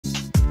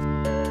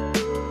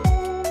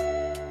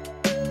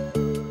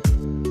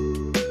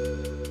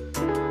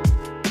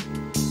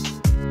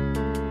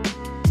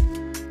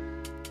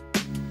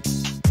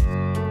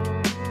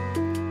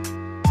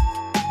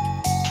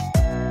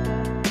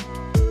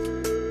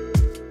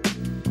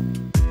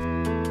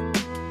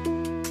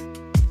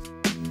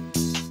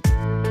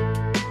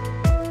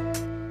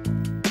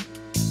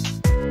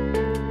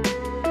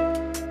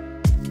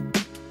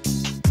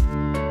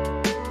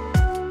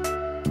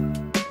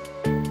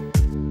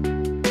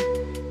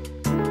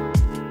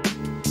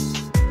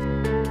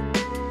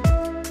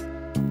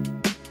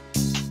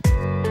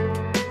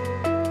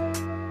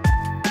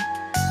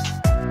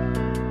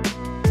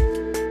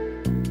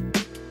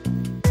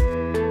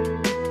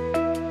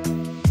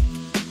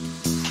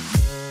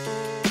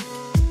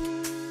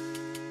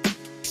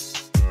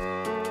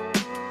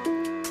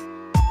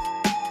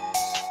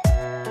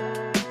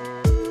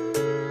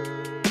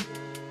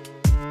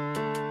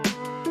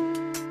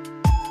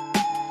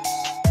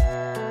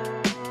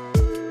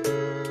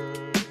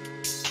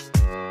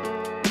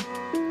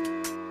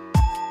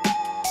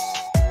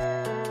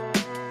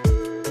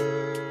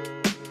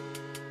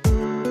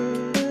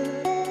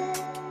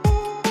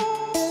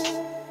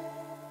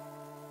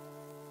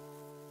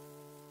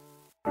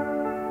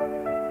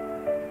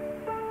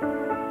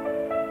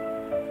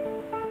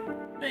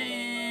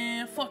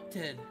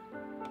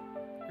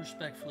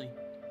Respectfully.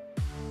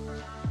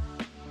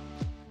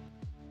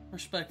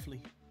 Respectfully.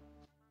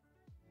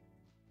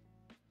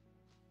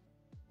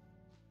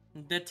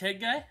 That Ted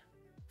guy?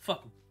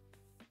 Fuck him.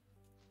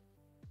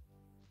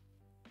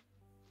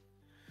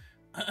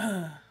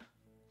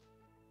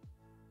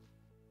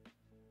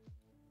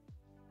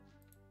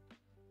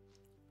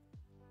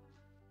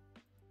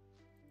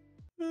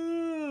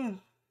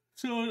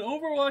 So an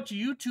Overwatch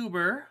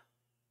YouTuber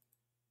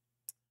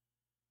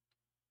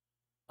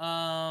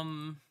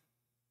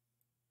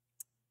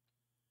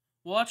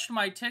watched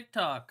my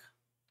TikTok.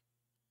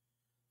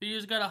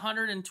 Video's got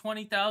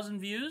 120,000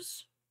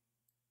 views.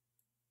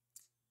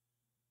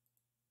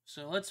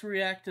 So let's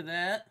react to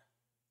that.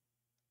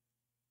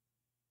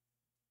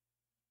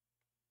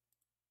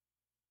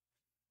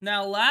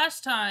 Now,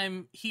 last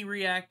time he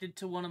reacted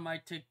to one of my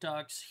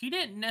TikToks, he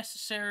didn't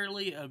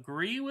necessarily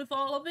agree with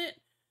all of it.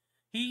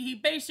 He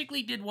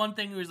basically did one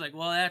thing. He was like,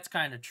 well, that's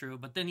kind of true.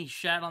 But then he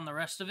shat on the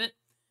rest of it.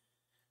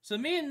 So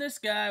me and this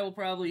guy will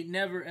probably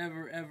never,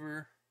 ever,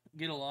 ever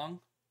get along.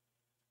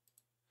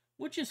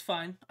 Which is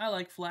fine. I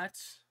like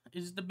flats.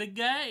 Is the big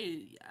guy?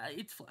 Yeah,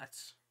 it's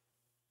flats.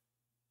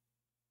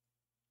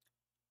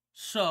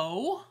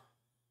 So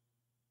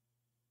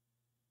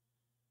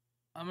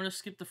I'm going to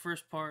skip the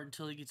first part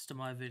until he gets to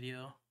my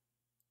video.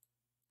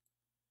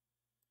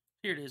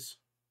 Here it is.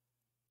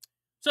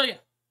 So yeah,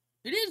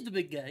 it is the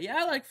big guy. Yeah,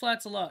 I like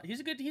flats a lot. He's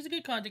a good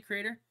content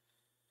creator.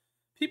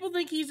 People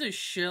think he's a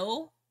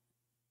shill.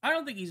 I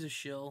don't think he's a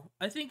shill.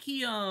 I think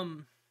he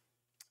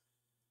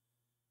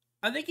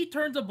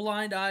turns a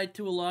blind eye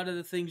to a lot of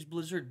the things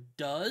Blizzard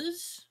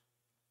does.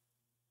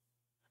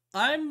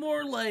 I'm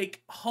more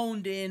like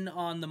honed in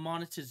on the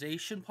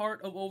monetization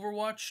part of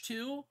Overwatch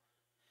 2.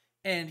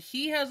 And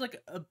he has like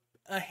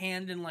a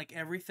hand in like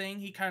everything.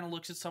 He kind of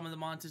looks at some of the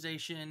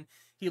monetization.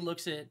 He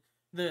looks at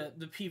the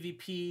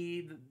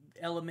PvP the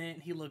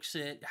element. He looks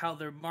at how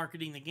they're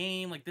marketing the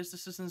game, like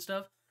this and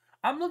stuff.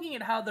 I'm looking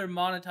at how they're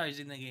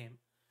monetizing the game.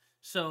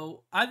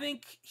 So I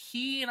think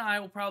he and I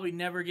will probably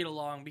never get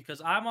along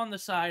because I'm on the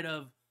side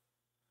of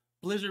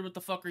Blizzard, what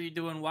the fuck are you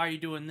doing? Why are you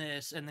doing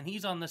this? And then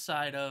he's on the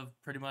side of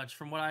pretty much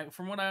from what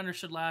I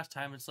understood last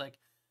time, it's like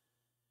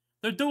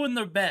they're doing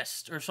their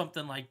best or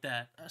something like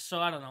that. So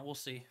I don't know. We'll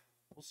see.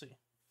 We'll see.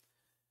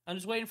 I'm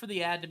just waiting for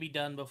the ad to be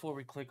done before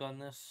we click on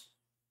this.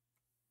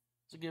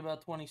 So give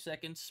about 20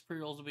 seconds.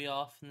 Pre-rolls will be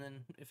off, and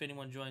then if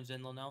anyone joins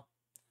in, they'll know.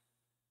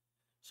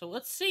 So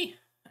let's see.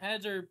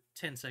 Ads are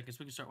 10 seconds.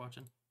 We can start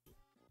watching.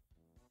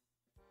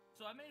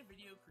 So I made a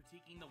video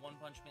critiquing the One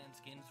Punch Man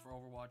skins for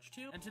Overwatch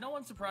 2, and to no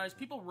one's surprise,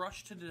 people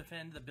rushed to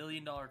defend the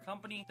billion-dollar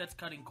company that's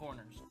cutting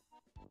corners.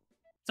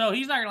 So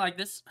he's not gonna like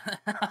this.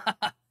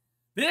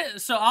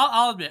 So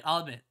I'll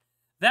admit,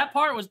 that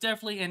part was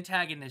definitely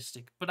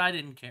antagonistic, but I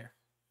didn't care.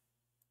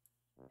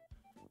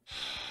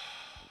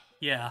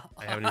 Yeah.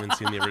 I haven't even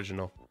seen the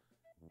original,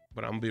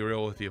 but I'm gonna be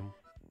real with you.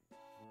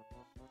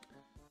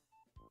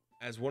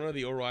 As one of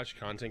the Overwatch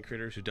content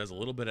creators who does a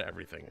little bit of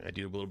everything, I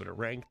do a little bit of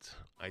ranked,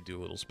 I do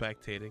a little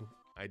spectating,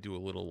 I do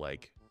a little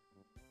like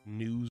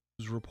news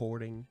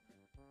reporting.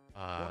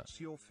 What's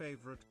your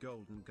favorite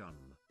golden gun?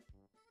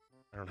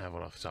 I don't have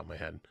one off the top of my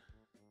head.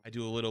 I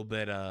do a little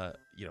bit,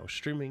 you know,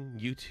 streaming,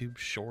 YouTube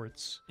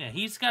shorts. Yeah,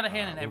 he's got a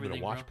hand in everything. A little bit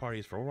of watch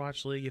parties for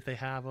Overwatch League if they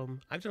have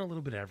them. I've done a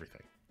little bit of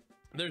everything.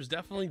 There's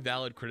definitely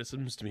valid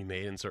criticisms to be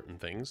made in certain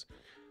things,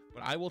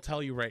 but I will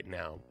tell you right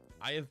now,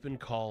 I have been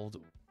called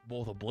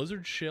both a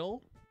Blizzard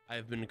shill. I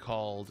have been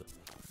called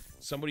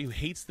somebody who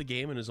hates the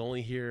game and is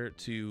only here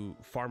to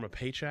farm a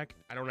paycheck.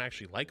 I don't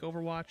actually like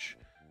Overwatch.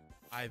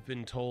 I've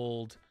been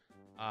told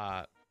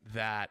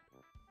that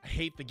I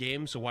hate the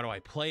game, so why do I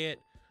play it?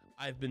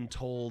 I've been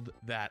told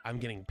that I'm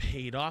getting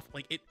paid off.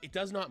 Like, it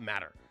does not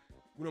matter.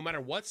 No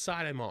matter what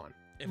side I'm on.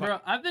 Bro,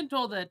 I've been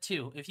told that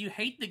too. If you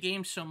hate the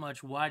game so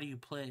much, why do you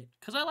play it?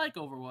 Because I like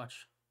Overwatch.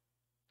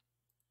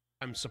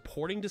 I'm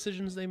supporting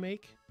decisions they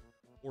make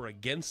or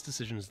against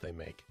decisions they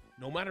make.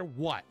 No matter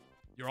what,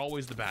 you're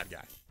always the bad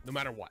guy. No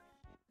matter what.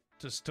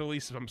 Just at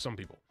least some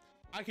people.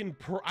 I can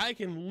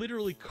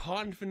literally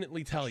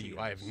confidently tell you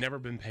I have never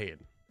been paid.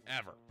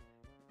 Ever.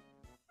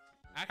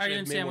 Actually,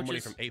 I've made more money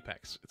from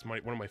Apex. It's one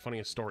of my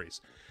funniest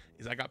stories.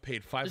 Is I got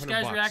paid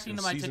 $500 in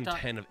season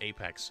 10 of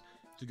Apex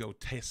to go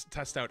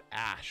test out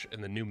Ash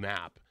and the new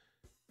map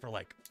for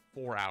like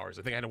 4 hours.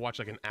 I think I had to watch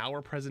like an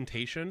hour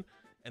presentation,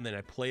 and then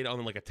I played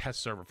on like a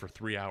test server for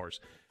 3 hours.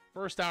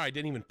 First hour, I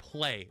didn't even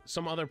play.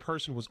 Some other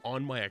person was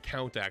on my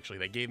account, actually.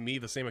 They gave me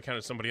the same account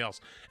as somebody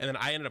else. And then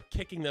I ended up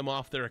kicking them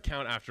off their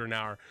account after an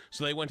hour.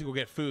 So they went to go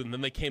get food, and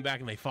then they came back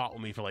and they fought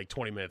with me for like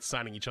 20 minutes,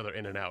 signing each other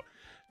in and out.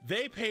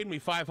 They paid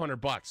me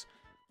 $500.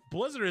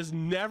 Blizzard has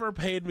never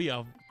paid me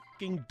a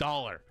fucking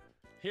dollar.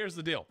 Here's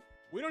the deal.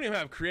 We don't even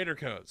have creator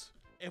codes.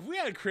 If we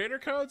had creator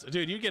codes,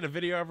 dude, you'd get a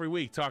video every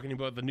week talking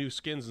about the new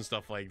skins and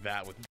stuff like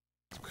that with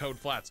code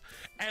flats.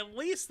 At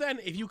least then,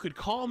 if you could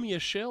call me a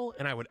shill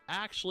and I would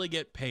actually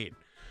get paid.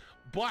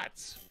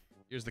 But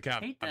here's the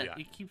caveat. I hate that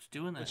it keeps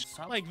doing that.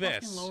 Stop like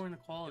this. Lowering the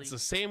quality. It's the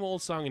same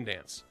old song and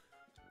dance.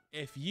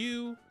 If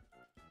you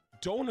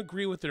don't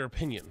agree with their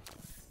opinion,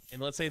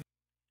 and let's say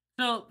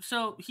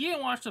So he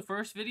didn't watch the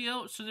first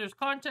video, so there's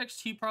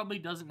context he probably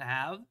doesn't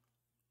have.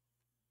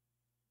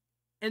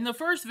 In the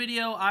first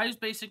video, I was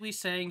basically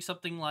saying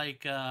something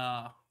like, if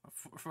I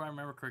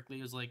remember correctly,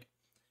 it was like,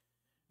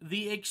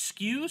 the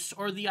excuse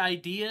or the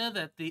idea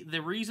that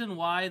the reason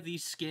why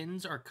these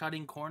skins are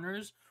cutting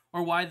corners,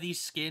 or why these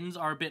skins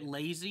are a bit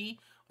lazy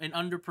and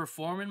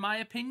underperform, in my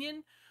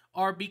opinion,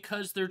 are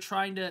because they're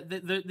trying to,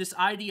 this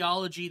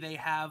ideology they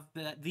have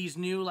that these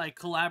new, like,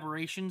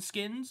 collaboration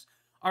skins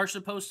are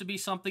supposed to be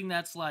something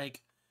that's,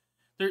 like,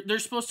 they're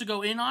supposed to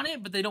go in on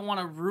it, but they don't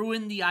want to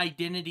ruin the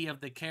identity of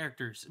the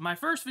characters. My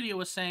first video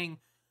was saying,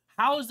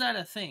 how is that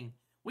a thing?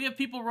 We have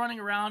people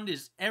running around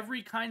as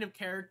every kind of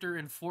character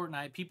in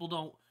Fortnite. People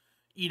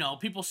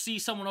don't, people see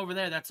someone over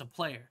there that's a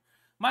player.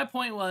 My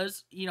point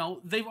was,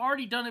 they've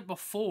already done it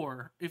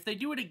before. If they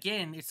do it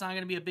again, it's not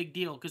going to be a big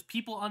deal because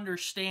people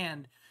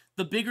understand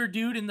the bigger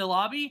dude in the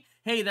lobby,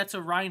 hey, that's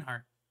a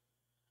Reinhardt.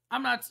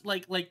 I'm not,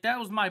 like that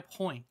was my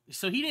point.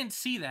 So he didn't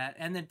see that,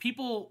 and then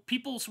people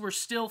were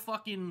still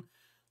fucking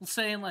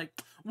saying,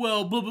 like,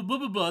 well, blah, blah, blah,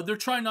 blah, blah, they're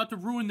trying not to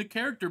ruin the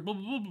character, blah,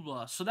 blah, blah, blah,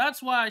 blah. So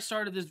that's why I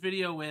started this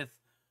video with,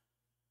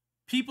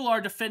 people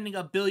are defending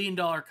a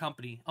billion-dollar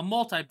company, a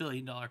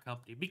multi-billion-dollar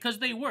company, because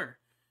they were.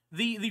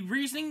 The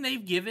reasoning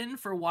they've given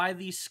for why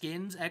these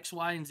skins, X,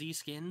 Y, and Z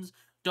skins,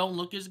 don't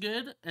look as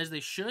good as they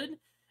should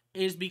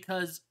is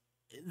because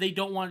they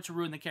don't want it to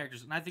ruin the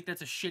characters. And I think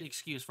that's a shit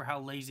excuse for how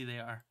lazy they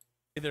are.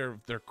 They're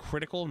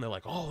critical, and they're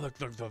like, oh,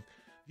 the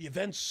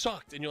event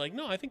sucked. And you're like,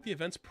 no, I think the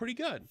event's pretty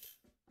good.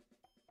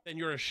 Then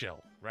you're a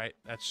shill, right?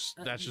 That's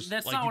just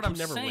that's like, not you what can I'm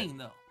never saying, win.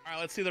 though. All right,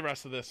 let's see the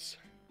rest of this.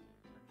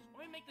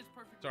 Let me make this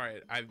perfect.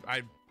 Sorry,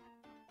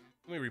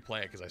 let me replay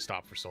it because I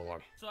stopped for so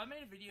long. So I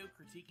made a video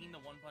critiquing the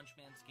One Punch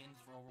Man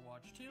skins for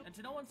Overwatch 2, and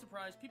to no one's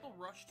surprise, people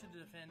rush to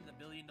defend the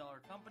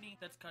billion-dollar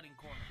company that's cutting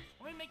corners.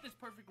 Let me make this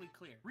perfectly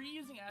clear.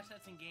 Reusing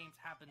assets in games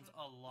happens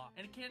a lot,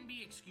 and it can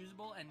be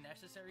excusable and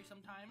necessary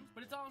sometimes,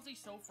 but it's honestly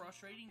so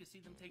frustrating to see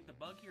them take the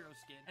Bug Hero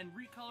skin and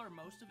recolor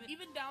most of it,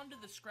 even down to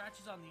the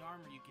scratches on the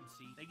armor you can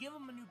see. They give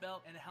them a new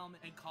belt and a helmet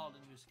and call it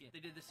a new skin.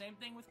 They did the same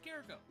thing with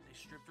Kiriko. They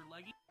stripped her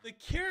leggings. The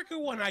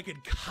Kiriko one I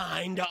could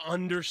kinda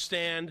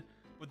understand,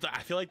 but I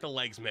feel like the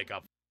legs make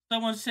up.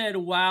 Someone said,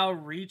 wow,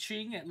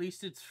 reaching, at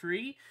least it's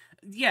free.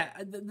 Yeah,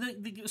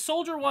 the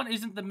soldier one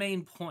isn't the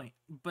main point,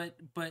 but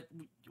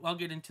I'll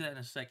get into that in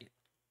a second.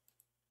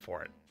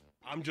 For it.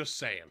 I'm just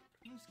saying.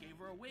 Kings gave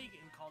her a wig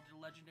and called it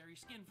a legendary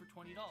skin for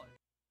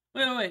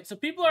 $20. Wait, so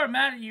people are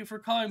mad at you for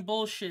calling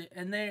bullshit,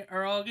 and they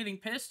are all getting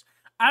pissed?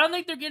 I don't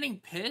think they're getting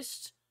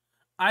pissed.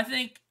 I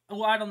think,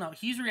 well, I don't know.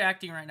 He's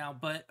reacting right now,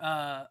 but,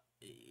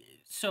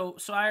 So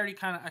I already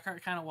kind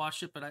of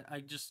watched it, but I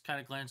just kind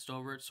of glanced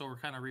over it, so we're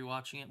kind of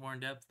rewatching it more in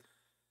depth.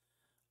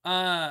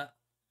 I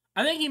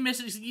think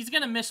he's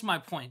gonna miss my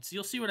points.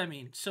 You'll see what I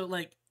mean. So,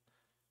 like,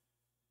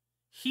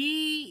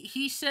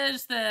 he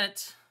says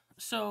that,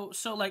 so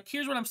like,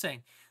 here's what I'm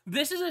saying.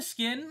 This is a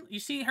skin. You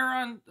see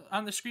her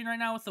on the screen right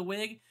now with the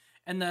wig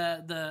and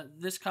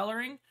this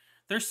coloring.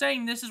 They're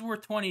saying this is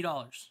worth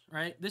 $20,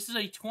 right? This is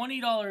a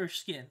 $20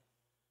 skin.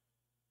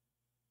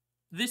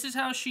 This is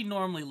how she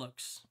normally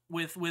looks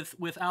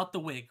without the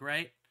wig,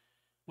 right?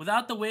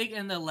 Without the wig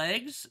and the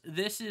legs,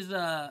 this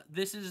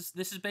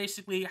is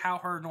basically how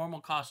her normal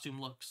costume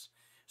looks.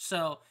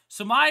 So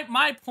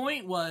my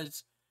point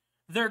was,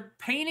 they're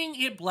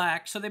painting it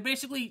black, so they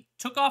basically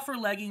took off her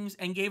leggings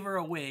and gave her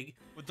a wig.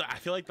 I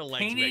feel like the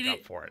legs make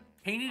up for it.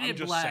 Painted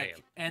it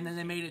black, and then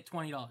they made it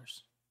 $20.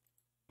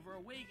 For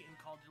a wig and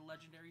called it a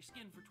legendary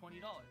skin for $20.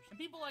 And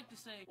people like to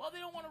say, well, they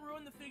don't want to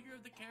ruin the figure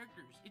of the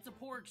characters. It's a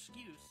poor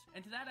excuse.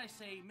 And to that I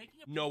say, making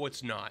a... No,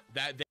 it's not.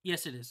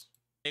 Yes, it is.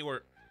 They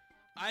were...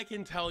 I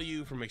can tell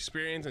you from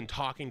experience and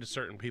talking to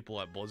certain people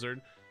at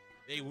Blizzard,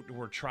 they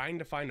were trying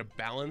to find a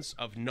balance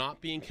of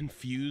not being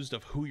confused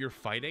of who you're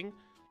fighting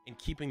and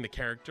keeping the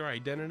character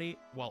identity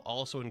while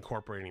also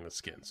incorporating the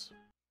skins.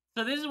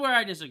 So this is where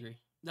I disagree.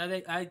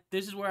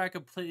 This is where I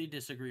completely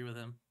disagree with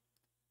him.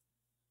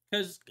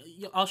 Because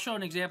I'll show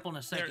an example in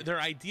a second. Their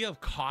idea of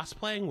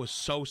cosplaying was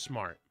so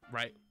smart,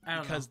 right?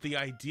 Because the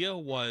idea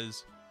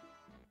was,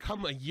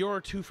 come a year or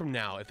two from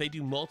now, if they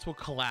do multiple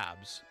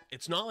collabs,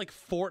 it's not like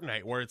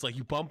Fortnite where it's like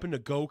you bump into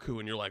Goku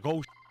and you're like,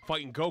 oh,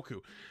 fighting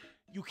Goku.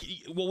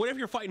 Well, what if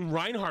you're fighting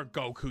Reinhardt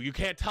Goku? You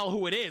can't tell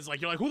who it is. Like,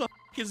 you're like, who the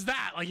is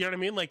that? Like, you know what I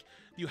mean? Like,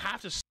 you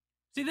have to...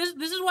 See, this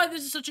is why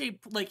this is such a...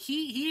 Like,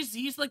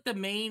 he's like the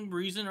main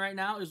reason right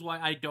now is why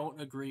I don't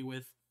agree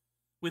with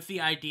the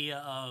idea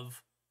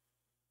of...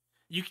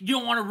 You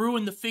don't want to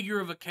ruin the figure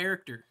of a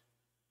character.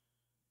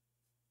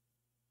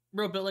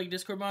 Bro, but like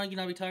Discord mod, you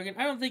not be talking.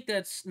 I don't think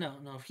that's no.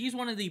 He's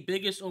one of the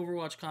biggest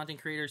Overwatch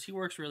content creators. He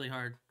works really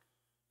hard.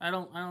 I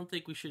don't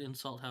think we should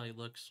insult how he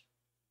looks.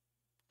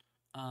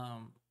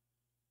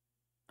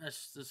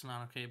 That's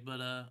not okay.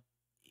 But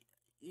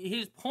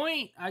his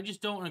point, I just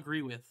don't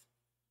agree with.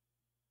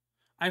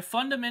 I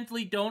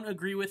fundamentally don't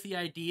agree with the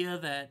idea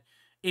that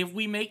if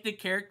we make the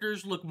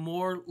characters look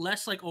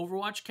less like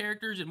Overwatch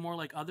characters and more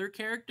like other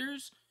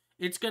characters,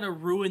 it's gonna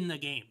ruin the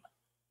game.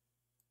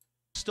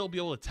 still be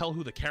able to tell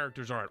who the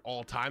characters are at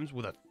all times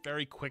with a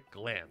very quick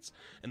glance.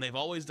 And they've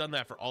always done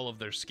that for all of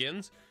their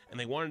skins, and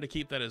they wanted to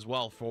keep that as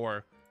well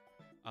for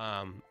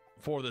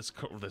this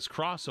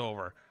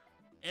crossover.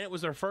 And it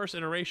was their first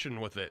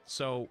iteration with it.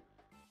 So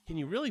can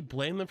you really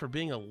blame them for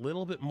being a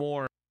little bit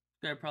more?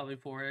 They're probably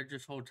for it.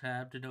 Just hold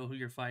tab to know who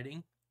you're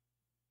fighting.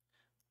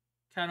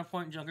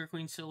 Counterpoint Junker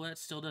Queen silhouette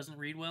still doesn't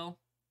read well.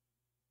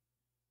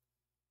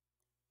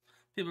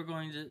 People are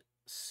going to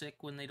sick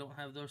when they don't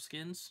have those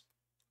skins.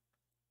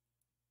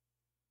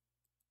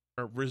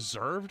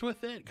 Reserved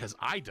with it? Because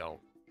I don't.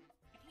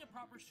 Making a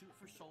proper suit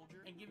for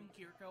Soldier and giving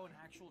Kiriko an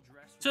actual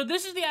dress. So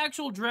this is the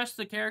actual dress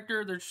the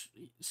character they're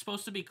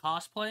supposed to be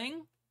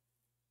cosplaying.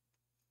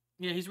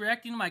 Yeah, he's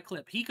reacting to my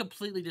clip. He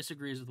completely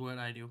disagrees with what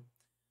I do.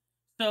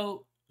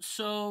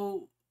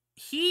 So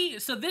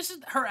this is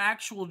her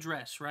actual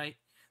dress, right?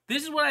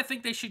 This is what I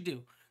think they should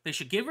do. They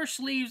should give her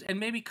sleeves and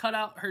maybe cut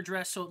out her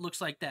dress so it looks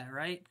like that,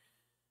 right?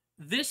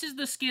 This is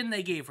the skin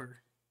they gave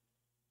her.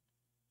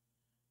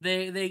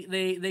 They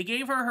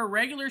gave her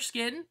regular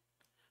skin,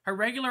 her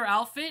regular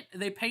outfit.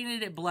 They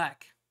painted it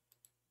black.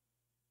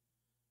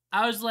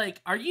 I was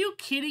like, are you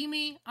kidding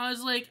me? I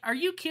was like,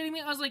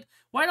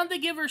 why don't they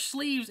give her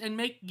sleeves and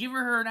give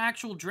her an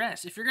actual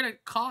dress? If you're gonna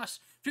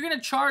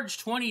charge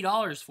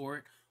 $20 for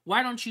it,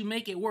 why don't you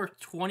make it worth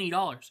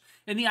 $20?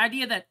 And the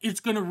idea that it's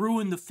gonna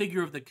ruin the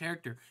figure of the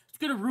character. It's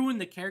gonna ruin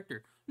the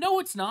character. No,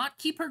 it's not.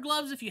 Keep her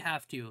gloves if you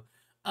have to.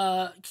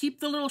 Keep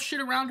the little shit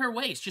around her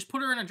waist. Just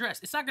put her in a dress.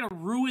 It's not gonna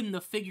ruin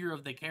the figure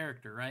of the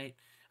character, right?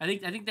 I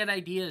think that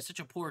idea is such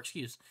a poor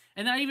excuse.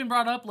 And then I even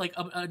brought up like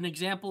an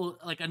example,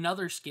 like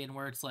another skin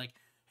where it's like,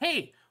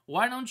 hey,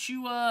 why don't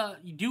you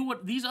do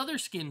what these other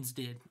skins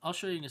did? I'll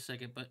show you in a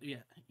second, but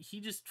yeah, he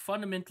just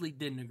fundamentally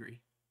didn't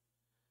agree.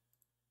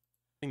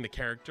 The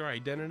character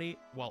identity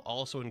while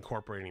also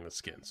incorporating the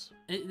skins.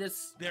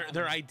 Their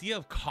their idea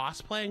of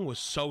cosplaying was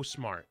so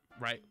smart,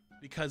 right?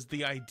 Because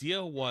the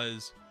idea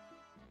was,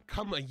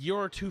 come a year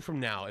or two from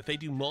now, if they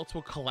do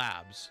multiple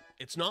collabs,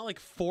 it's not like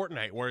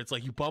Fortnite where it's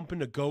like you bump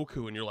into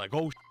Goku and you're like,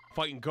 oh,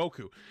 fighting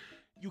Goku.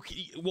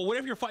 Well, what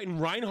if you're fighting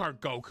Reinhardt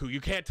Goku?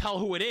 You can't tell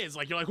who it is.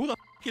 Like, you're like, who the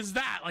is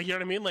that? Like, you know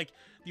what I mean? Like,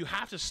 you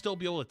have to still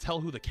be able to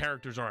tell who the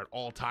characters are at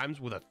all times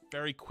with a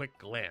very quick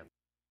glance.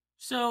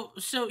 So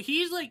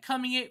he's like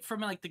coming it from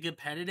like the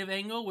competitive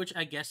angle, which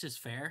I guess is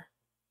fair,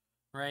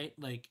 right?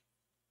 Like,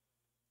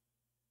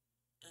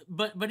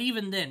 but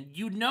even then,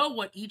 you know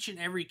what each and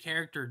every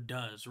character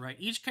does, right?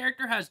 Each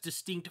character has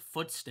distinct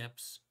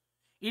footsteps.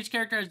 Each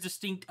character has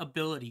distinct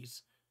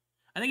abilities.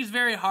 I think it's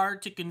very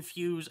hard to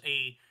confuse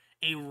a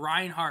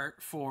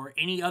Reinhardt for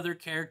any other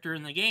character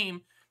in the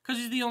game because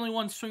he's the only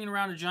one swinging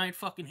around a giant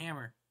fucking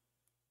hammer.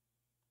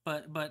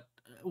 But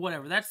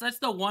whatever. That's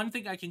the one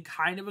thing I can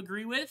kind of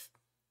agree with.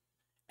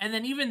 And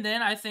then even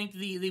then, I think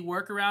the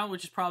workaround,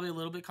 which is probably a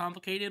little bit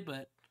complicated,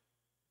 but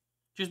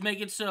just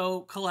make it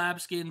so collab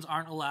skins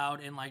aren't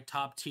allowed in like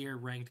top tier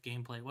ranked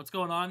gameplay. What's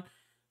going on?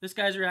 This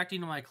guy's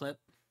reacting to my clip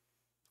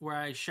where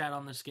I shat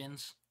on the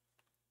skins.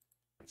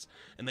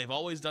 And they've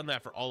always done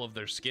that for all of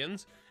their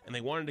skins, and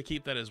they wanted to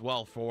keep that as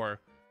well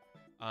for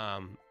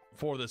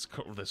this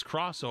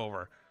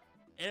crossover.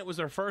 And it was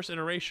their first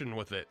iteration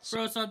with it.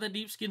 Bro, it's not that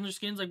deep. Skins are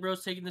skins. Like,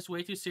 bro's taking this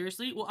way too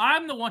seriously. Well,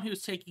 I'm the one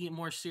who's taking it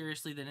more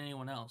seriously than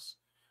anyone else.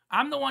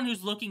 I'm the one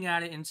who's looking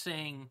at it and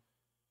saying,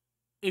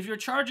 if you're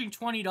charging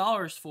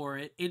 $20 for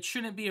it, it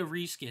shouldn't be a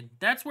reskin.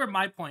 That's where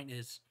my point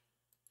is.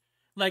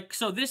 Like,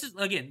 so this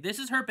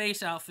is her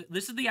base outfit.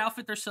 This is the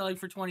outfit they're selling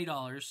for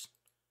 $20.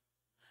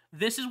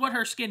 This is what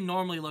her skin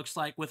normally looks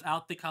like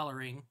without the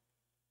coloring.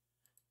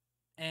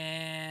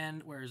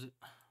 And where is it?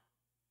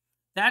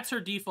 That's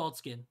her default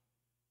skin.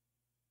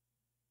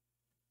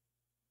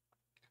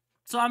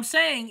 So I'm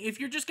saying, if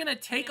you're just going to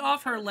take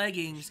off her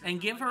leggings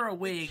and give her a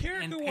wig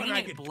and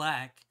paint it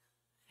black,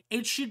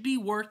 it should be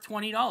worth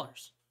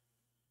 $20.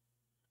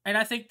 And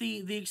I think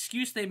the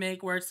excuse they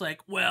make where it's like,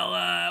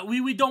 well,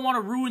 we don't want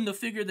to ruin the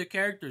figure of the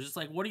characters. It's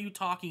like, what are you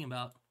talking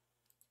about?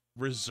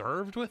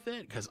 Reserved with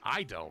it? Because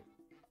I don't.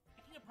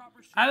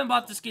 I haven't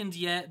bought the skins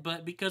yet,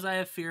 but because I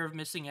have fear of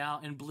missing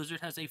out, and Blizzard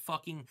has a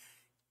fucking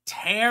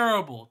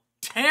terrible,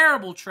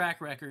 terrible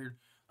track record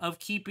of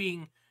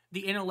keeping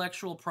the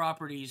intellectual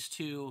properties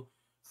to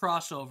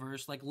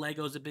crossovers. Like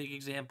Lego's a big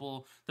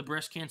example. The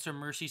breast cancer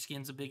Mercy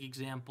skin's a big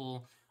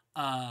example.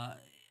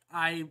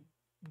 I'm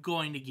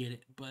going to get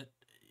it, but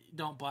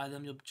don't buy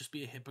them. You'll just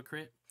be a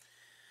hypocrite.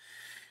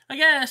 I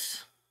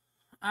guess.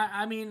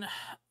 I mean,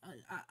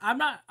 I'm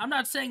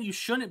not saying you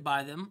shouldn't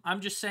buy them.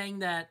 I'm just saying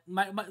that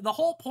the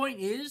whole point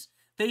is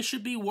they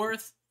should be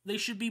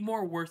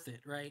more worth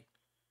it, right?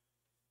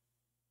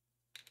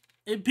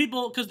 And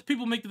because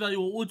people make the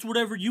value, well, it's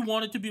whatever you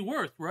want it to be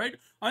worth, right?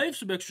 I have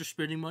some extra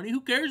spending money.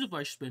 Who cares if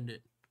I spend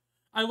it?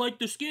 I like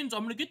the skins.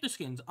 I'm gonna get the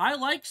skins. I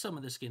like some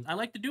of the skins. I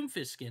like the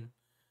Doomfist skin.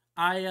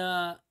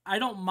 I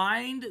don't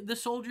mind the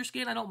Soldier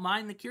skin. I don't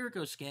mind the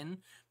Kiriko skin.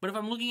 But if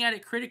I'm looking at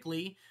it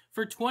critically,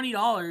 for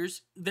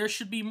 $20, there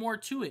should be more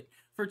to it.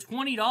 For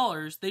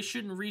 $20, they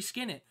shouldn't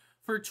reskin it.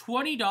 For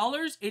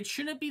 $20, it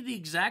shouldn't be the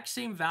exact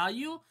same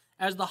value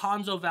as the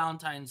Hanzo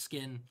Valentine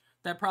skin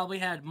that probably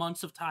had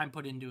months of time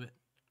put into it.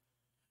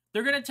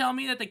 They're going to tell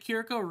me that the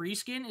Kiriko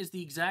reskin is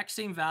the exact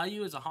same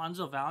value as a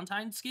Hanzo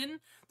Valentine skin?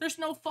 There's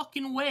no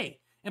fucking way.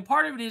 And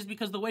part of it is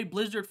because the way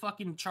Blizzard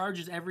fucking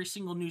charges every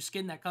single new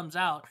skin that comes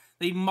out,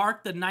 they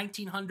mark the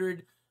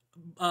 1900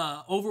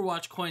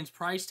 Overwatch coins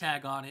price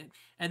tag on it,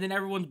 and then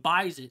everyone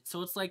buys it.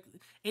 So it's like,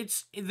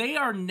 they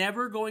are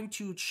never going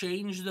to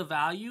change the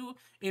value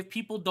if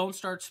people don't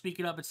start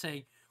speaking up and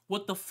saying,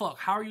 what the fuck?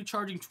 How are you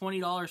charging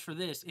 $20 for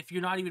this if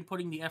you're not even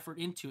putting the effort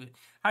into it?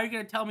 How are you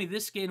going to tell me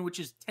this skin, which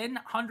is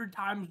 100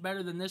 times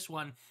better than this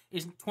one,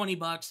 is 20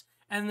 bucks,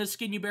 and the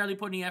skin you barely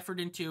put any effort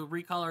into,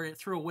 recolor it,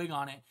 threw a wig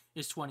on it,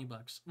 is 20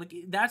 bucks? Like,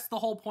 that's the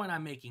whole point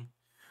I'm making.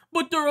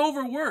 But they're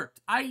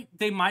overworked.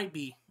 They might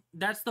be.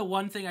 That's the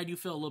one thing I do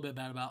feel a little bit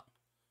bad about.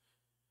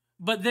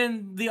 But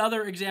then the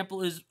other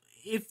example is,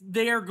 if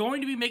they are going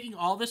to be making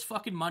all this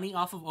fucking money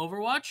off of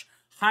Overwatch,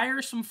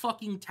 hire some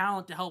fucking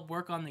talent to help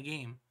work on the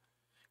game.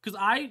 Because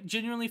I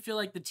genuinely feel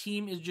like the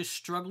team is just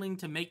struggling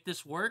to make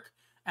this work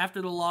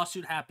after the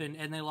lawsuit happened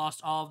and they lost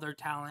all of their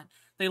talent.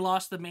 They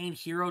lost the main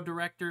hero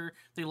director.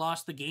 They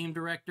lost the game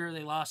director.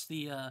 They lost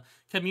the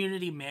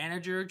community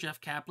manager,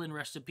 Jeff Kaplan,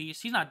 rest in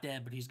peace. He's not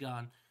dead, but he's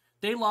gone.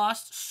 They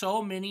lost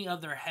so many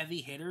of their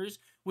heavy hitters,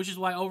 which is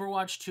why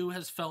Overwatch 2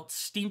 has felt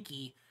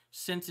stinky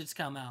since it's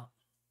come out.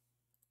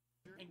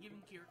 And giving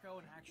Kiriko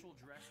an actual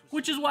dress.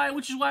 Which is why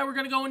we're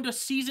going to go into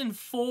Season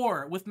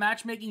 4 with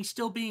matchmaking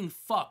still being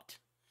fucked.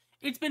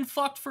 It's been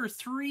fucked for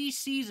 3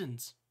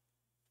 seasons.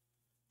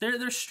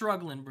 They're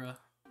struggling, bruh.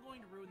 I'm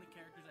going to ruin the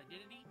character's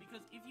identity,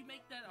 because if you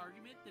make that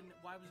argument, then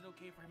why was it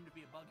okay for him to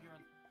be a bug hero?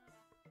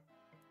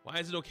 Why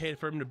is it okay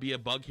for him to be a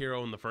bug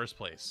hero in the first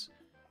place?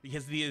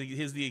 Because he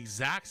has the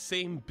exact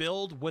same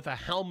build with a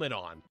helmet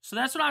on. So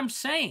that's what I'm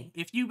saying.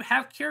 If you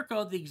have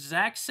Kiriko the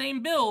exact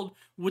same build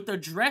with the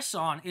dress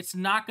on, it's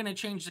not going to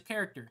change the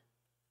character.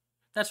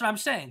 That's what I'm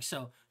saying.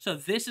 So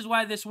this is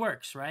why this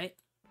works, right?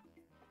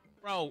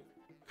 Bro,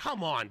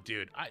 come on,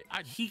 dude.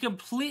 He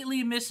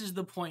completely misses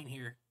the point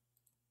here.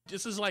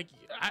 This is like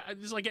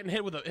getting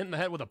hit in the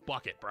head with a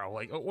bucket, bro.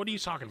 Like, what are you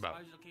talking about? Why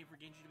is it okay for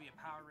Genji to be a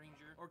Power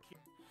Ranger or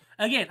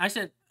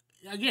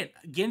Again,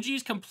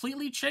 Genji's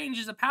completely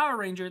changed as a Power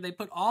Ranger. They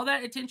put all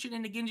that attention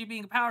into Genji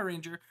being a Power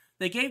Ranger.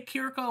 They gave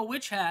Kiriko a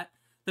witch hat.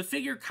 The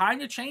figure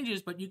kind of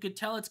changes, but you could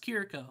tell it's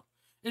Kiriko.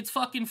 It's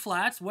fucking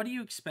flats. What do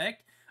you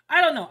expect? I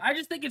don't know. I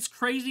just think it's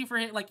crazy for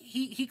him. Like,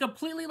 he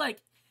completely,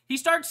 like, he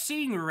starts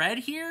seeing red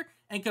here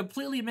and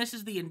completely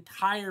misses the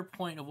entire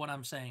point of what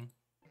I'm saying.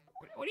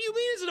 What do you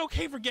mean is it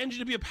okay for Genji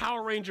to be a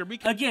Power Ranger?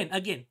 Because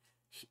Again,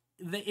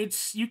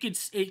 you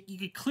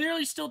could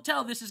clearly still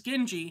tell this is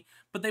Genji,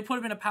 but they put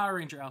him in a Power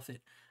Ranger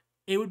outfit.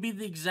 It would be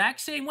the exact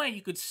same way.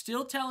 You could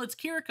still tell it's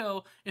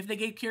Kiriko if they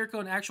gave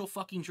Kiriko an actual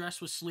fucking dress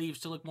with sleeves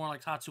to look more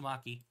like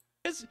Tatsumaki.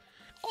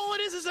 All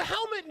it is a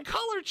helmet and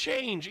color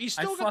change. He's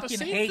still got the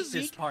same hate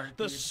physique, this part,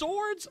 the dude.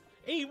 swords,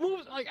 and he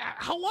moves like,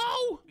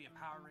 hello? Be a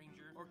Power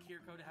Ranger or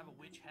Kiriko to have a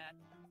witch hat.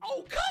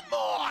 Oh, come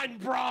on,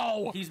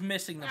 bro! He's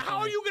missing the point. How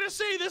are you gonna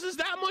say this is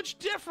that much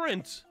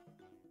different?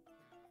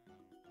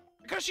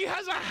 Because she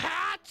has a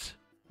hat?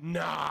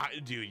 Nah,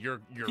 dude, you're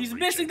He's reaching.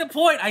 missing the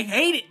point. I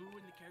hate it.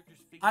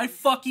 I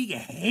fucking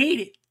hate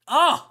it.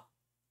 Oh!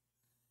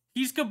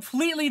 He's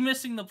completely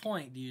missing the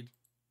point, dude.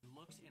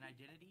 Looks and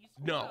identities?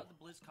 No.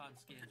 The BlizzCon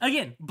skins?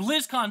 Again,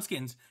 BlizzCon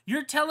skins.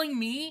 You're telling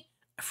me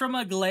from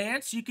a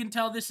glance you can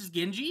tell this is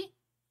Genji?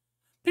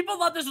 People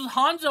thought this was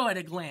Hanzo at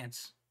a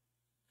glance.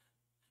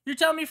 You're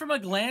telling me from a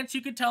glance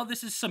you could tell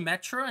this is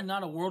Symmetra and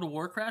not a World of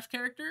Warcraft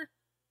character?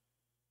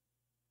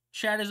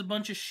 Chat is a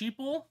bunch of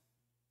sheeple?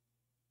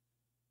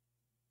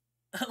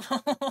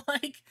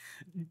 Like,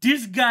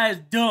 this guy's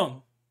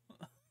dumb.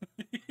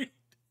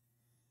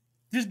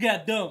 This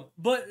guy dumb.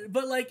 But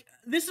like,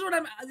 this is what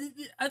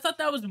I thought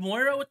that was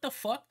Moira. What the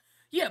fuck?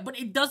 Yeah, but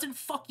it doesn't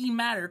fucking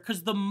matter,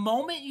 because the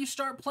moment you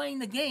start playing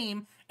the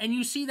game and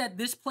you see that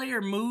this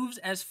player moves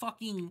as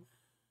fucking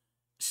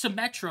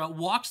Symmetra,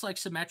 walks like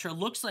Symmetra,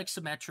 looks like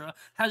Symmetra,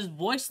 has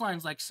voice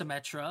lines like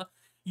Symmetra,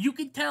 you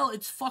can tell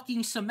it's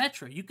fucking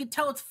Symmetra. You can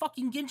tell it's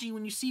fucking Genji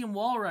when you see him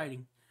wall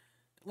riding.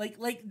 Like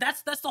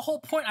that's the whole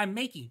point I'm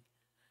making.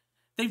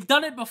 They've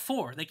done it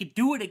before. They could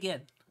do it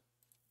again.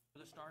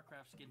 The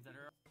StarCraft skins that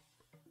are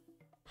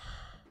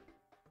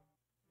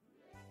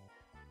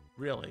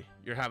Really?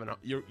 You're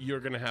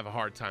gonna have a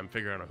hard time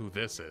figuring out who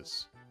this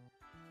is,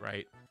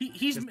 right?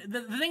 He's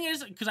the thing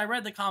is, because I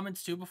read the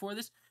comments too before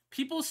this,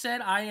 people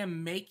said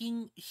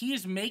he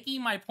is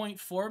making my point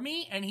for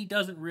me and he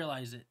doesn't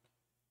realize it.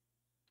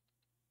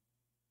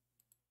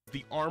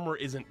 The armor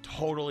isn't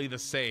totally the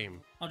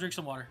same. I'll drink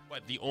some water.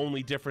 But the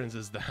only difference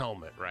is the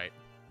helmet, right?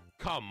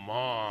 Come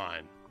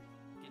on.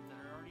 Skins that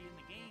are already in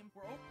the game.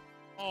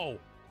 Oh,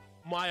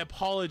 my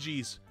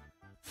apologies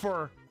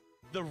for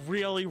the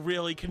really,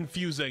 really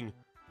confusing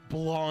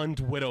blonde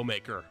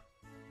Widowmaker.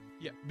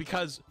 Yeah,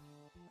 because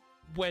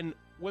when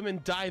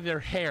women dye their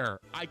hair,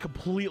 I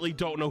completely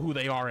don't know who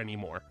they are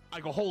anymore.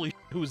 I go, holy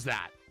who's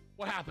that?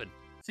 What happened?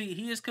 See,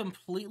 he has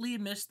completely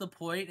missed the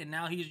point, and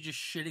now he's just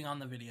shitting on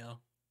the video.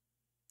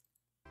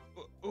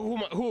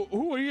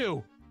 Who are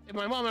you? If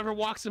my mom ever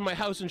walks in my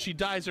house and she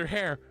dyes her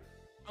hair,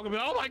 I'm gonna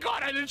be, oh my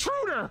god, an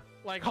intruder!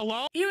 Like,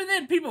 hello? Even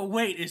then, people,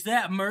 wait, is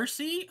that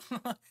Mercy?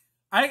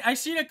 I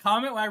seen a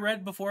comment I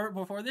read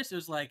before this. It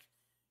was like,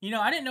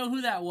 I didn't know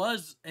who that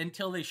was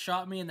until they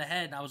shot me in the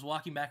head and I was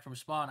walking back from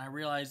spawn. I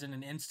realized in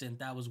an instant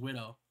that was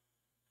Widow.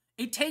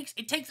 It takes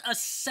a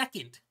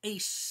second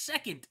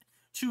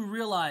to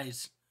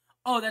realize,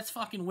 oh, that's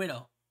fucking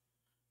Widow.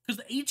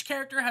 Because each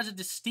character has a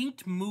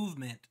distinct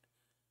movement.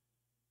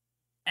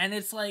 And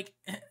it's like,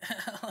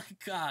 oh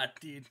God,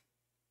 dude.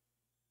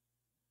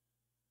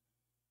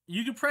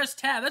 You can press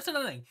tab. That's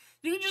another thing.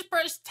 You can just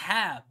press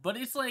tab. But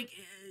it's like,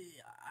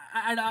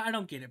 I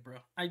don't get it, bro.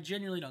 I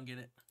genuinely don't get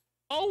it.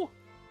 Oh!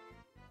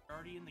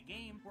 Already in the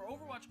game, where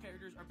Overwatch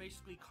characters are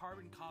basically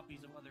carbon copies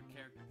of other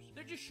characters.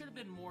 There just should have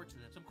been more to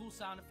this. Some cool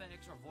sound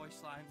effects or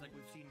voice lines like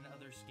we've seen in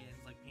other skins,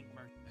 like Pink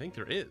Mercy. I think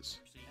there is.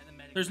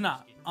 There's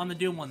not. On the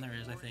Doom one there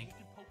is, I think.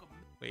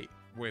 Wait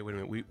a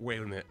minute. Wait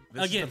a minute.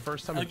 This is the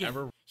first time I've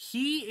ever...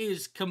 He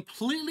is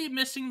completely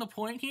missing the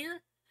point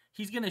here.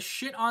 He's gonna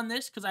shit on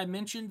this because I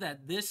mentioned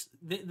that this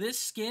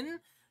skin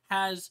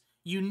has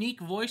unique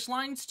voice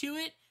lines to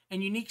it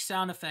and unique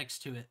sound effects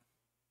to it.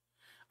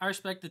 I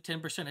respect the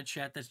 10% of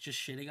chat that's just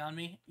shitting on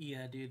me.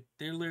 Yeah, dude.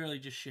 They're literally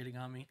just shitting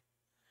on me.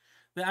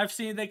 I've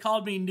seen they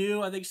called me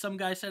new. I think some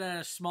guy said I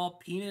had a small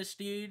penis,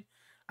 dude.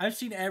 I've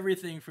seen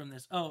everything from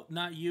this. Oh,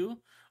 not you?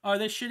 Are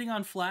they shitting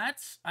on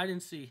flats? I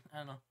didn't see. I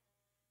don't know.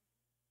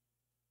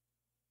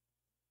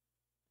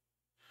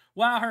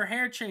 Wow, her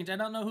hair changed. I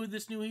don't know who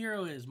this new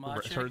hero is,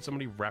 Mod. I heard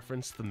somebody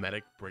reference the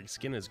Medic Brig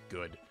skin as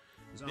good.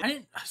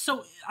 I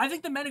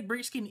think the Medic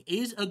Brig skin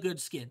is a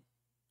good skin.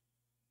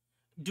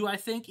 Do I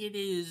think it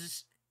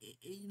is...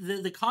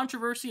 The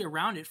controversy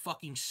around it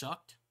fucking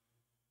sucked.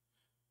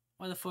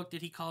 Why the fuck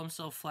did he call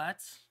himself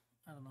Flats?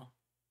 I don't know.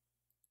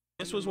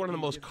 This was one of the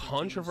most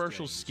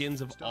controversial skins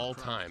of all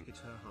time.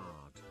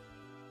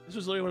 This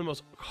was literally one of the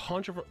most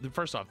controversial...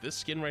 First off, this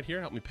skin right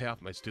here helped me pay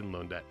off my student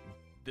loan debt.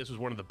 This was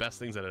one of the best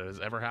things that has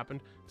ever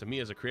happened to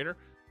me as a creator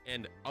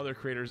and other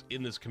creators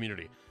in this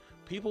community.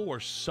 People were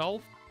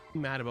so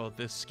mad about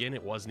this skin,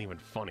 it wasn't even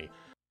funny.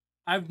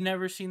 I've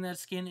never seen that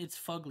skin. It's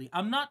fugly.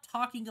 I'm not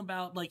talking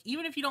about, like,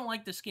 even if you don't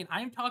like the skin,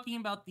 I'm talking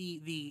about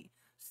the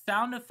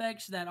sound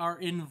effects that are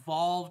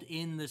involved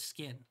in the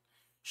skin.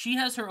 She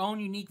has her own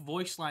unique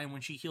voice line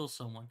when she heals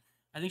someone.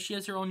 I think she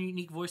has her own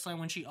unique voice line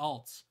when she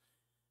ults.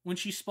 When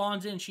she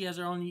spawns in, she has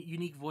her own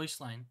unique voice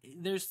line.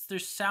 There's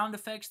sound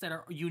effects that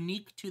are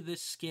unique to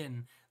this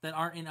skin that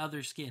aren't in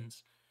other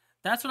skins.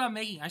 That's what I'm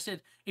making. I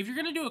said, if you're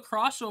going to do a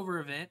crossover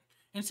event,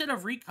 instead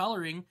of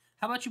recoloring,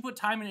 how about you put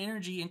time and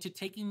energy into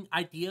taking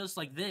ideas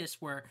like this,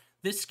 where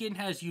this skin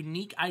has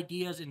unique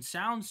ideas and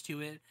sounds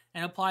to it,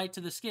 and apply it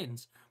to the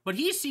skins. But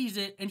he sees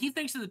it, and he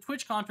thinks of the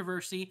Twitch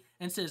controversy,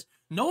 and says,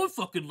 no one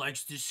fucking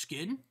likes this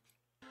skin.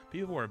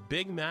 People were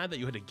big mad that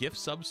you had to gift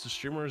subs to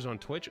streamers on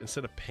Twitch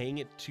instead of paying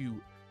it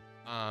to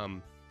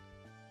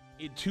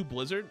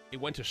Blizzard. It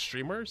went to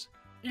streamers.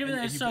 Even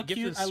though it's so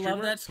cute, I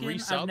love that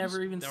skin. I've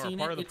never even seen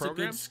it. It's a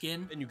good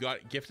skin. And you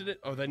got gifted it.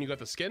 Oh, then you got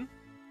the skin.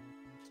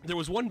 There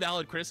was one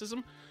valid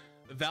criticism.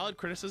 The valid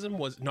criticism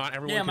was not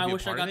everyone could be a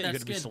part of it. You had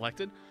to be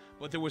selected.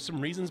 But there was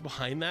some reasons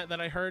behind that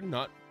I heard.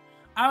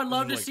 I would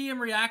love to see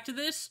him react to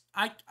this.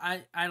 I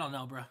don't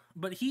know, bro.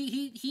 But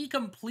he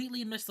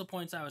completely missed the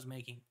points I was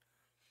making.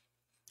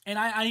 And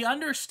I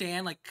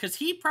understand, like, because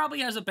he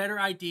probably has a better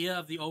idea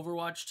of the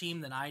Overwatch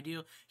team than I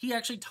do. He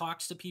actually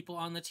talks to people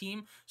on the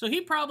team. So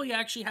he probably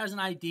actually has an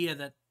idea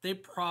that they're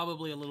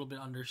probably a little bit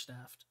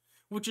understaffed.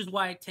 Which is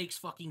why it takes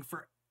fucking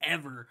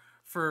forever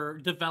for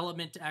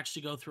development to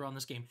actually go through on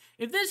this game.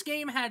 If this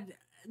game had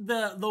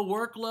the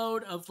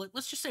workload of, like,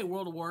 let's just say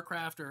World of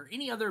Warcraft or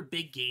any other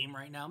big game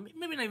right now,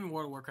 maybe not even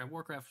World of Warcraft,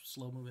 Warcraft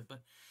slow movement,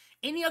 but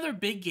any other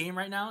big game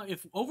right now,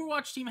 if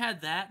Overwatch team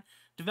had that,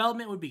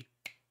 development would be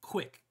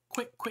quick,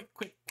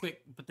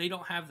 but they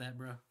don't have that,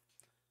 bro.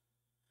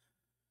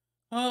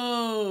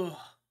 Oh,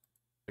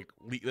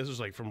 like, this was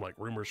like from like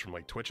rumors from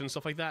like Twitch and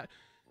stuff like that,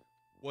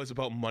 was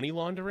about money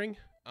laundering,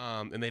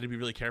 and they had to be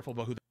really careful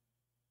about who.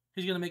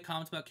 He's gonna make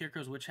comments about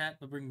Kiriko's witch hat,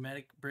 but bring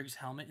Medic Brig's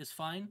helmet is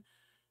fine.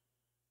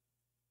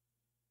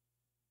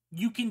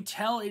 You can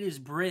tell it is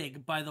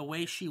Brig by the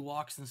way she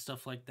walks and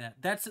stuff like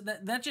that.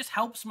 That just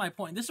helps my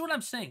point. This is what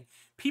I'm saying.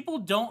 People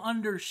don't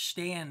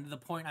understand the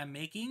point I'm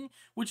making,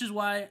 which is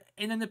why.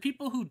 And then the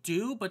people who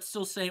do, but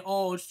still say,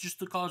 "Oh, it's just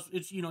because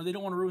it's they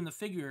don't want to ruin the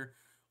figure,"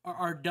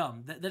 are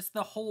dumb. That's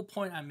the whole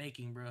point I'm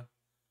making, bro.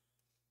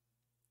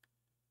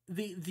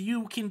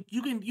 You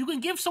can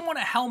give someone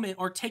a helmet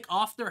or take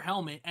off their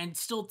helmet and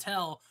still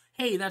tell,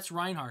 hey, that's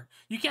Reinhardt.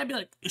 You can't be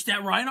like, is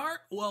that Reinhardt?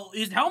 Well,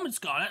 his helmet's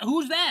got it.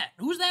 Who's that?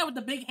 Who's that with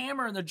the big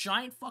hammer and the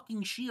giant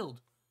fucking shield?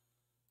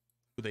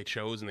 Who they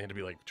chose, and they had to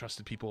be like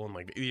trusted people, and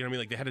like, you know what I mean?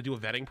 Like, they had to do a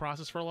vetting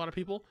process for a lot of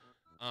people.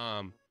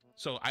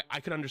 So I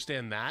could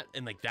understand that,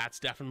 and like, that's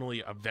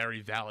definitely a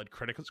very valid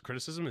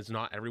criticism. It's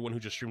not everyone who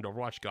just streamed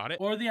Overwatch got it.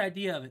 Or the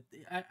idea of it.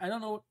 I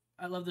don't know.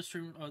 I love the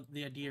stream,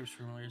 the idea of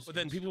streamers. But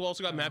then people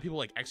also got mad. People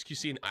like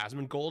XQC and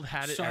Asmongold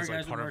had it Sorry, as like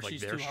guys, part of like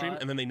their stream,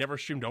 and then they never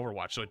streamed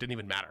Overwatch, so it didn't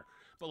even matter.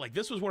 But like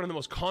this was one of the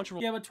most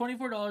controversial. Yeah, but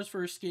 $24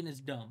 for a skin is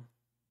dumb.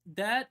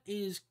 That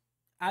is,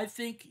 I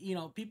think, you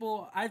know,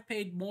 people. I've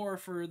paid more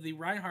for the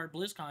Reinhardt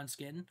BlizzCon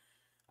skin.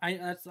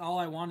 That's all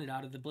I wanted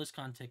out of the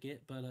BlizzCon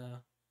ticket. But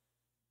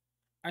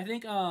I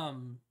think I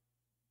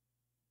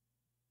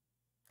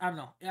don't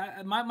know.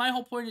 My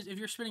whole point is, if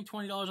you're spending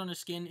 $20 on a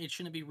skin, it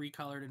shouldn't be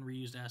recolored and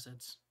reused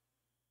assets.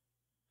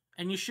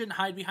 And you shouldn't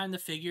hide behind the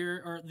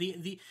figure, or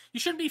you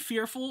shouldn't be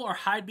fearful or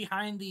hide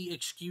behind the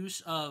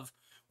excuse of,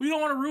 we don't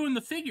want to ruin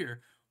the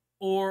figure,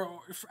 or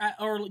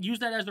use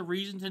that as a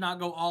reason to not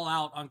go all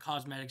out on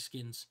cosmetic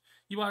skins.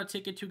 You bought a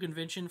ticket to a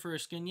convention for a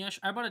skin? Yes,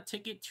 I bought a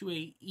ticket to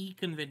a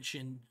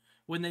e-convention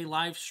when they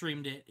live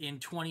streamed it in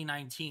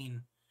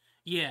 2019.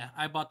 Yeah,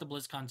 I bought the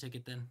BlizzCon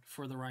ticket then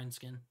for the Ryan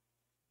skin.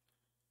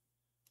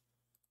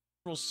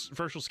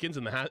 Virtual skins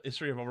in the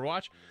history of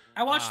Overwatch.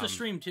 I watched the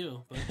stream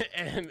too, but...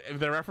 and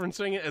they're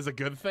referencing it as a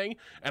good thing,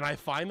 and I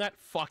find that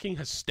fucking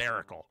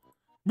hysterical,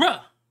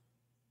 bruh.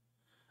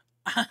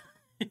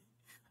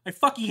 I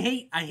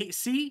fucking hate.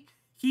 See,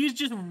 he's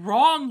just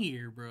wrong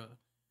here, bro.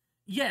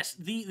 Yes,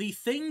 the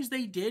things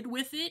they did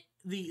with it,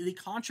 the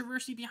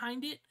controversy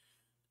behind it,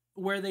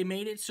 where they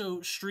made it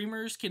so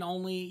streamers can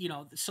only, you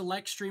know,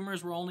 select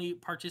streamers were only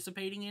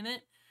participating in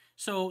it.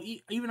 So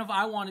even if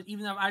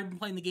I've been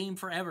playing the game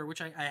forever,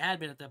 which I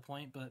had been at that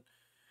point, but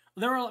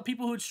there were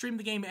people who would stream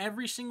the game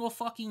every single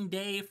fucking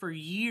day for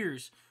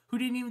years who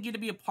didn't even get to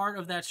be a part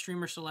of that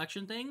streamer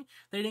selection thing.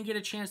 They didn't get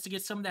a chance to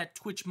get some of that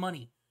Twitch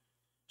money.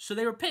 So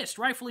they were pissed,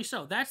 rightfully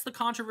so. That's the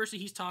controversy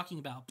he's talking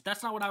about, but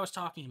that's not what I was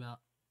talking about.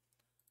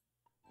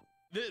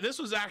 This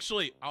was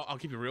actually, I'll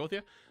keep it real with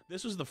you,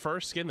 this was the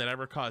first skin that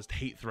ever caused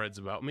hate threads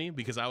about me,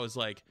 because I was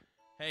like,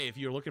 hey, if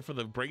you're looking for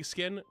the break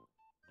skin,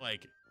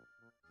 like,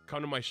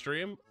 come to my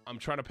stream. I'm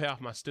trying to pay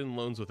off my student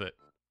loans with it.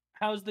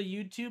 How's the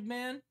YouTube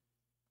man?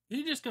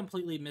 He just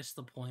completely missed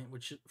the point,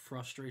 which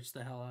frustrates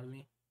the hell out of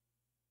me.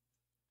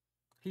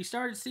 He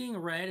started seeing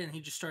red and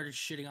he just started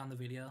shitting on the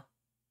video.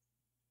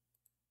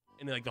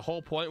 And like the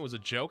whole point was a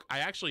joke. I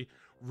actually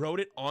wrote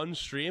it on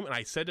stream and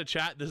I said to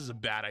chat, this is a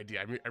bad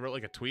idea. I wrote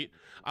like a tweet.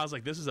 I was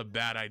like, this is a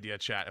bad idea,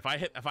 chat.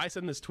 If I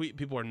send this tweet,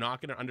 people are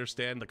not going to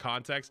understand the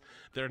context.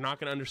 They're not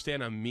going to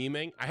understand I'm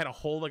memeing. I had a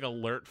whole like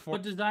alert for it.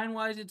 But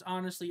design-wise, it's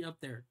honestly up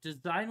there.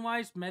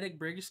 Design-wise, Medic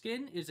Brig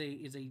skin is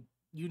it's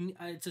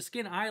a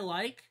skin I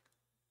like,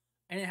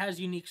 and it has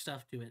unique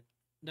stuff to it.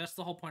 That's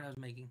the whole point I was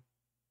making.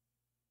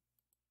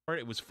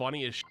 It was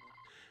funny as shit.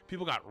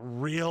 People got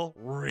real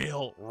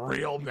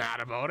mad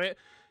about it,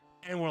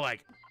 and we're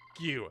like,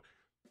 you,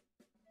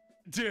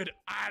 dude,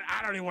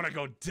 I don't even want to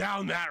go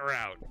down that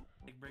route.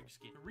 Brig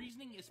skin. The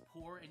reasoning is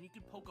poor, and you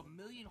can poke a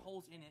million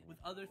holes in it with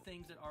other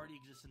things that already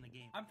exist in the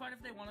game. I'm fine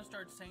if they want to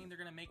start saying they're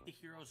gonna make the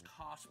heroes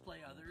cosplay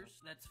others.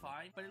 That's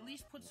fine, but at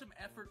least put some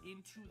effort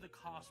into the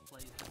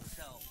cosplays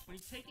themselves. When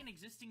you take an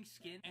existing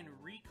skin and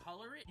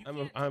recolor it,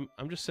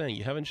 I'm just saying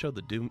you haven't showed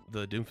the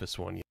Doomfist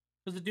one yet.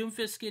 Because the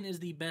Doomfist skin is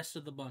the best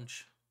of the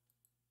bunch.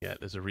 Yeah,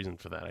 there's a reason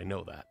for that. I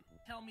know that.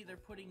 Tell me they're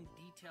putting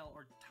detail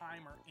or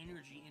time or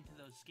energy into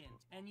those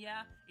skins. And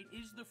yeah, it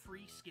is the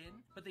free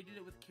skin, but they did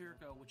it with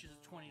Kiriko, which is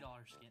a $20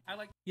 skin. I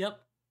like... Yep.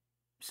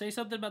 Say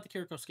something about the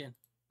Kiriko skin.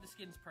 The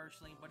skins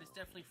personally, but it's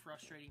definitely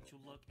frustrating to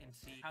look and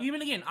see.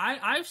 Even again,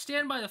 I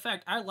stand by the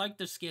fact I like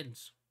the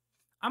skins.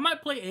 I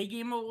might play a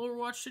game of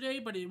Overwatch today,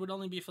 but it would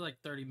only be for like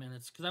 30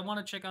 minutes, because I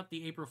want to check out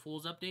the April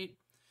Fool's update.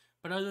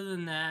 But other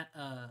than that,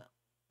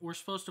 we're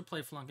supposed to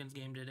play Flunkins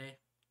game today.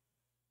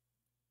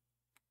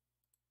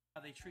 How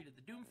they treated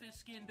the Doomfist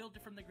skin, built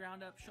it from the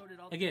ground up, showed it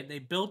all. Again, they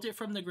built it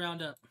from the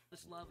ground up.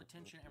 This love,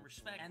 attention, and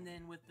respect. And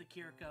then with the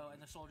Kiriko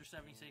and the Soldier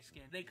 76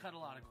 skin, they cut a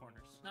lot of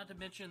corners. Not to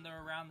mention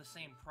they're around the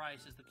same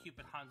price as the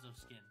Cupid Hanzo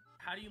skin.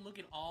 How do you look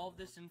at all of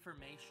this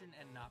information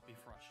and not be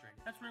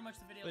frustrated? That's pretty much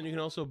the video. And you can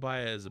also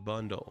buy it as a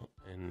bundle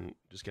and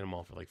just get them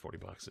all for like 40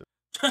 bucks.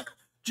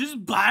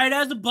 Just buy it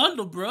as a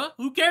bundle, bro.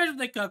 Who cares if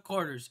they cut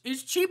corners?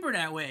 It's cheaper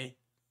that way.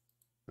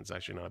 It's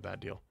actually not a bad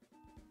deal,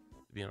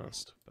 to be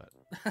honest. But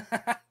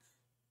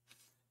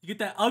you get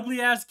that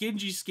ugly ass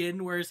Genji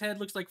skin where his head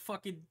looks like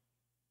fucking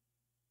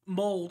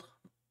mold.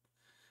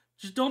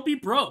 Just don't be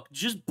broke.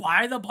 Just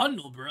buy the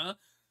bundle, bruh.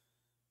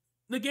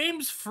 The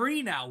game's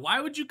free now.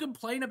 Why would you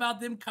complain about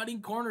them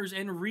cutting corners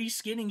and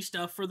reskinning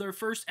stuff for their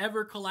first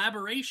ever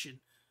collaboration?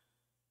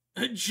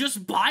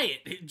 Just buy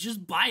it.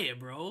 Just buy it,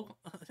 bro.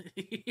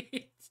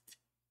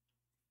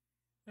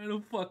 I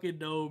don't fucking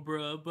know,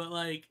 bro. But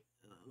like,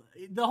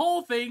 the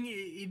whole thing,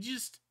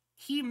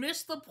 he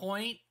missed the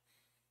point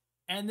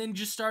and then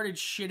just started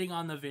shitting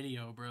on the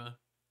video, bro.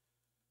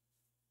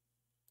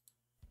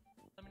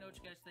 Let me know what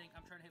you guys think.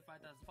 I'm trying to hit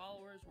 5,000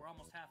 followers. We're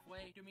almost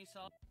halfway. Do me a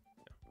solid.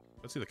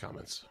 Let's see the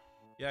comments.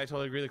 Yeah, I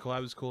totally agree. The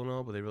collab is cool and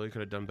all, but they really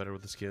could have done better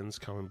with the skins.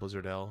 Common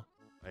Blizzard L.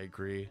 I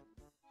agree.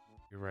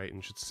 You're right,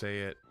 and should say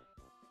it.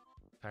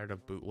 Tired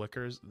of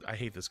bootlickers. I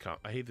hate this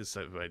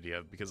type of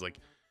idea because like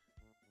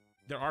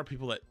there are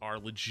people that are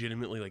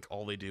legitimately like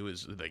all they do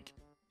is like,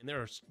 and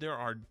there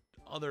are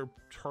other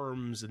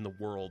terms in the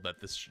world that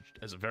this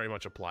as very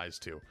much applies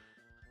to.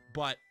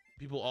 But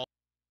people all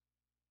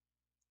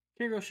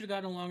Kirgo should have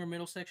gotten a longer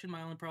middle section.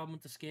 My only problem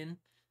with the skin.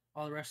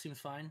 All the rest seems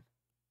fine.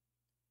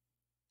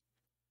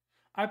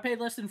 I paid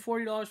less than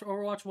 $40 for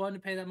Overwatch 1. To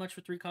pay that much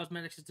for 3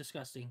 cosmetics is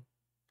disgusting.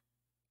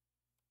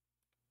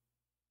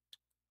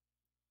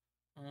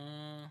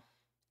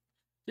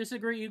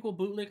 Disagree equal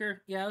bootlicker.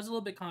 Yeah, it was a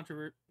little bit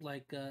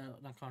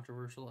not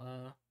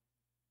controversial,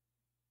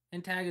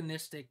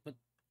 antagonistic, but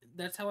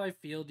that's how I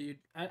feel, dude.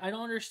 I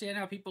don't understand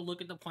how people look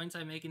at the points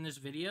I make in this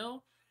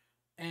video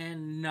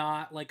and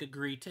not, like,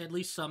 agree to at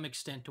least some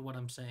extent to what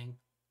I'm saying.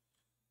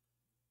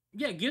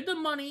 Yeah, give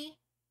them money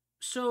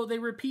so they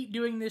repeat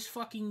doing this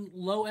fucking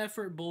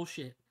low-effort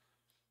bullshit.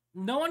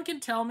 No one can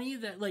tell me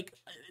that, like,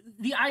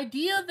 the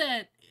idea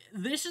that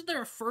this is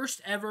their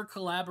first ever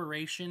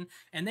collaboration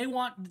and they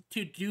want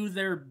to do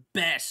their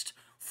best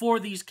for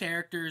these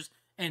characters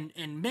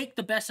and make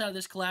the best out of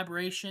this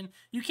collaboration.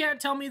 You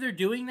can't tell me they're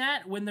doing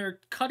that when they're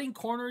cutting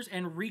corners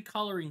and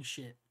recoloring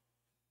shit.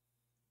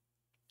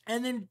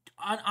 And then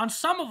on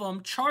some of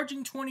them,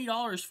 charging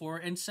 $20 for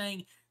it and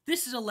saying,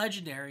 this is a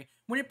legendary,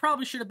 when it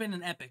probably should have been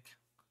an epic,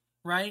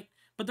 right?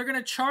 But they're going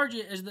to charge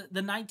it as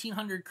the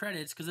 1900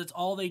 credits because it's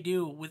all they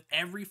do with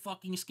every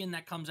fucking skin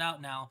that comes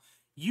out now.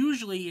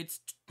 Usually it's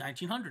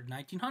 1900,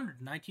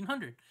 1900,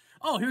 1900.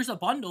 Oh, here's a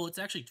bundle. It's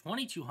actually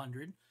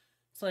 2200.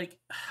 It's like,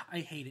 I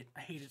hate it.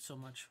 I hate it so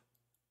much.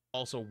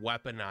 also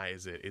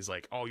weaponize it is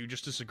like, oh, you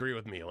just disagree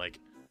with me. Like,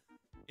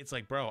 it's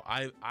like, bro,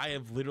 I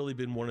have literally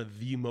been one of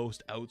the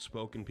most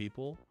outspoken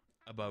people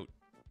about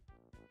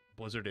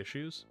Blizzard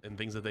issues and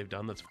things that they've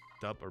done that's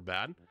f***ed up or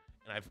bad.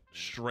 And I've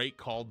straight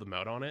called them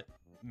out on it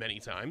many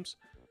times.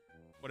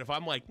 But if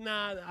I'm like,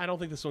 nah, I don't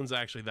think this one's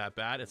actually that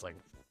bad, it's like,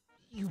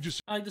 you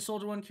just... I like the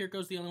Soldier one.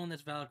 Kiriko's the only one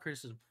that's valid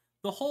criticism.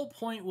 The whole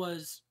point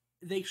was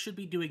they should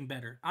be doing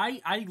better.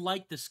 I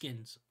like the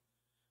skins.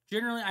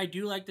 Generally, I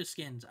do like the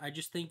skins. I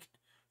just think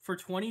for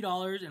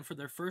 $20 and for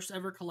their first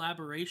ever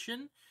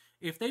collaboration,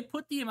 if they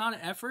put the amount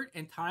of effort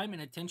and time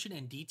and attention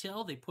and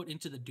detail they put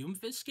into the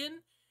Doomfist skin,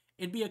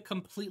 it'd be a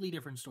completely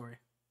different story.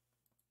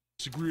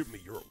 Disagree with me,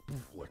 you're a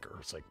bootlicker.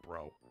 It's like,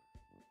 bro,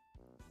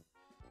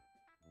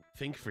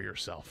 think for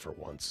yourself for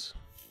once.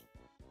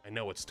 I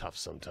know it's tough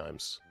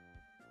sometimes.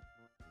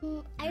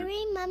 I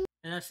remember.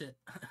 And that's it.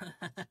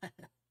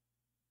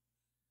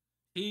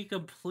 He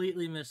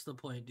completely missed the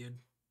point, dude.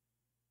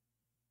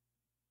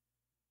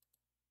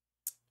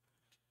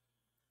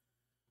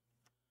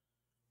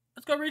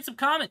 Let's go read some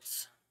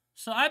comments.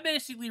 So I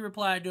basically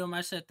replied to him.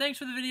 I said, thanks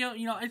for the video.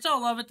 You know, it's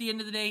all love at the end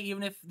of the day,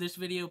 even if this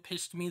video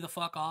pissed me the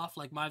fuck off,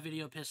 like my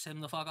video pissed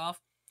him the fuck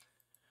off.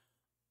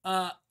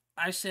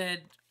 I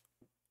said,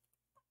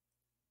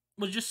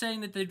 was just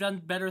saying that they've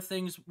done better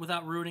things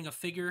without ruining a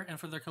figure, and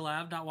for their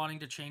collab, not wanting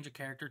to change a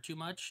character too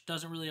much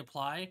doesn't really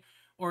apply,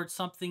 or it's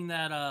something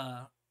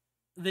that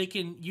they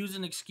can use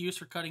an excuse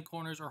for cutting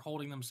corners or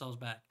holding themselves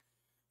back.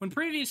 When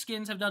previous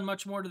skins have done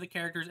much more to the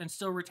characters and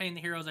still retain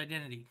the hero's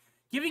identity.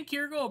 Giving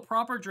Kiriko a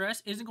proper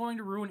dress isn't going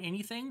to ruin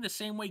anything, the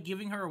same way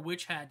giving her a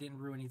witch hat didn't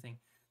ruin anything.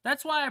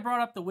 That's why I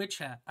brought up the witch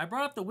hat. I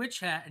brought up the witch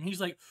hat, and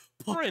he's like,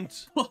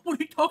 Print! What are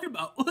you talking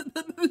about?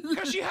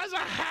 Because she has a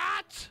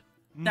hat!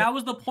 That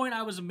was the point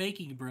I was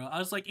making, bro. I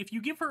was like, if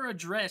you give her a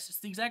dress, it's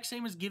the exact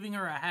same as giving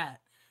her a hat.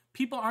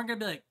 People aren't going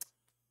to be like,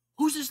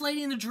 who's this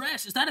lady in the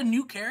dress? Is that a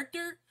new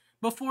character?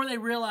 Before they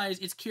realize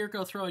it's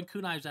Kiriko throwing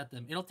kunais at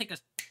them. It'll take a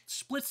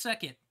split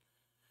second.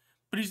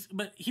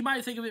 But he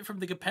might think of it from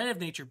the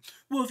competitive nature.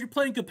 Well, if you're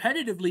playing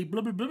competitively,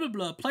 blah, blah, blah, blah,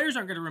 blah, players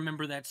aren't going to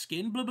remember that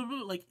skin, blah, blah,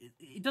 blah. Like,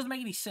 it doesn't make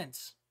any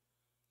sense.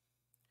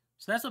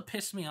 So that's what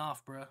pissed me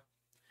off, bro.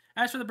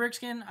 As for the brick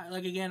skin,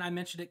 again, I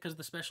mentioned it because of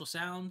the special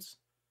sounds.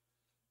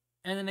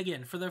 And then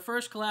again, for their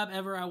first collab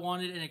ever, I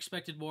wanted and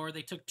expected more.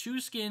 They took 2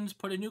 skins,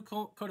 put a new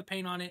coat of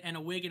paint on it, and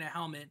a wig and a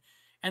helmet.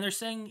 And they're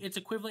saying it's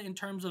equivalent in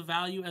terms of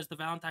value as the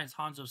Valentine's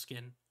Hanzo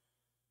skin.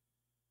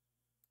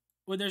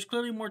 When there's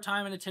clearly more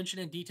time and attention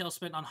and detail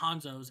spent on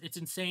Hanzo's, it's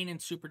insane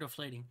and super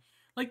deflating.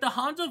 Like the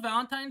Hanzo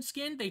Valentine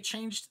skin, they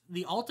changed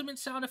the ultimate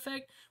sound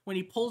effect. When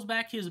he pulls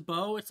back his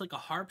bow, it's like a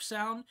harp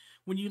sound.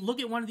 When you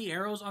look at one of the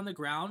arrows on the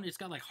ground, it's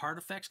got like heart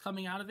effects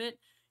coming out of it.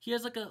 He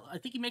has like I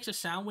think he makes a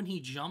sound when he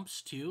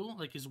jumps too,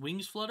 like his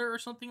wings flutter or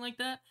something like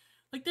that.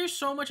 Like there's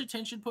so much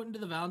attention put into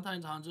the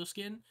Valentine's Hanzo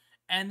skin,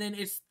 and then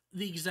it's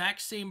the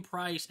exact same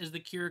price as the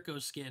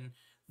Kiriko skin.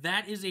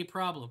 That is a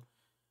problem.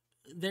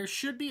 There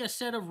should be a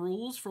set of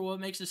rules for what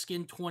makes a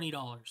skin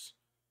 $20.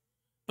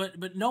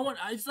 But no one,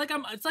 it's like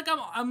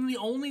I'm the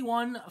only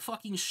one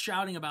fucking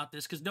shouting about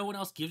this because no one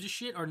else gives a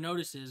shit or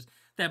notices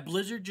that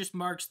Blizzard just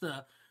marks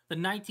the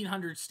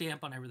 1900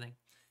 stamp on everything.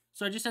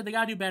 So I just said they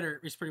gotta do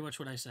better is pretty much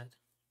what I said.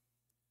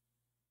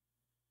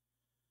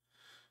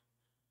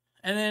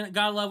 And then,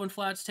 gotta love when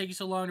flats take you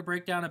so long to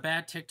break down a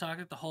bad TikTok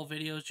that the whole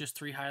video is just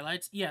 3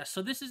 highlights. Yeah,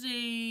 so this is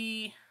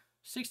a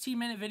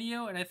 16-minute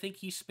video, and I think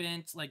he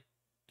spent, like,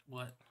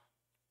 what?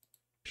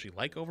 She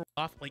like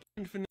Overwatch, like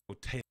Infinite,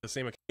 take the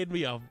same. Give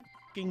me a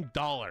fucking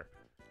dollar.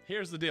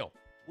 Here's the deal.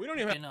 We don't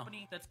even have a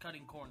company that's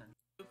cutting corners.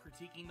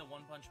 critiquing the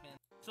One Punch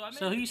Man.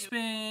 So he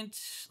spent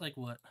like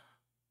what?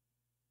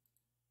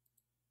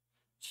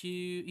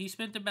 He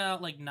spent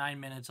about like 9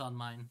 minutes on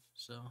mine.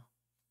 So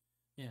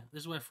yeah,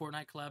 this is why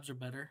Fortnite collabs are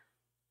better.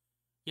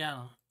 Yeah, I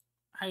don't know.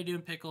 How you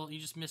doing, Pickle? You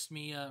just missed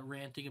me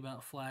ranting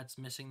about flats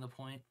missing the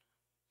point.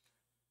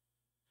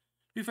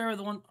 To be fair with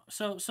the one,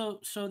 so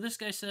this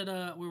guy said,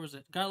 where was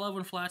it? Gotta love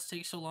when flats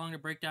take so long to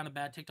break down a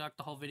bad TikTok.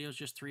 The whole video is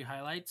just 3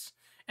 highlights,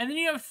 and then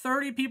you have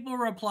 30 people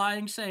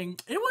replying saying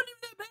it wasn't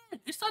even that bad.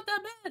 It's not that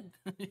bad.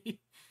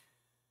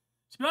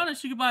 To be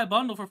honest, you could buy a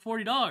bundle for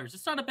 $40.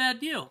 It's not a bad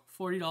deal.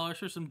 $40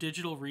 for some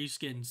digital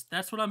reskins.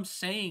 That's what I'm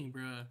saying,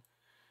 bruh.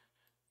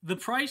 The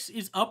price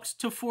is upped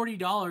to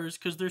 $40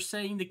 because they're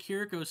saying the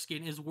Kiriko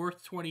skin is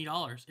worth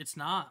 $20. It's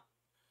not.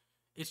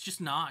 It's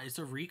just not. It's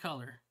a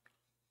recolor.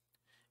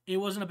 It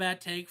wasn't a bad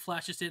take.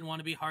 Flash just didn't want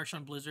to be harsh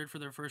on Blizzard for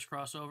their first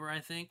crossover,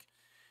 I think.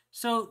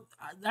 So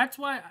that's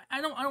why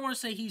I don't want to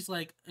say he's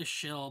like a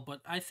shill,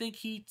 but I think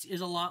he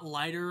is a lot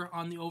lighter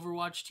on the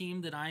Overwatch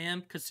team than I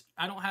am because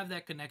I don't have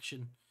that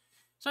connection.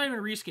 It's not even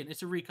a reskin.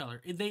 It's a recolor.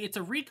 It's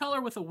a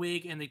recolor with a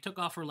wig, and they took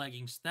off her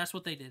leggings. That's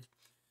what they did.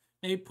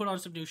 They put on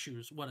some new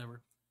shoes,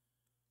 whatever.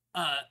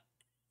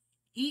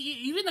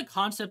 Even the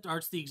concept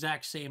art's the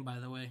exact same, by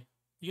the way.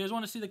 You guys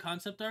want to see the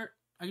concept art?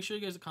 I can show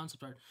you guys the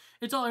concept art.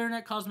 It's all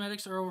internet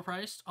cosmetics are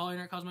overpriced. All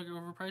internet cosmetics are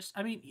overpriced.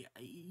 I mean,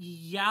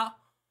 yeah,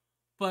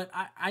 but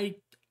I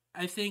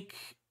think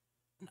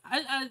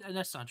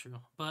that's not true.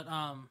 But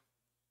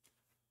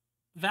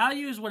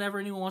value is whatever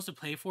anyone wants to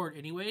pay for it,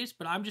 anyways.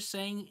 But I'm just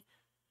saying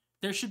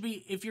there should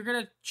be, if you're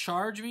gonna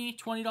charge me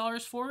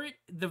 $20 for it,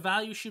 the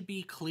value should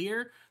be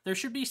clear. There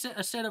should be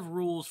a set of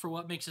rules for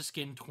what makes a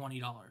skin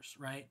 $20,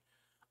 right?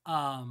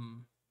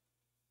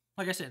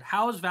 Like I said,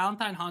 how is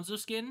Valentine Hanzo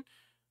skin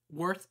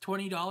worth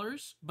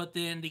 $20, but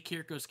then the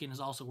Kiriko skin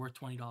is also worth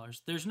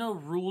 $20? There's no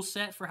rule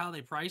set for how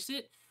they price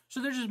it,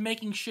 so they're just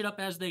making shit up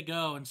as they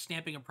go and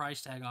stamping a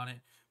price tag on it,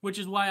 which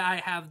is why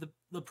I have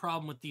the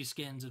problem with these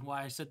skins and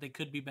why I said they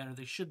could be better.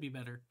 They should be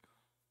better.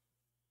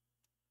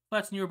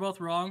 Flats and you were both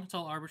wrong. It's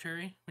all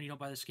arbitrary. When you don't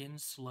buy the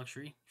skins, it's a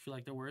luxury. You feel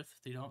like they're worth.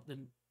 If they don't,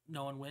 then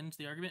no one wins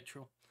the argument.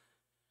 True.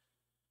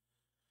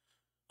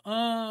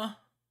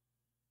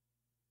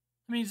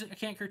 Means I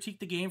can't critique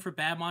the game for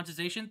bad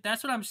monetization.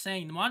 That's what I'm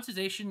saying. The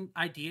monetization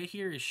idea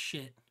here is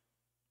shit.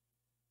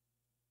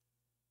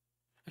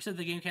 I said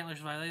the game can't let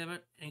us violate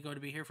it and go to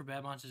be here for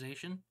bad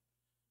monetization.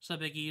 So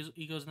big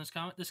egos in this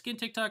comment. The skin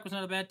TikTok was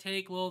not a bad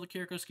take. Lol, the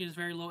Kiriko skin is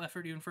very low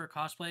effort even for a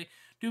cosplay.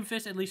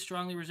 Doomfist at least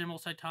strongly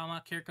resembles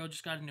Saitama. Kiriko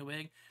just got a new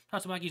wig.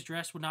 Tatsumaki's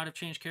dress would not have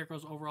changed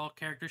Kiriko's overall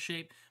character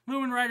shape.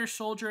 Moomin Rider,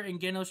 Soldier,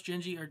 and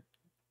Genji are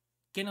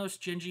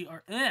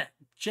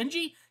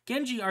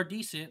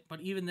decent, but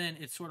even then,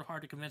 it's sort of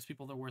hard to convince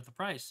people they're worth the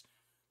price.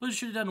 Blizzard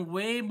should have done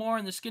way more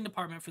in the skin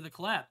department for the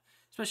collab,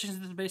 especially since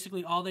this is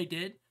basically all they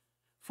did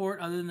for it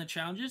other than the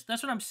challenges.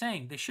 That's what I'm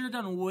saying. They should have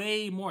done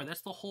way more.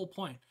 That's the whole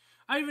point.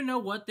 I don't even know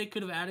what they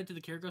could have added to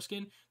the Kiriko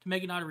skin to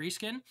make it not a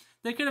reskin.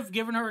 They could have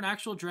given her an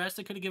actual dress.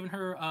 They could have given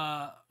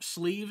her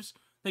sleeves.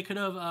 They could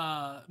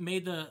have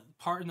made the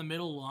part in the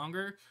middle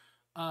longer.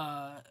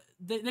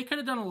 They could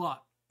have done a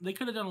lot. They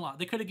could have done a lot.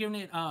 They could have given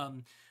it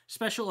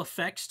special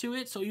effects to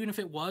it. So even if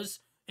it was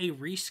a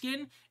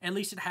reskin, at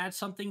least it had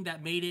something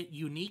that made it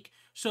unique.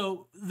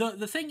 So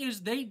the thing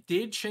is, they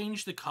did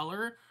change the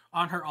color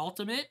on her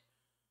ultimate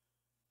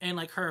and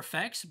like her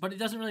effects, but it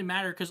doesn't really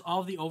matter because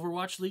all of the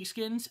Overwatch League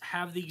skins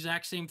have the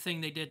exact same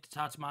thing they did to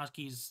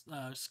Tatsumaki's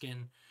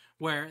skin,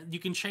 where you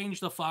can change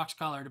the fox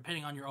color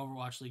depending on your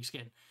Overwatch League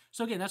skin.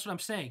 So again, that's what I'm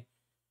saying.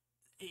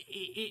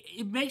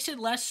 It makes it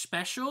less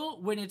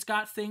special when it's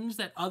got things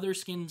that other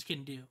skins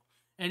can do.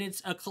 And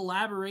it's a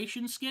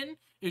collaboration skin.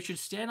 It should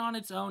stand on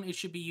its own. It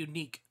should be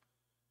unique.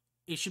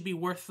 It should be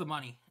worth the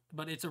money.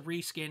 But it's a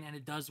reskin and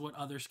it does what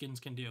other skins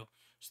can do.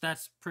 So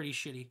that's pretty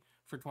shitty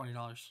for $20.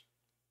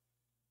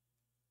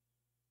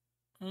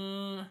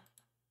 I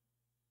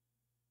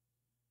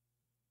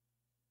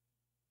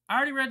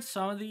already read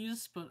some of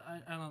these, but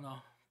I don't know.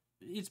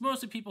 It's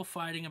mostly people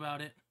fighting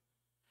about it.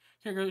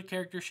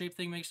 Character shape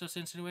thing makes no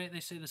sense anyway. They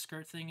say the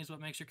skirt thing is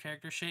what makes her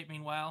character shape.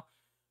 Meanwhile,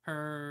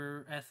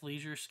 her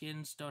athleisure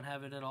skins don't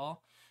have it at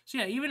all. So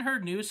yeah, even her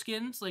new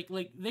skins, like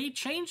they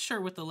changed her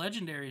with the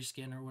legendary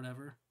skin or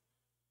whatever.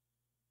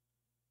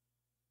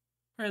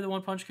 Or the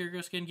One Punch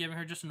Kiriko skin, giving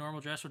her just a normal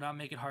dress would not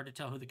make it hard to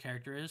tell who the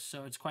character is,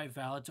 so it's quite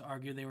valid to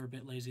argue they were a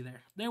bit lazy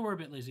there. They were a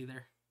bit lazy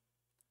there.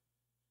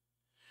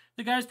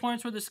 The guy's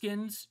points were the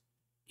skins.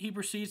 He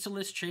proceeds to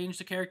list change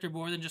the character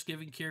more than just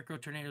giving Kiriko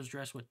Tornado's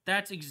dress with.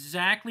 That's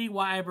exactly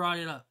why I brought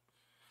it up.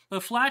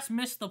 But Flats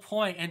missed the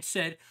point and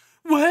said,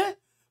 what?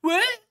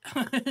 What?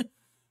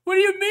 What do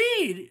you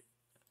mean?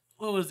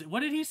 What was it?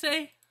 What did he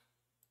say?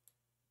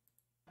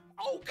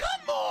 Oh,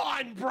 come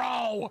on,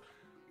 bro!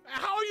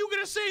 How are you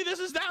gonna say this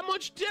is that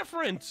much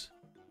different?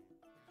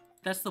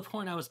 That's the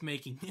point I was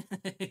making.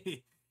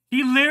 He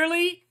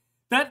literally...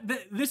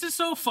 This is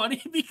so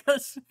funny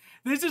because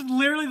this is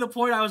literally the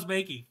point I was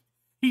making.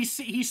 He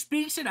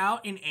speaks it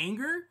out in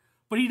anger,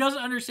 but he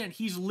doesn't understand.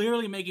 He's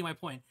literally making my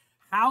point.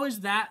 How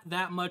is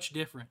that much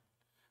different?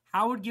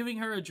 How would giving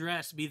her a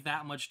dress be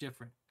that much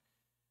different?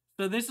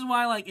 So this is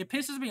why, like, it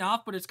pisses me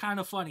off, but it's kind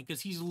of funny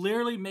because he's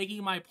literally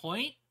making my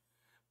point,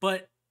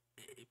 but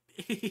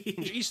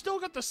He's still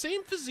got the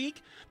same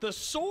physique, the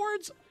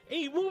swords, and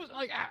he moves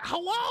like,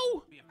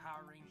 hello? Be a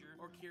Power Ranger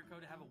or Kiriko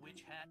to have a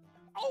witch hat.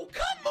 Oh,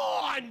 come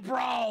on,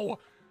 bro!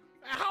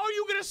 How are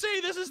you gonna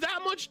say this is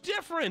that much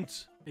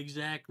different?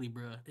 Exactly,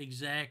 bro.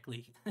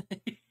 Exactly.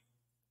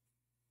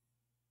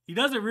 He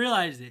doesn't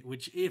realize it,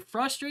 which it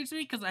frustrates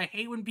me because I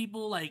hate when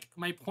people, like,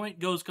 my point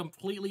goes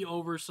completely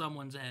over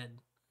someone's head.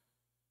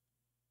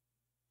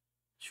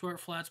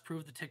 Short flats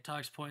prove the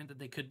TikTok's point that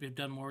they could have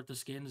done more with the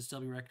skins and still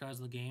be recognized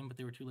in the game, but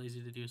they were too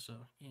lazy to do so.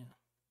 Yeah.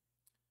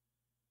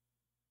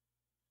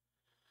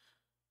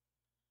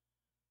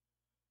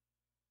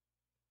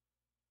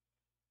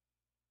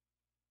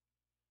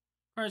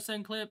 Alright,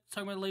 second clip.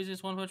 Talking about the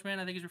laziest One Punch Man.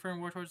 I think he's referring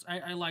more towards...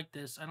 I like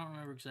this. I don't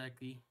remember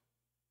exactly.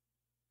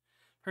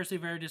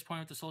 Personally, very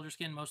disappointed with the soldier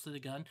skin, mostly the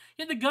gun.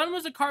 Yeah, the gun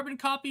was a carbon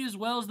copy as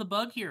well as the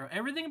Bug Hero.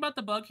 Everything about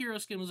the Bug Hero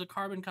skin was a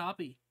carbon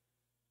copy.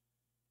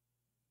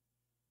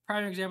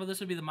 Prime example of this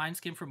would be the Mind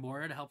Skin from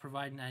Mora to help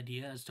provide an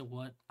idea as to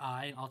what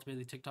I, and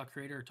ultimately the TikTok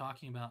creator, are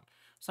talking about.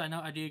 Side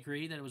note, I do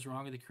agree that it was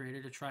wrong of the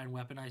creator to try and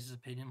weaponize his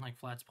opinion, like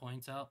Flats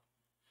points out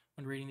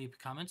when reading the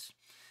comments.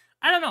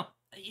 I don't know.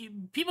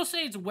 People say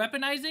it's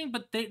weaponizing,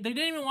 but they didn't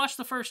even watch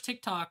the first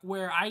TikTok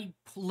where I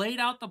laid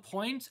out the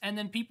points and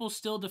then people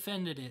still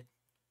defended it.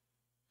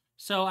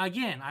 So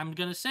again, I'm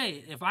going to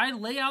say, if I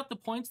lay out the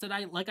points that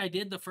I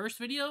did the first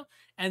video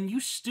and you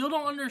still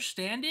don't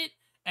understand it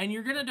and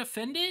you're going to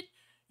defend it,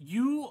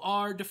 you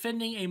are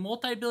defending a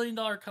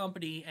multi-billion-dollar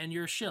company and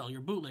you're a shill. You're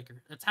a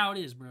bootlicker. That's how it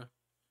is, bro.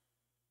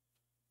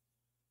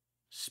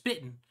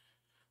 Spitting.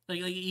 Like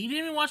he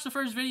didn't even watch the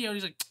first video and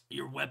he's like,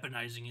 you're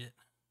weaponizing it.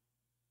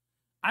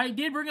 I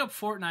did bring up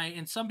Fortnite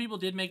and some people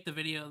did make the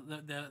video,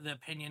 the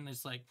opinion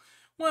is like,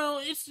 well,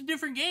 it's a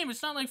different game.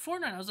 It's not like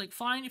Fortnite. I was like,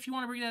 fine if you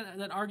want to bring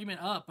that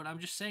argument up, but I'm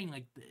just saying,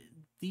 like,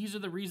 these are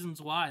the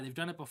reasons why. They've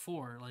done it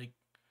before. Like,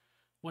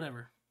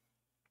 whatever.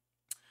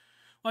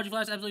 Watching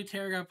Flats absolutely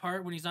tearing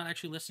apart when he's not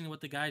actually listening to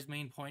what the guy's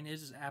main point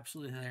is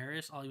absolutely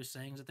hilarious. All he was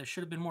saying is that there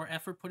should have been more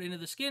effort put into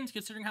the skins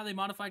considering how they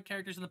modified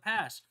characters in the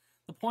past.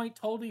 The point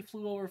totally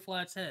flew over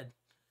Flats' head.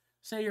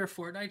 Say you're a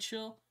Fortnite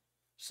shill?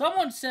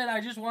 Someone said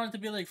I just wanted to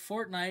be like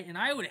Fortnite, and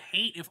I would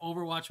hate if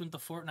Overwatch went the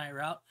Fortnite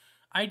route.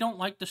 I don't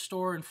like the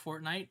store in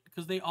Fortnite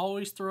because they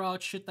always throw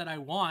out shit that I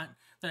want,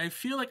 that I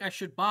feel like I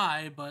should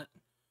buy, but...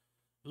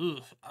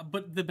 Ugh.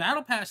 But the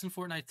Battle Pass in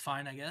Fortnite's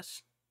fine, I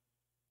guess.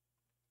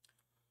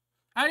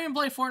 I don't even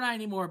play Fortnite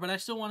anymore, but I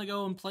still want to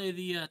go and play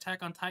the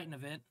Attack on Titan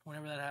event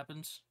whenever that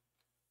happens.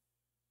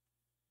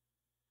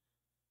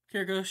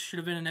 Kiriko should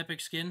have been an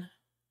epic skin.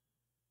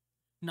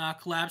 Nah,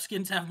 collab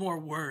skins have more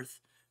worth.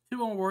 Two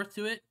more worth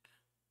to it.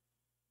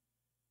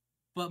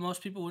 But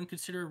most people wouldn't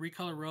consider a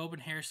recolor robe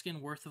and hair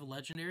skin worth of a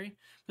legendary.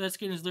 But that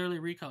skin is literally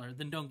recolored.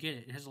 Then don't get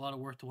it. It has a lot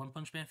of worth to One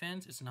Punch Man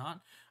fans. It's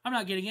not. I'm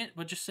not getting it,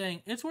 but just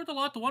saying it's worth a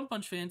lot to One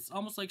Punch fans. It's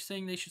almost like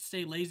saying they should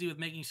stay lazy with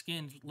making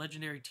skins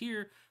legendary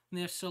tier when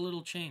they have so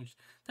little changed.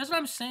 That's what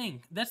I'm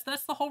saying. That's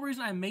the whole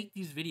reason I make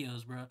these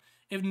videos, bro.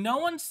 If no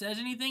one says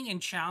anything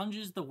and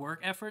challenges the work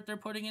effort they're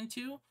putting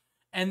into,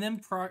 and then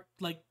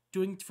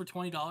doing it for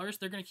 $20,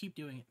 they're gonna keep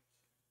doing it.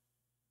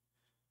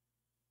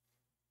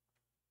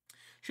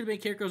 Should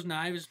have made Kiriko's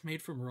knives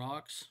made from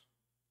rocks.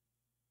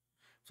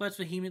 Flats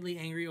vehemently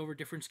angry over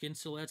different skin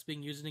silhouettes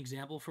being used as an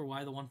example for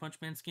why the One Punch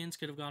Man skins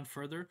could have gone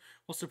further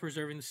while still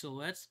preserving the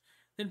silhouettes.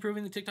 Then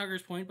proving the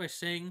TikToker's point by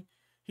saying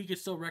he could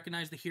still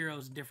recognize the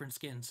heroes in different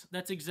skins.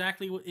 That's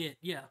exactly what it,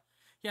 yeah.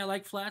 Yeah, I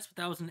like Flats,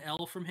 but that was an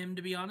L from him,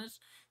 to be honest.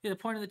 Yeah, the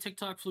point of the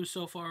TikTok flew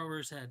so far over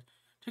his head.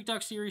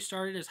 TikTok series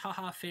started as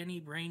haha fanny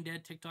brain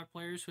dead TikTok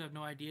players who have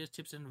no ideas,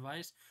 tips, and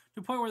advice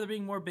to a point where they're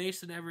being more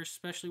based than ever,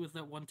 especially with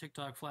that one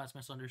TikTok Flats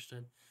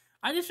misunderstood.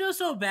 I just feel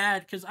so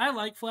bad because I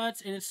like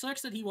Flats and it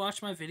sucks that he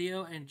watched my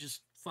video and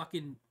just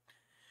fucking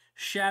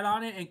shat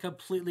on it and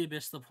completely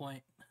missed the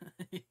point.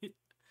 It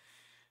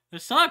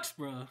sucks,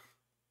 bro.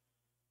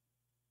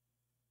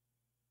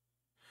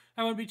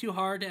 It wouldn't be too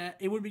hard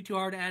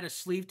to add a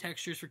sleeve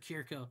textures for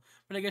Kiriko,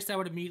 but I guess that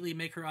would immediately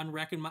make her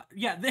unrecognizable.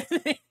 Yeah,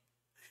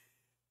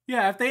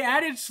 yeah, if they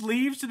added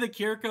sleeves to the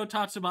Kiriko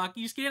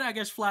Tatsumaki skin, I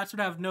guess Flats would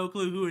have no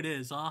clue who it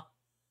is, huh?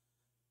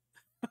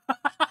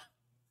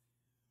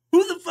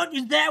 Who the fuck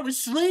is that with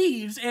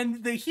sleeves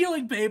and the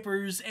healing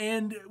papers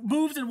and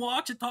moves and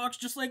walks and talks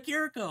just like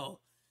Kiriko?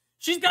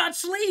 She's got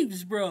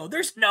sleeves, bro.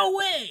 There's no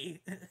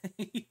way.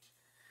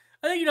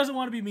 I think he doesn't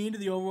want to be mean to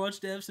the Overwatch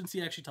devs since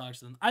he actually talks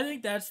to them. I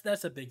think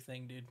that's a big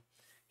thing, dude.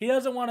 He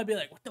doesn't want to be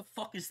like, what the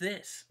fuck is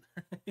this?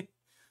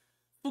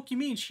 Fuck you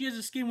mean? She has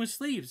a skin with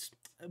sleeves,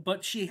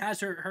 but she has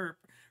her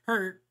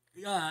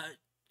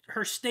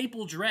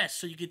staple dress,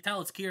 so you can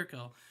tell it's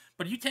Kiriko.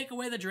 But you take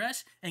away the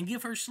dress and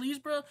give her sleeves,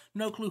 bro,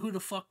 no clue who the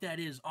fuck that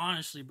is,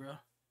 honestly, bro.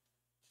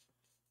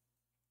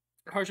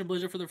 Harsher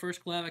Blizzard for the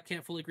first collab. I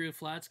can't fully agree with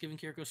Flats. Giving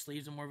Kiriko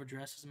sleeves and more of a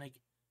dress doesn't make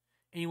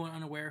anyone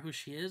unaware who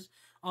she is.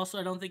 Also,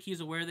 I don't think he's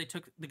aware they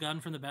took the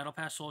gun from the Battle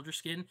Pass soldier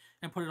skin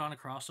and put it on a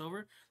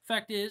crossover.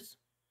 Fact is,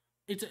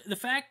 the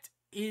fact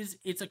is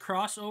it's a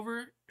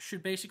crossover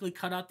should basically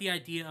cut out the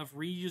idea of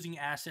reusing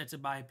assets,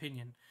 in my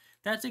opinion.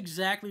 That's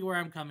exactly where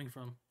I'm coming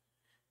from.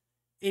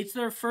 It's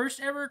their first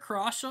ever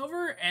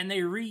crossover, and they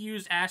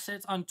reused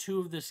assets on 2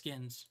 of the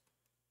skins.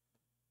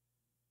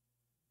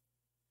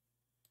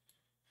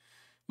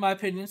 My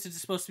opinion, since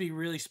it's supposed to be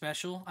really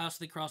special, I also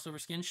think crossover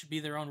skins should be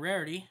their own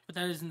rarity, but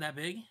that isn't that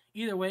big.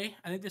 Either way,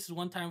 I think this is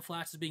one time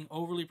Flats is being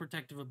overly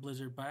protective of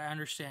Blizzard, but I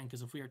understand,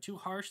 because if we are too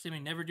harsh, they may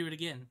never do it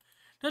again.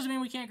 Doesn't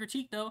mean we can't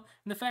critique, though,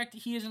 and the fact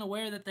that he isn't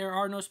aware that there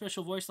are no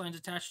special voice lines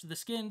attached to the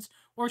skins,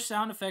 or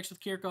sound effects with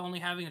Kiriko only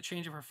having a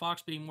change of her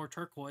fox being more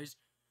turquoise.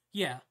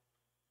 Yeah.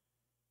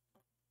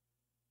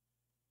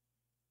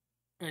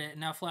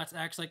 Now Flats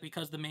acts like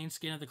because the main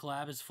skin of the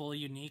collab is fully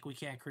unique, we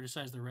can't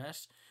criticize the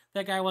rest.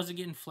 That guy wasn't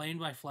getting flamed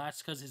by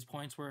Flats because his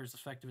points were as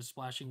effective as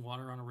splashing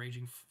water on a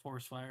raging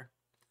forest fire.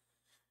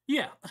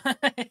 Yeah.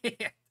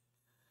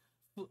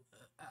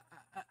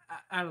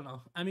 I don't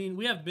know. I mean,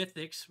 we have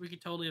mythics. We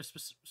could totally have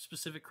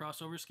specific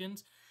crossover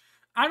skins.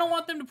 I don't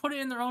want them to put it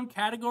in their own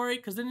category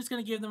because then it's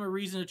going to give them a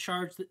reason to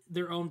charge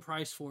their own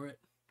price for it.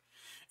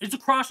 It's a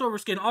crossover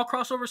skin. All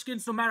crossover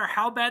skins, no matter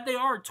how bad they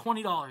are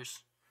 $20.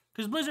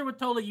 Because Blizzard would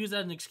totally use that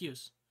as an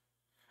excuse.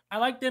 I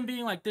like them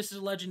being like, this is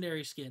a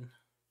legendary skin.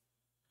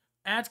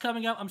 Ads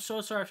coming up. I'm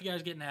so sorry if you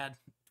guys get an ad.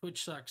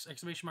 Twitch sucks. !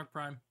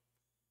 Prime.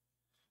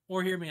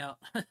 Or hear me out.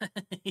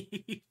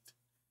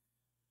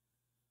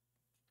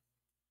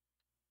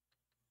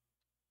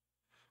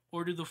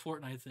 Or do the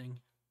Fortnite thing.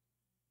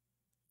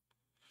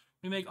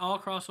 We make all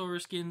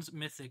crossover skins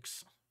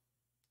mythics.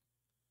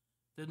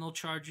 Then they'll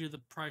charge you the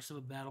price of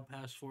a battle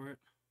pass for it.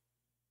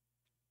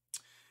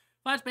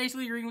 Flats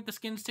basically agreeing with the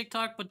skins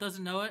TikTok, but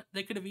doesn't know it.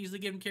 They could have easily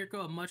given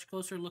Kiriko a much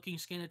closer looking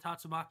skin to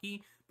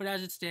Tatsumaki, but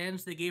as it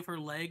stands, they gave her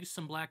legs,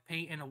 some black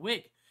paint, and a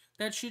wig.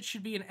 That shit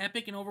should be an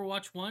epic in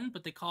Overwatch 1,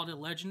 but they called it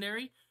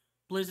legendary.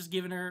 Blizz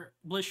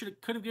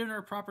could have given her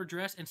a proper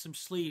dress and some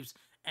sleeves,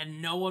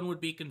 and no one would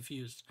be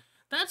confused.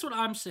 That's what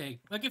I'm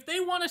saying. Like, if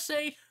they want to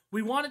say,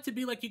 we want it to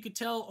be like you could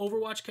tell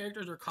Overwatch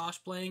characters are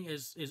cosplaying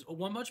as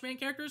One Punch Man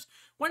characters,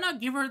 why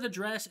not give her the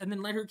dress and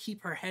then let her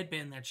keep her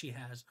headband that she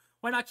has?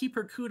 Why not keep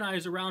her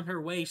kunais around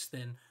her waist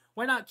then?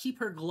 Why not keep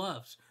her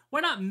gloves? Why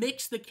not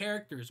mix the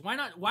characters? Why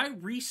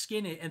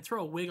reskin it and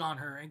throw a wig on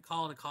her and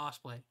call it a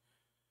cosplay?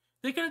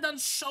 They could have done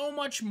so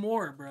much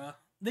more, bruh.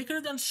 They could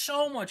have done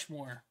so much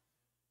more.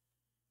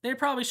 They're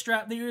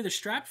either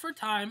strapped for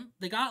time,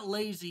 they got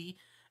lazy,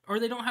 or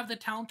they don't have the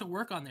talent to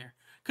work on there.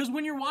 Because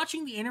when you're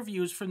watching the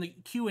interviews from the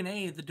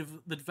Q&A, the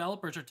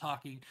developers are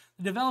talking.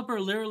 The developer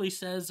literally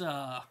says,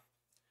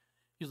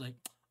 he's like,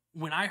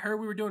 when I heard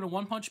we were doing a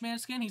One Punch Man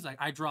skin, he's like,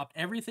 I dropped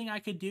everything I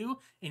could do,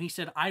 and he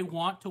said, I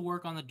want to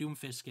work on the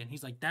Doomfist skin.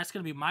 He's like, that's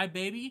going to be my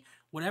baby.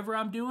 Whatever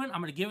I'm doing,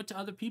 I'm going to give it to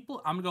other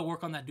people. I'm going to go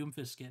work on that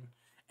Doomfist skin.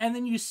 And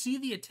then you see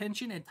the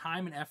attention and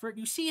time and effort.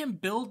 You see him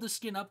build the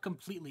skin up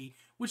completely,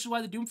 which is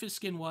why the Doomfist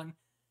skin one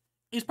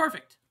is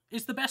perfect.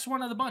 It's the best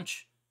one of the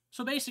bunch.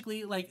 So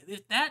basically, like,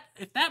 if that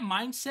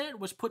mindset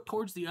was put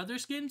towards the other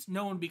skins,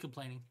 no one would be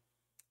complaining.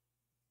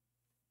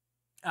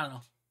 I don't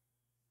know.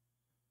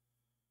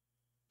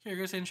 Here, I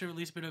guess I should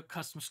release a bit of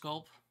custom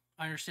sculpt.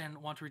 I understand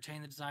want to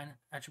retain the design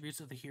attributes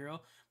of the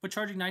hero, but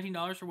charging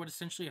 $19 for what is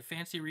essentially a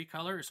fancy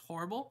recolor is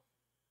horrible.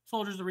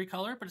 Soldier's the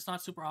recolor, but it's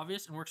not super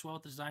obvious and works well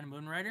with the design of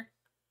Moonrider.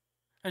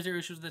 Has there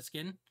issues with that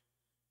skin?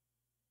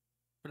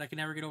 But I can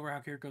never get over how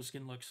Kiriko's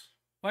skin looks.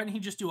 Why didn't he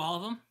just do all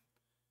of them?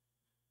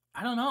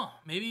 I don't know.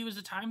 Maybe it was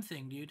a time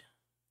thing, dude.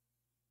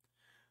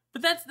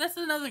 But that's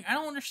another thing. I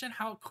don't understand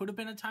how it could have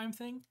been a time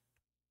thing.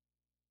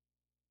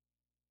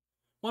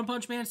 One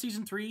Punch Man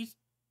Season 3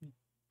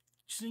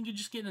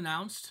 just get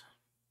announced.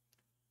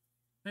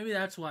 Maybe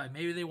that's why.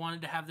 Maybe they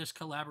wanted to have this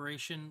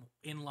collaboration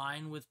in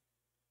line with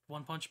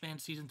One Punch Man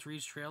Season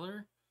 3's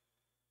trailer.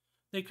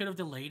 They could have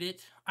delayed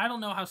it. I don't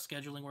know how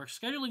scheduling works.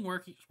 Scheduling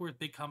work with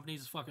big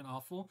companies is fucking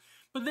awful.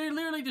 But they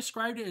literally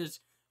described it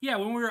as, yeah,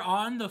 when we were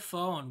on the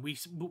phone,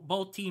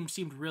 both teams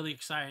seemed really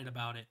excited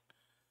about it.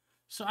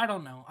 So I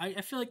don't know.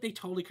 I feel like they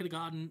totally could have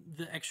gotten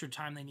the extra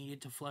time they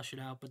needed to flesh it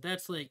out. But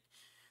that's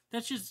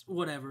just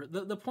whatever.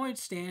 The point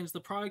stands. The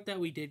product that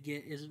we did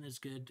get isn't as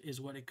good as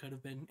what it could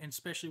have been. And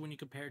especially when you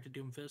compare it to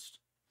Doomfist.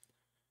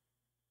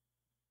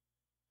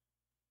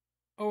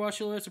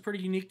 Overwatch it's a pretty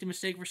unique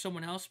mistake for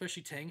someone else,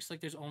 especially tanks.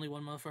 Like, there's only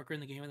one motherfucker in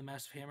the game with a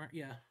massive hammer.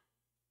 Yeah.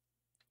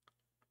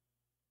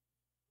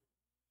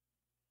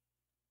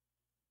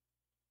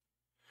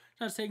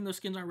 He's not saying those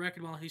skins aren't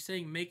recommendable. He's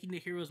saying making the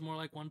heroes more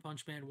like One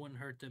Punch Man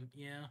wouldn't hurt them.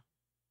 Yeah.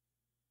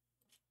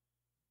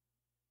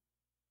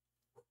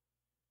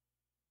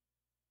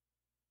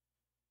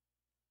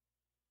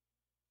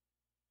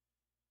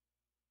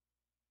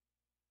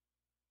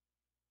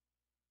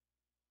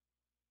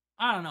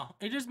 I don't know.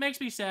 It just makes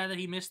me sad that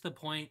he missed the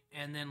point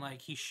and then,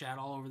 like, he shat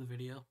all over the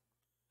video.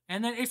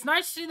 And then it's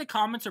nice to see the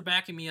comments are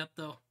backing me up,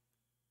 though.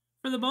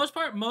 For the most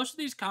part, most of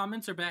these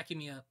comments are backing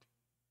me up.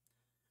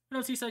 I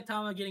don't see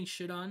Saitama getting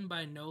shit on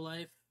by No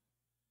Life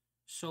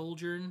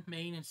Sojourn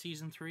main in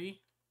Season 3.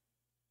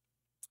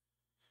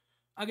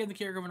 I'll give the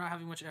Kiriko for not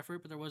having much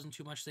effort, but there wasn't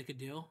too much they could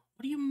do.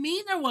 What do you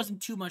mean there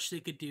wasn't too much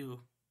they could do?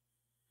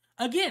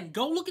 Again,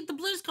 go look at the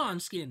BlizzCon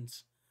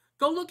skins.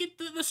 Go look at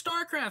the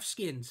StarCraft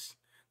skins.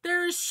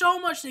 There is so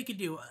much they could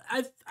do.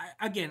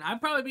 Again, I'm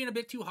probably being a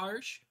bit too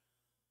harsh,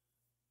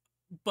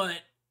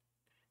 but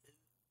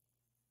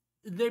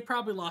they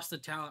probably lost the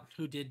talent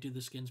who did do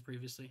the skins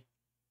previously.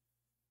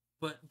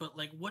 But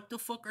like, what the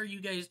fuck are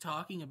you guys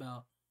talking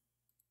about?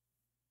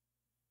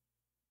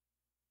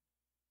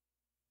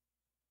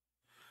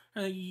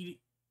 I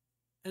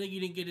think he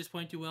didn't get his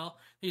point too well.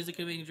 He's like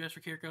making a dress for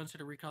Kiriko instead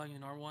of recalling the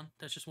normal one.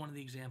 That's just one of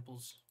the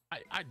examples.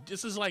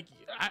 This is like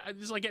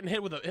getting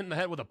hit in the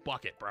head with a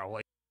bucket, bro.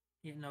 Like,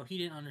 yeah, no, he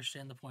didn't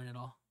understand the point at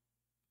all.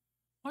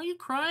 Why are you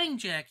crying,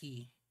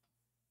 Jackie?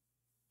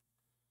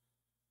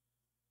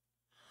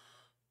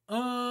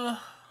 I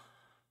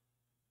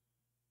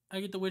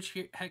get the Witch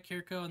Hat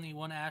Kiriko and the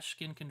one Ash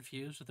skin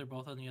confused if they're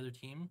both on the other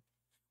team.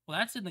 Well,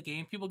 that's in the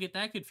game. People get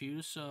that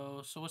confused,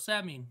 so what's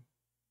that mean?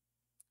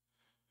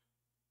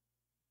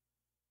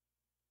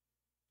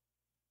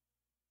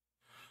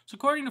 So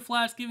according to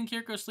Flats, giving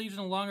Kiriko sleeves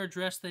and a longer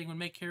dress thing would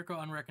make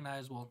Kiriko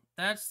unrecognizable.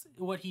 That's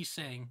what he's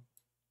saying.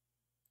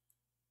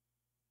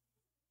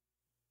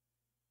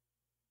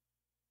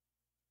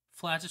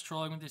 Flats is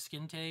trolling with his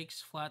skin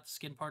takes. Flat's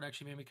skin part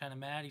actually made me kind of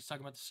mad. He's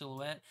talking about the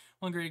silhouette.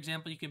 One great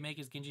example you can make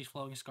is Genji's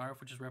flowing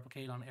scarf, which is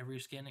replicated on every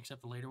skin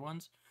except the later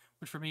ones,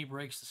 which for me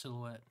breaks the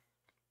silhouette.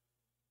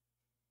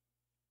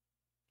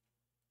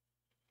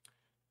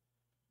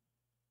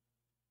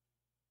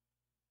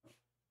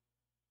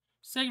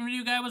 Second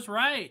video guy was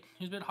right.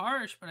 He's a bit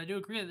harsh, but I do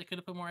agree that they could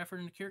have put more effort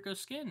into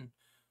Kiriko's skin.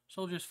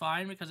 Soldier's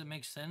fine because it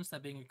makes sense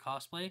that being a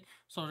cosplay,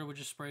 Soldier would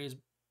just spray his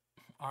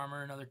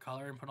armor another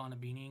color and put on a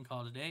beanie and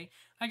call it a day.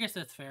 I guess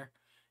that's fair.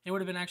 It would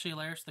have been actually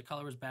hilarious if the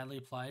color was badly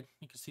applied.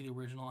 You can see the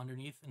original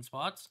underneath in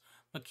spots.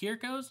 But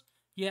Kiriko's,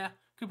 yeah,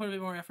 could put a bit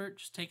more effort.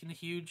 Just taking the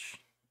huge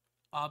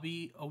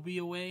obi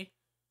away.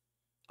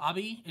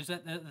 Obi, is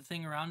that the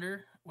thing around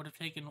her? Would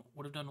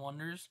have done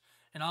wonders.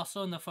 And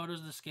also in the photos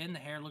of the skin, the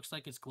hair looks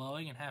like it's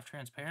glowing and half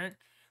transparent.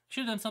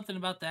 Should have done something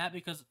about that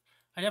because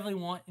I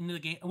definitely went into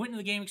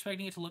the game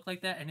expecting it to look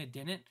like that and it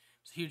didn't.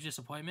 It's a huge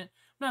disappointment.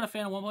 I'm not a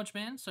fan of One Punch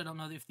Man, so I don't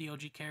know if the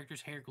OG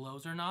character's hair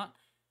glows or not.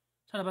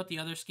 It's not about the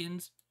other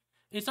skins.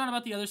 It's not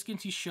about the other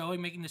skins he's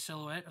showing, making the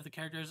silhouette of the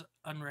characters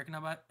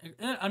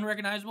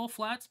unrecognizable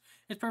Flats.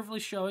 It's perfectly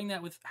showing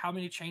that with how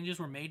many changes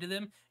were made to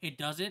them, it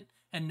doesn't.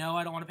 And no,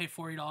 I don't want to pay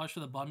 $40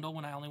 for the bundle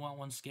when I only want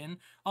one skin.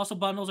 Also,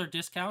 bundles are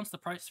discounts. The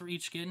price for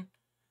each skin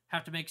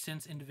have to make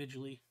sense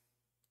individually.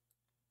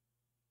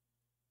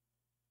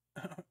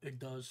 It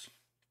does.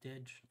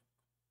 Didge.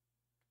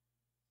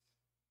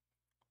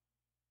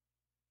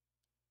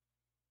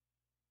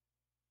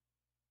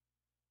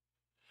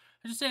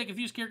 I just say I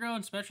confuse Kiriko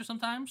and Spectre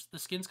sometimes. The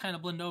skins kind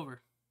of blend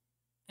over.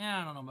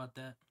 Yeah, I don't know about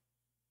that.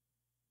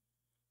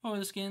 What were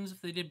the skins?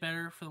 If they did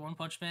better for the One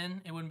Punch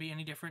Man, it wouldn't be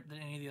any different than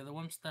any of the other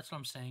ones. That's what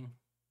I'm saying.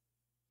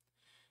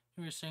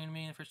 You were saying to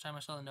me the first time I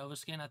saw the Nova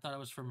skin, I thought it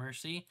was for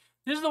Mercy.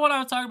 This is the one I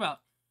was talking about.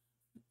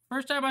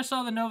 First time I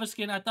saw the Nova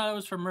skin, I thought it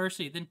was for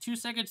Mercy. Then 2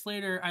 seconds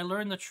later, I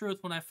learned the truth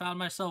when I found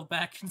myself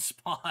back in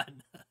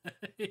Spawn.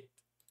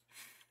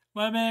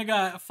 My man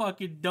got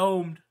fucking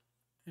domed.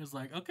 He was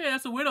like, okay,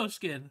 that's a Widow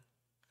skin.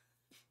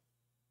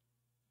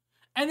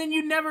 And then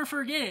you never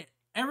forget it.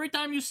 Every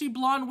time you see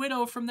Blonde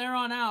Widow from there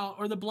on out,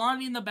 or the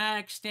blondie in the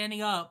back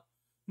standing up,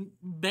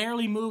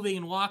 barely moving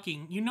and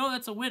walking, you know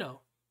that's a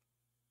Widow.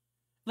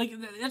 Like,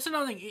 that's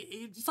another thing.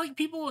 It's like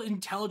people's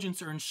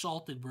intelligence are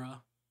insulted, bro.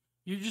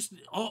 You're just,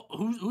 oh,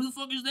 who the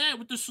fuck is that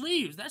with the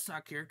sleeves? That's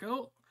not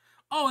Kiriko.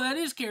 Oh, that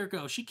is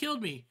Kiriko. She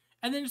killed me.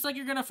 And then it's like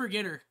you're gonna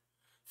forget her.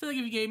 I feel like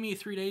if you gave me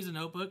 3 days, a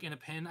notebook, and a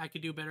pen, I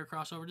could do better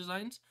crossover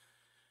designs.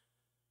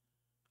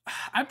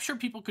 I'm sure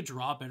people could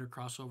draw better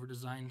crossover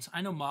designs.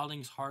 I know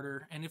modeling's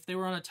harder, and if they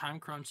were on a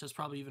time crunch, that's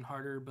probably even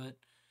harder, but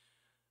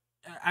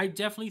I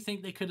definitely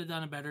think they could have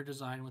done a better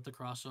design with the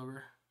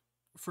crossover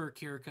for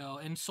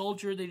Kiriko. And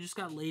Soldier, they just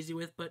got lazy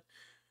with, but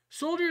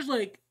Soldier's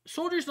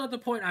not the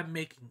point I'm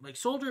making. Like,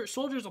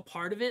 Soldier's a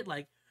part of it.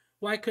 Like,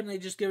 why couldn't they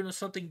just give us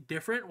something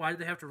different? Why did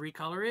they have to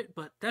recolor it?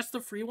 But that's the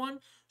free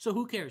one, so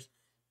who cares?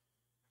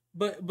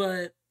 But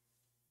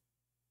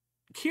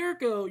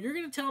Kiriko, you're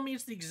going to tell me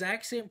it's the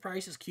exact same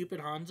price as Cupid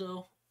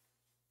Hanzo?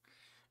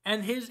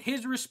 And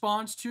his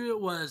response to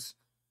it was,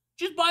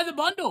 just buy the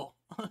bundle.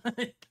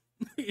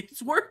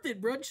 It's worth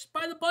it, bro. Just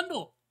buy the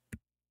bundle.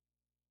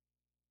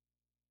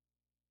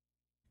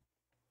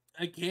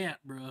 I can't,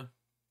 bro.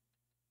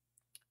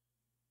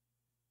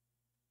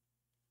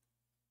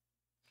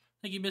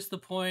 I think he missed the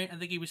point. I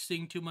think he was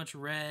seeing too much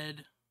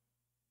red.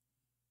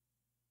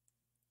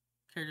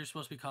 Characters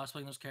supposed to be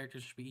cosplaying. Those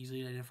characters should be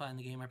easily identified in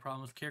the game. My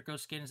problem with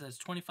Kiriko's skin is that it's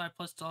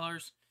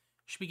 $25+.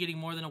 Should be getting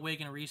more than a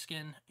wig and a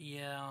reskin.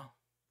 Yeah.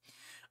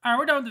 All right,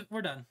 we're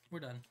done. We're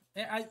done.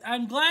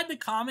 I'm glad the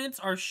comments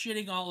are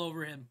shitting all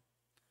over him.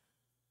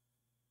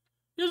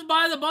 Just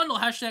buy the bundle.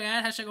 Hashtag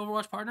ad. Hashtag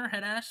Overwatch partner.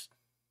 Head ass.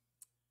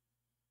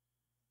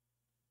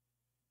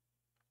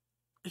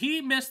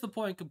 He missed the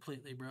point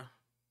completely, bro.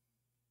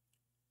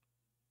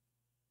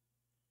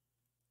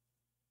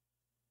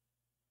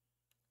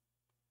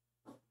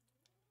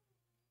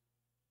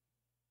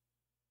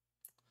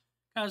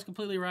 I was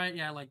completely right.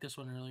 Yeah, I liked this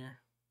one earlier.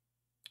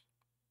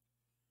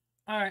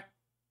 Alright.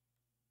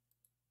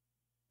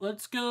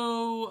 Let's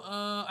go.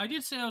 I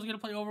did say I was going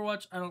to play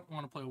Overwatch. I don't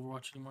want to play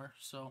Overwatch anymore,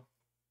 so.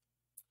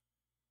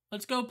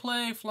 Let's go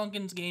play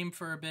Flunkins' game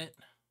for a bit.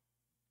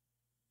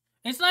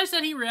 It's nice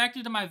that he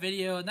reacted to my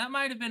video, and that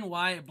might have been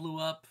why it blew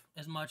up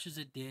as much as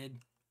it did.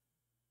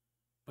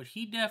 But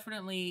he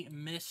definitely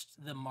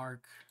missed the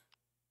mark.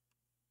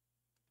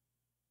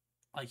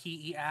 Like,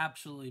 he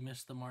absolutely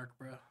missed the mark,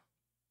 bro.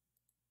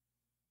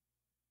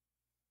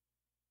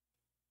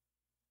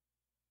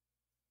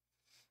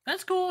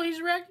 That's cool.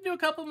 He's reacting to a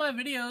couple of my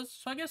videos,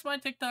 so I guess my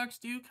TikToks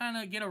do kind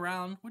of get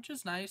around, which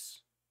is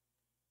nice.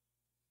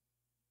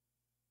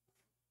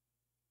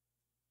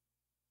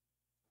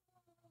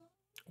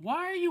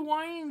 Why are you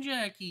whining,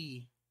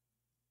 Jackie?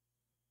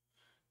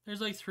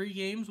 There's like 3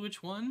 games.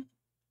 Which one?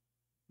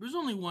 There's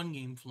only 1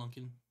 game,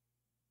 Flunkin.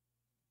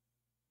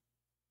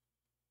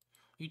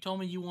 You told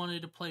me you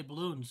wanted to play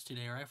Balloons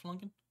today, right,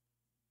 Flunkin?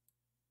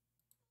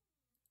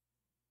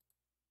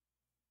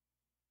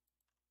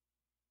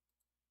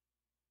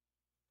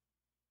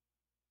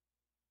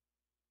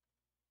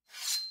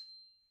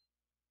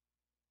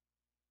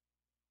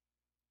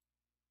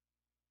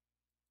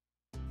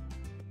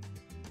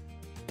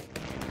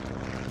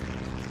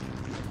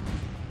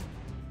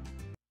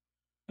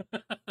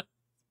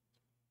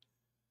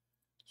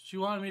 She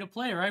wanted me to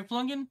play, right,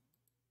 Flunkin?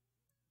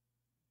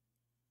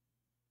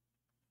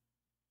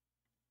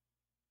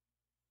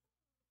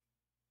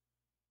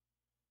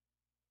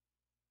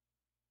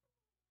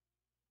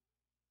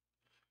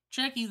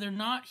 Jackie, they're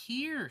not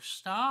here.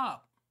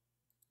 Stop.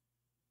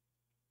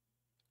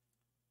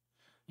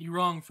 You're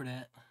wrong for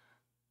that.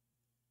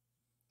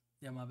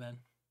 Yeah, my bad.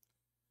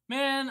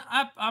 Man,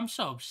 I'm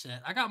so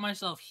upset. I got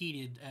myself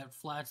heated at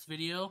Flat's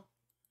video.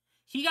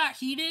 He got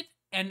heated,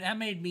 and that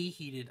made me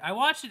heated. I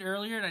watched it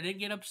earlier, and I didn't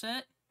get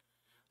upset.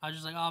 I was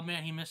just like, oh,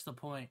 man, he missed the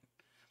point.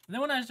 And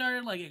then when I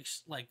started, like,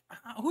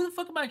 who the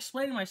fuck am I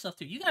explaining myself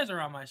to? You guys are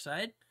on my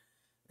side.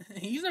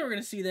 He's never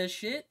gonna see that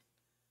shit.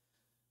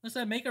 Unless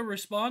I make a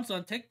response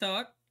on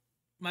TikTok.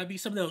 Might be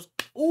some of those,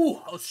 ooh,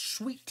 those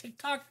sweet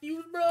TikTok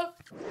views, bro.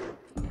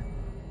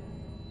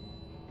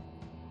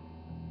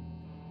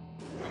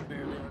 I'm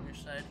barely on your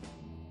side.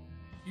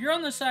 You're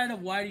on the side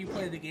of why do you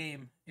play the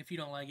game if you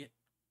don't like it.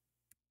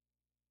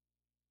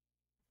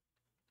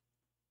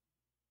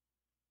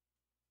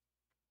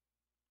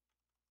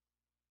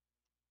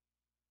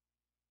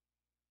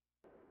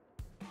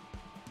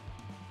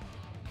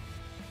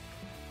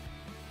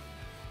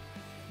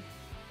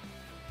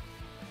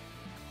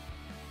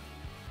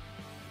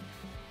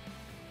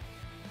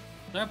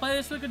 Do I play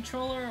this with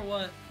controller or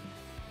what?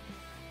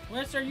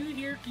 Wes, are you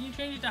here? Can you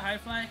change it to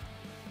hi-fi?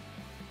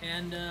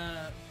 And,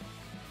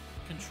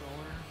 controller.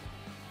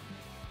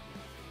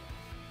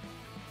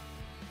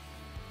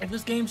 If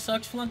this game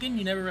sucks, Flunkin,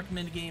 you never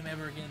recommend a game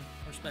ever again,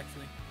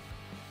 respectfully.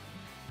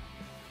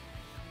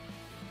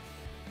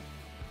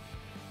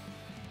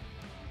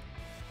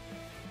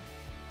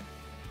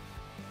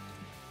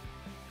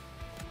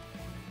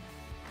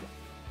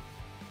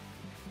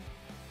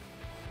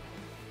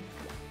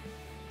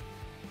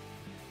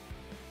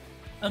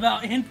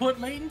 About input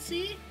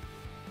latency?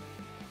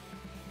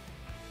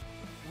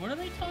 What are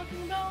they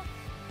talking about?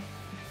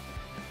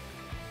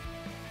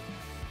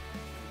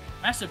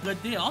 That's a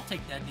good deal. I'll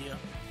take that deal.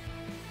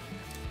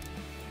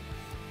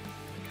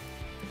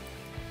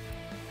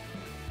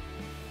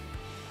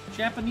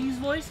 Japanese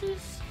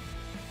voices?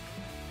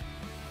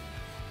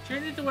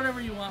 Change it to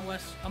whatever you want,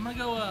 Wes. I'm gonna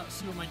go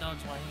see what my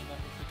dog's whining about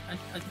real quick.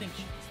 I think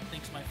she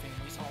thinks my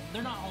family's home.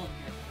 They're not home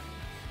yet.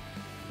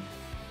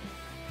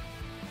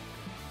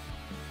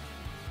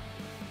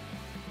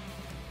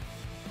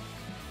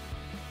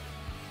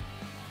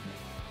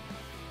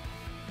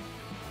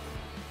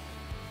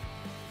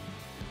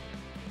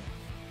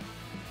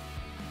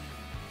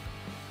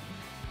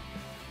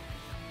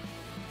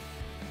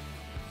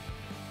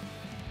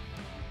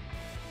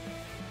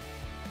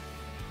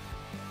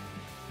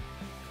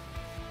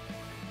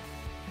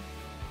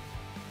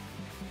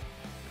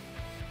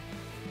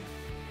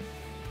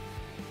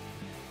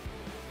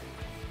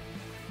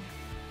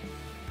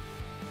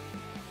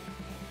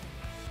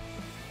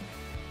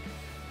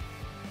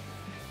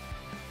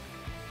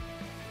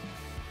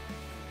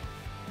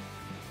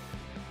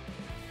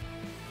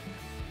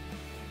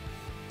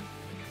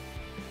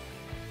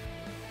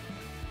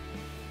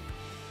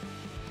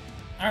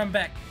 I'm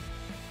back.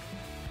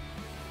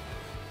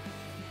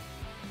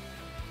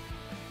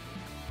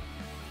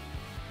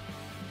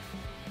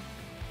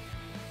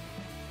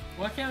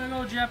 Why can't I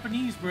go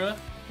Japanese, bruh?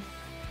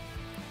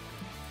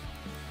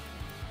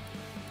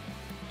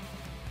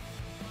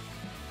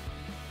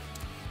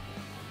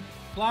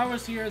 Flower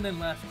was here and then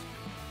left.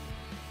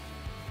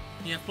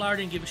 Yeah, Flower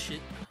didn't give a shit.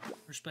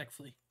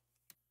 Respectfully.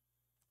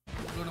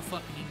 Go to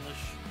fucking English.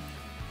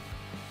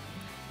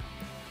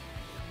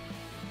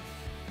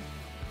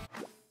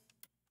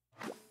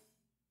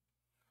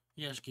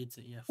 Yeah, she gets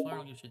it. Yeah, Flower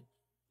don't give a shit.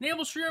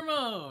 Enable streamer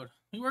mode.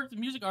 We work with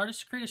music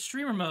artists to create a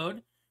streamer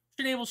mode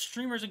Should enable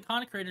streamers and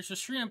content creators to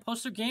stream and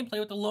post their gameplay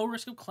with the low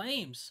risk of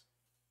claims.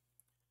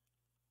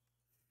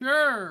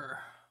 Sure.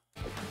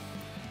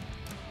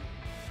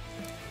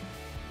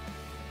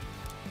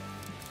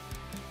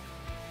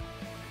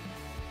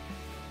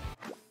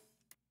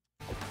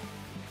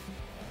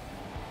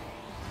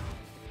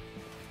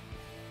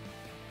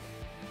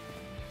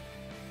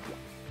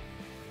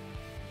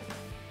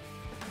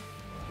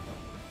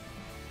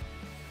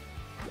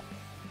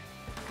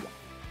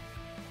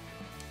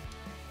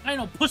 I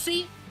know,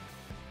 pussy.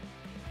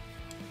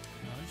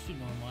 No, just do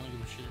normal. I don't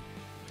give a shit.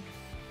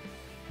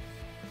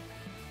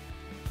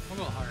 I'll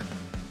go hard.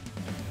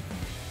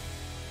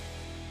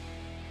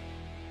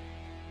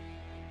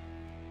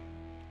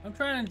 I'm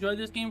trying to enjoy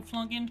this game,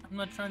 Flunkin. I'm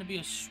not trying to be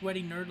a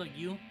sweaty nerd like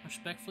you,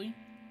 respectfully.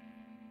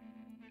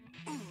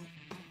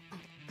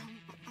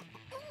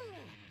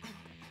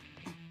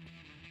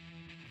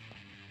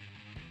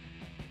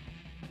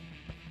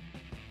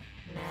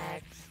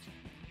 Next.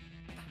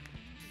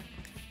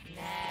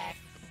 Next.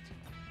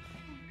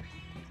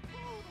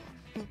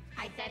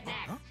 I said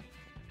next. Huh?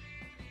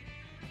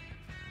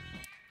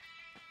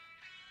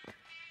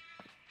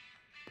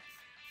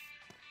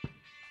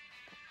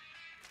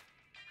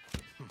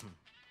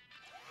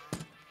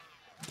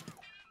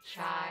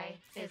 Chai,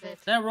 is it?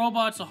 That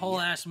robot's a whole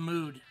ass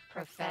mood.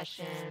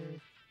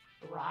 Profession,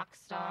 rock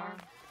star?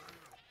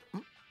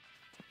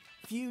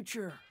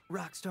 Future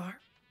rockstar.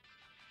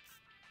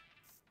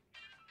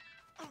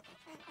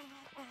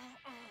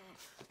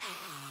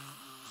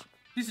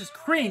 This is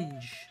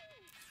cringe.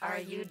 Are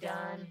you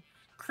done?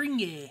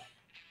 Cringy.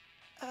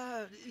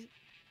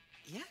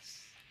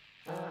 Yes.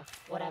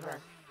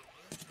 Whatever.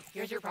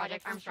 Here's your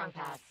Project Armstrong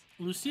pass.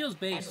 Lucille's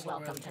base. And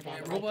welcome to yeah,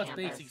 Vandalay robot's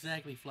campus. base,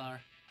 exactly, Flower.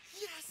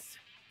 Yes.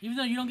 Even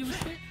though you don't give a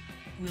shit,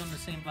 we on the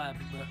same vibe,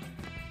 bro.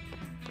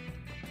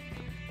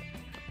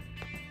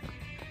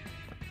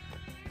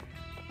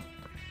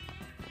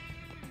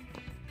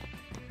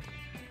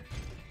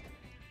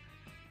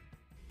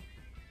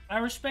 I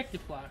respect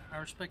it, Flower. I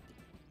respect it.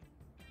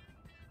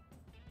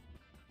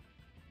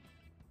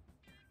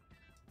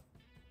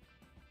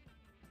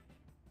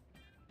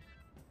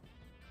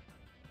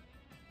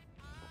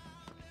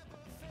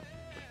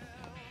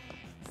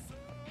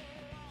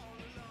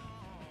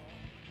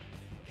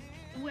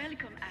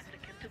 Welcome,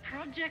 applicant, to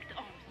Project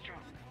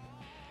Armstrong.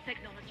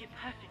 Technology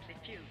perfectly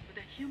fused with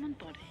the human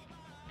body.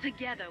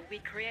 Together, we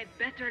create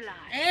better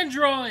lives.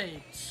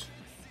 Androids!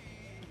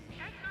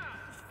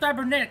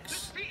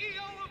 Cybernetics!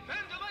 CEO of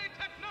Vandalay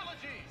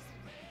Technologies,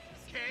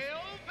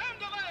 Kale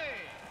Vandalay!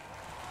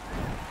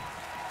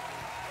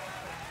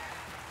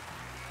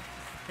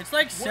 It's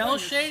like cell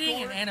What an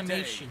shading and historic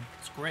animation. day.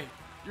 It's great.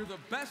 You're the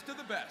best of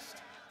the best,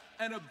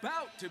 and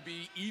about to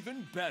be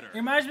even better. It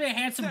reminds me of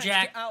Handsome Thanks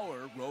Jack. to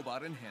our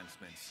robot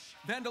enhancements,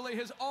 Vandalay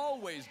has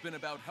always been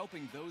about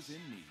helping those in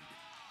need.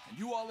 And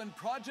you all in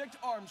Project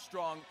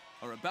Armstrong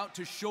are about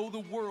to show the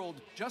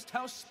world just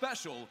how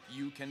special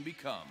you can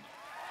become.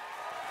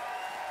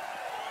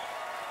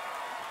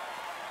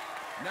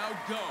 Now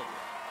go.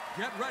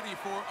 Get ready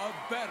for a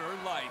better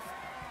life.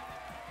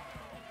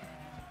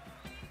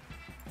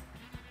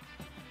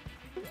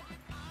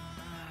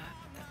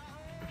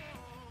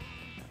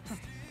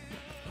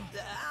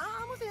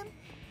 Almost in.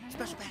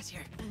 Special pass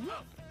here.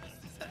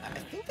 I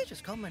think they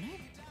just called my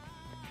name.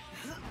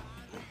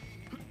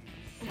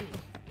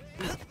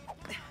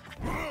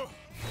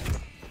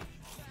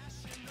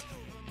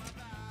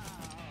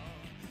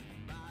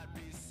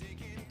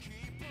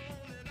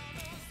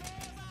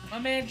 My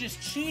man just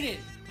cheated.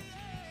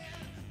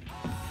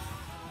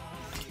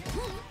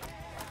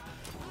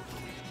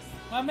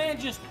 My man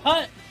just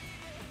punt.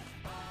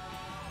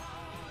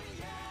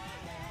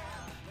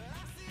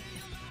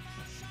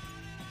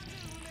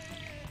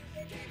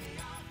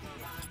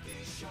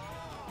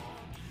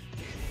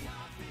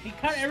 He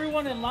cut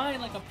everyone in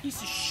line like a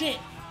piece of shit.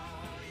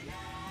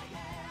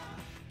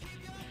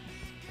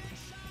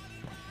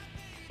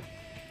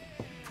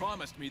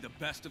 Promised me the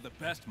best of the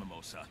best,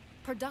 Mimosa.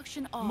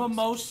 Production asked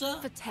Mimosa?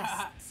 for test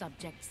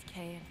subjects,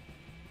 Kale.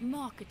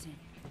 Marketing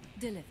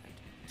delivered.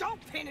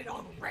 Don't pin it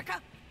on Rekka.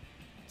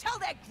 Tell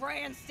that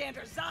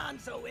grandstander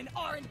Zanzo in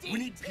R&D. We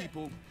need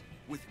people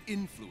with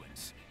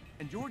influence,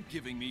 and you're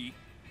giving me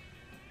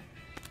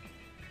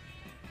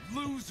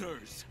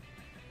losers.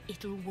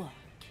 It'll work.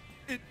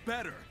 It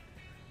better.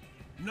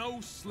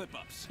 No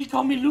slip-ups. He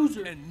called me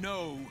loser. And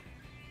no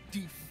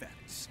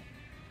defects.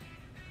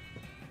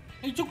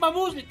 He took my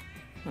music.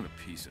 What a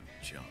piece of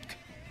junk.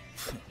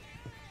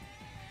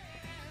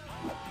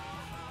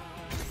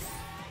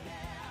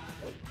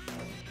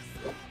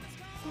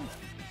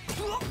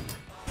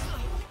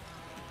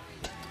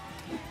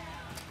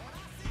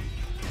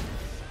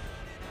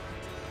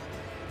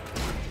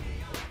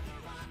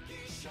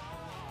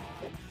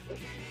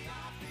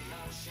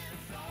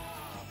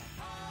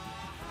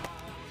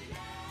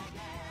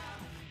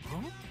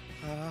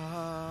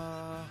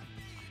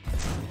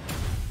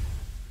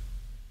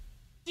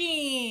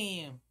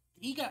 Damn.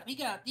 He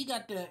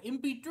got the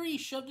MP3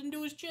 shoved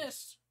into his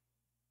chest.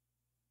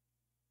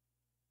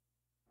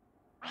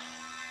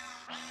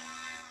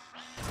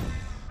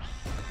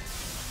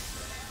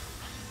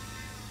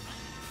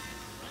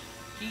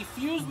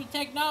 fused with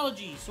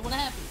technology. So what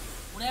happened?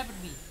 What happened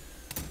to me?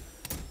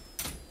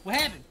 What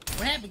happened?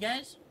 What happened,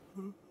 guys?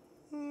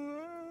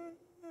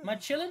 Am I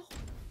chilling?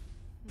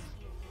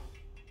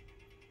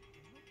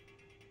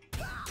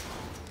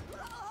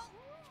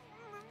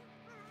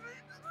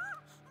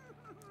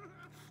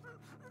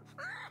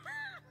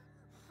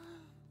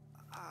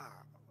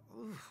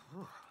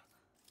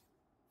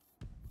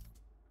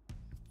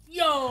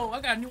 Yo,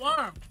 I got a new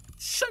arm.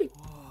 Shit.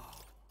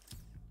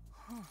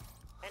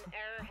 An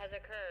error has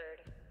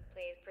occurred.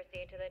 Please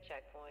proceed to the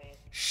checkpoint.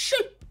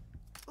 Shit.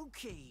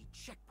 Okay,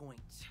 checkpoint.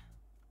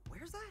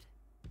 Where's that?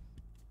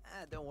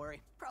 Don't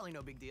worry. Probably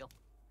no big deal.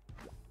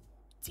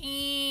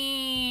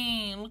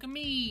 Damn, look at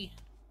me.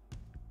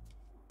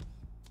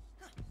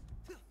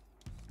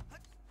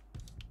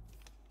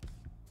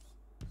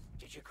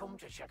 Did you come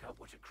to check out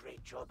what a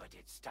great job I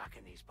did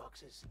stacking these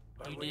boxes?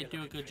 You did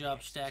do a good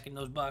job stacking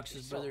those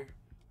boxes, brother.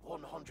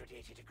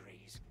 180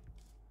 degrees.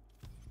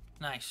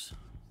 Nice.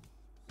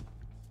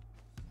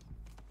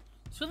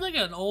 This feels like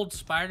an old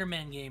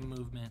Spider-Man game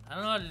movement. I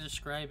don't know how to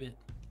describe it.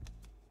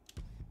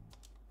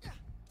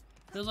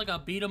 Feels like a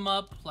beat 'em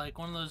up, like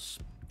one of those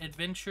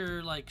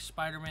adventure, like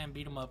Spider-Man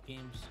beat 'em up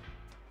games.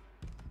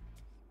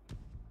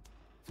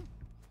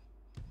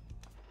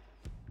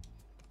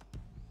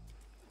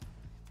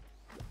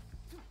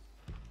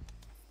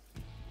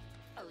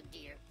 Oh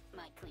dear,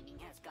 my cleaning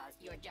has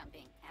caused your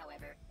jumping.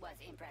 However, was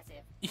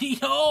impressive.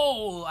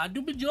 Yo, I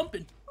do be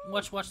jumping.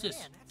 Watch this.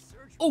 Man, that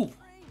surgery Oh,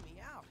 trained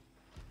me out.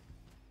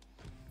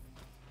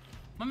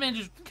 my man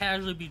just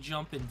casually be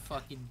jumping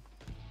fucking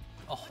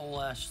a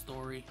whole ass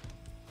story.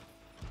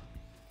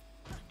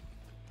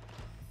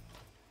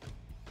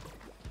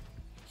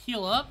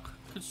 Heal up.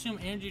 Consume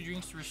energy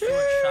drinks to restore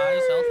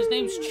Chai's health. His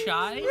name's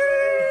Chai?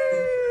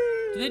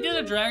 Do they do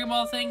the Dragon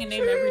Ball thing and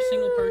name every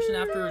single person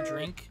after a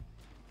drink?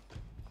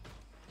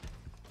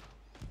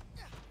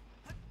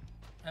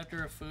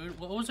 After a food?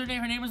 What was her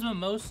name? Her name was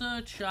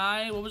Mimosa,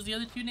 Chai. What was the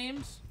other two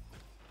names?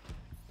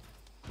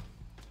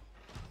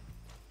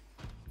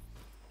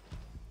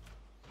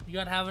 You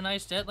gotta have a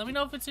nice day. Let me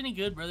know if it's any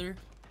good, brother.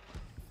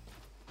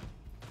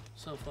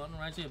 So fun.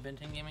 Reminds me of a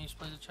Benton game I used to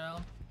play as a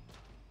child.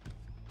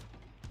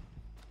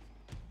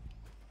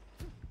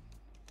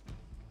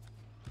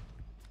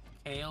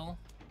 Kale.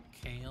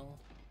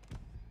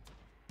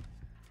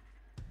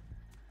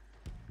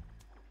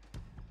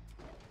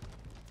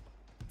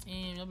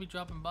 Damn, you'll be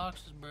dropping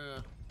boxes,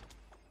 bro.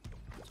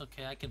 It's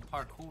okay, I can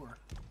parkour.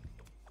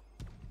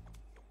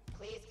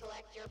 Please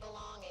collect your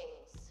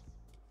belongings.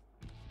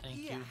 Thank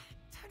Yeah, you.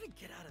 time to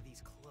get out of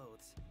these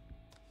clothes.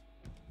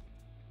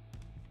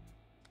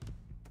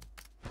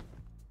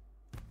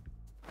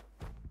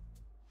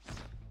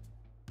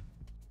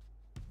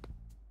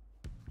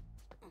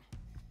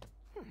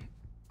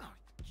 Oh,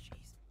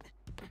 jeez.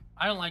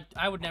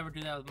 I would never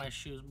do that with my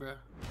shoes, bro.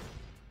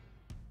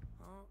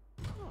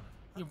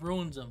 It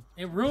ruins them.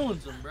 It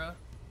ruins them, bro.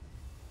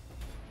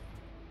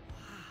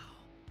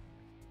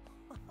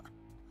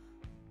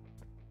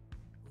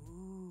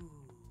 Ooh.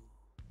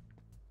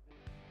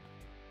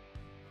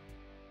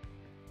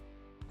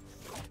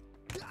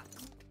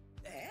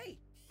 Hey!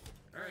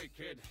 Alright,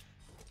 kid.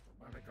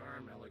 Robotic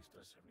arm, LX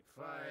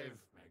 75,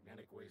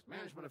 magnetic waste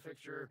management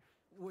fixture.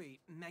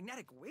 Wait,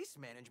 magnetic waste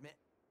management?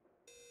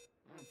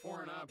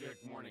 Foreign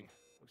object warning.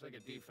 Looks like a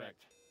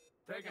defect.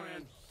 Take him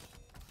in.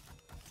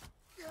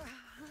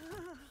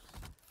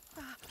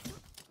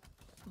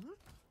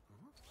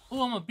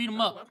 Oh, I'm gonna beat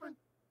him up. Weapon?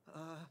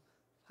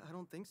 I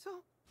don't think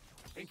so.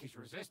 I think he's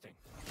resisting.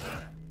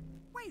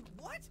 Wait,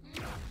 what?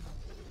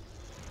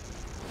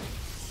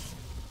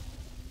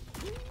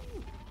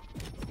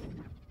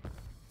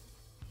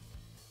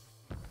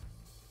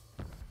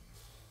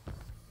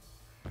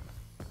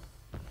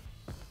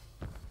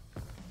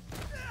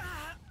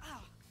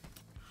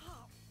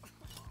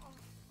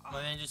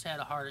 My man just had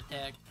a heart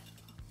attack.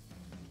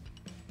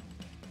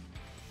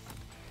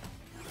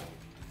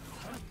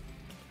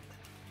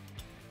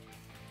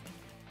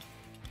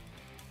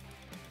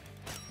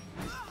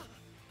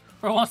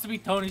 Bro wants to be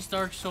Tony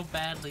Stark so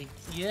badly.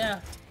 Yeah.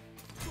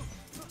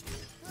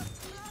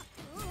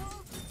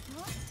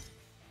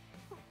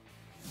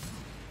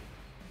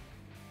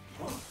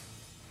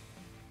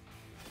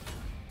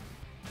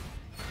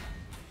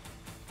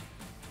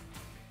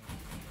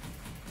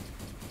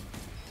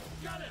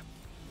 Got him!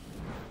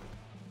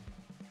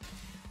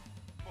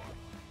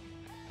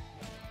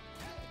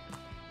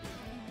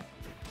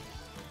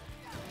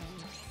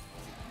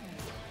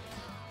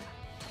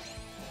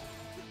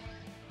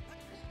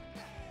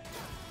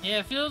 Yeah,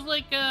 it feels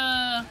like,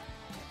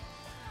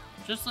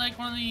 just like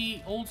one of the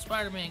old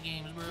Spider-Man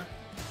games, bro.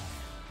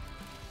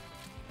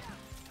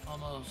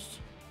 Almost.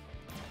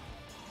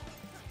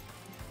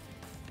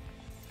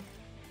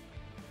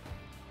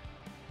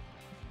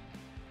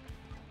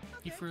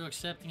 You for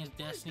accepting his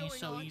destiny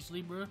so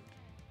easily, bro.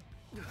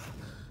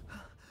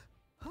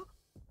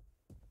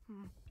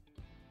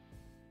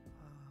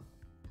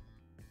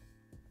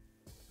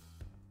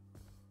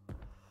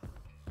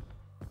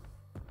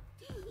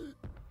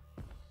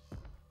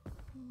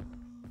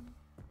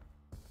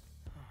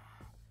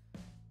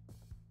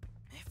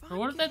 Or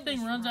what if that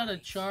thing runs out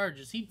of charge?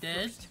 Is he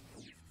dead? First,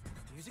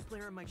 music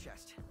player in my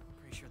chest.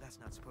 Pretty sure that's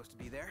not supposed to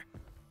be there.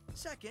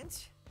 Second,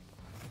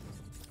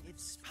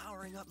 it's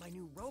powering up my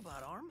new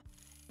robot arm.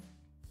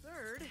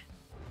 Third,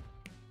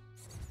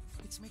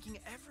 it's making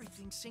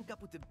everything sync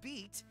up with the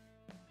beat.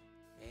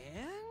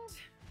 And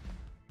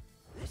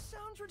this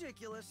sounds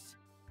ridiculous,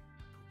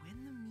 but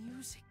when the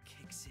music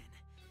kicks in,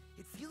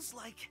 it feels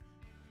like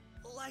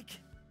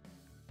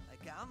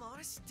I'm on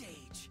a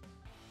stage.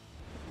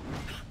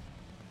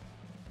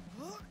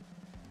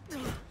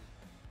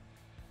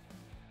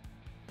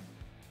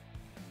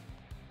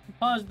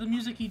 Pause the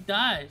music, he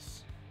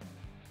dies.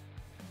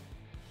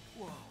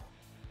 Whoa.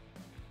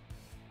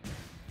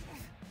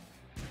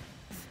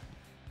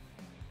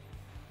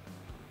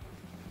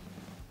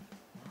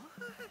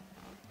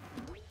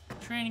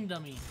 Training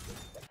dummy.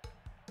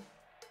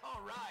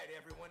 All right,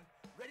 everyone.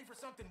 Ready for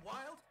something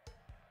wild?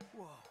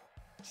 Whoa.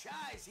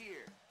 Chai's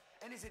here,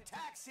 and his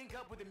attacks sync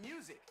up with the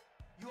music.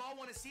 You all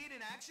want to see it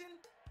in action?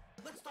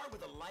 Let's start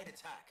with a light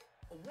attack.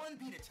 A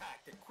one-beat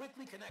attack that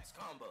quickly connects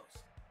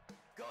combos.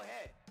 Go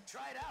ahead,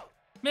 try it out.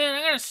 Man,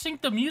 I gotta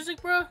sync the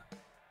music, bro.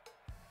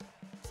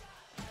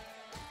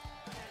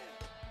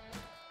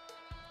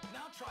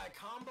 Now try a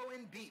combo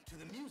and beat to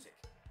the music.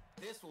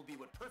 This will be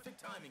what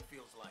perfect timing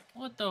feels like.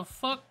 What the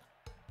fuck?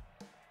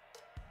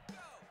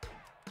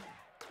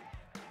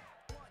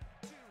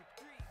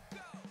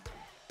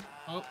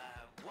 Oh.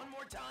 One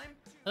more time.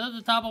 I thought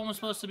the top one was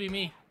supposed to be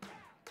me.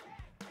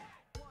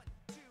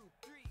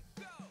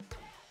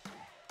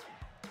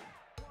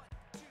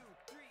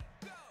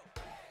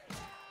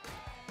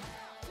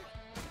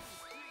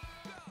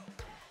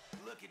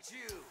 Look at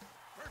you.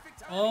 Perfect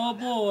timing. Oh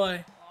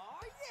boy. Oh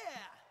yeah.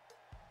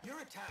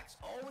 Your attacks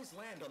always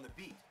land on the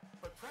beat,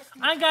 but press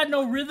the I ain't got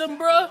no rhythm,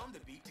 bro. on the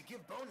beat to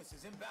give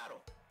bonuses in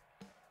battle.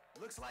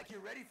 Looks like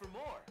you're ready for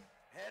more.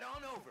 Head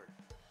on over.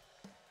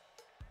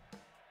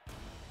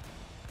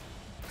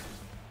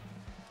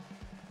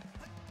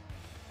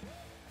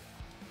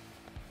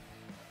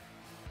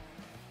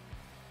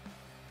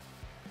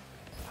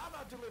 How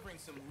about delivering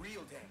some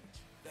real damage?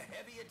 The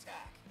heavy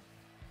attack.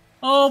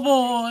 Oh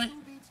boy.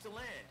 2 beats to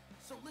land,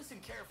 so listen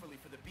carefully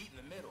for the beat in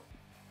the middle.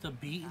 The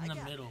beat in the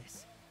middle.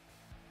 This.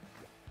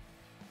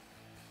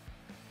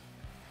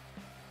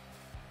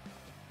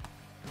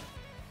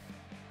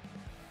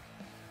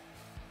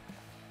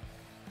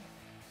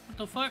 What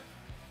the fuck?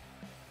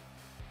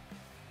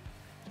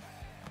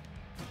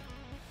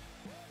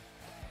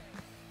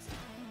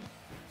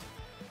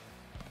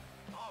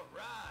 All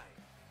right.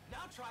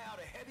 Now try out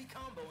a heavy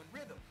combo in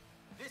rhythm.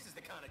 This is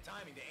the kind of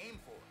timing to aim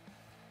for.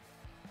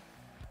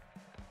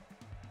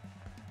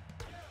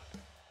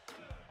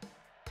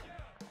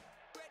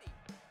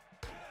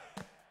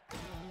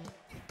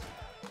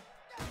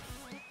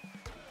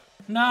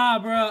 Nah,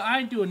 bro. I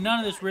ain't doing none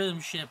of this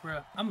rhythm shit, bro.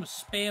 I'm gonna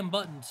spam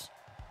buttons.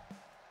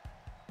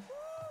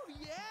 Ooh,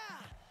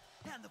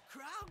 yeah! And the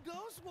crowd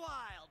goes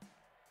wild.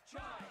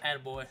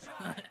 Attaboy.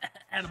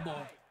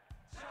 Attaboy.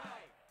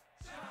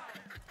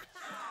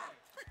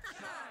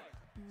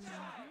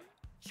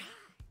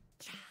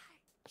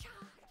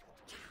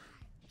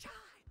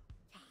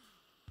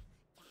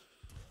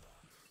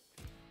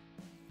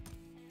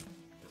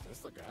 Is this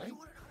the guy?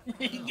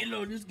 Get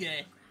on this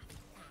guy.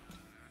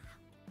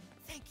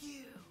 Thank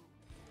you.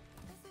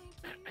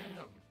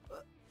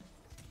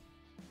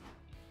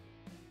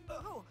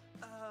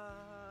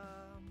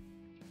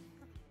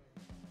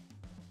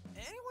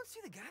 Anyone see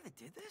the guy that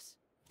did this?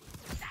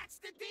 That's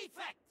the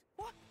defect!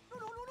 What?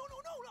 No.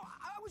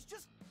 I was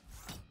just...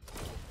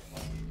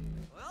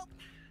 Well,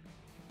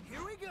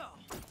 here we go.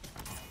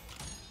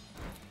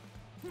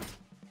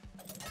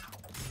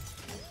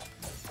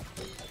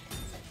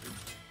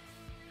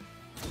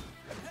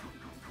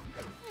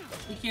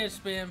 He can't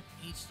spam.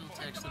 He still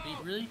texts the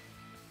beat. Really?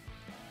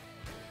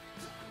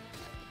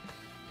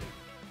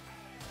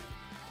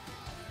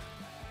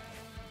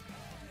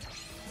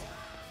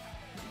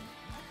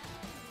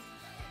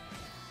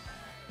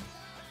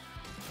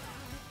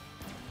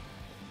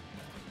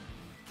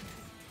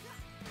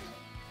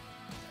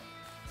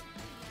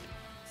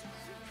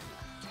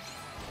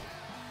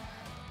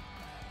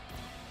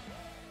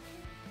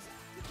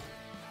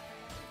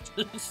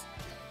 There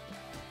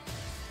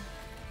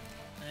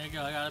you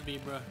go, I gotta be,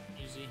 bro.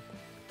 Easy.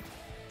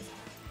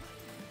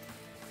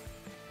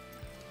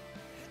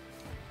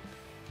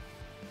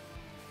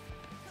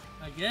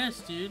 I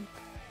guess, dude.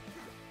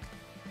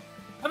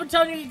 I've been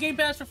telling you to get Game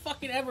Pass for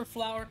fucking ever,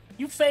 Flower.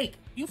 You fake.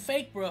 You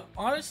fake, bro.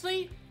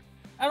 Honestly,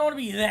 I don't want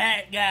to be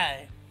that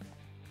guy.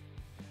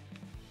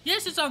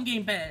 Yes, it's on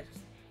Game Pass.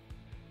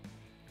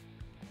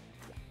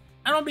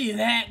 I don't be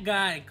that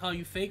guy and call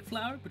you fake,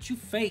 Flower, but you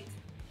fake.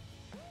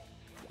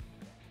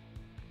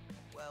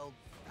 Well,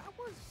 that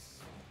was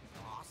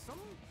awesome.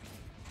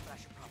 But I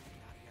should probably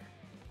get out of here.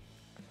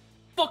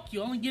 Fuck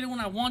you. I only get it when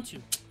I want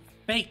to.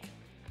 Fake.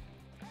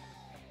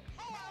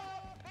 Hello,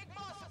 Big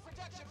Monster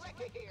Production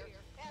Record here.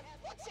 And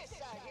what's this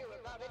I hear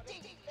about a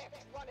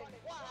defect running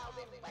wild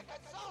in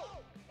Record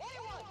Zone?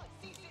 Anyone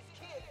sees this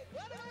kid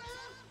running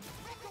around?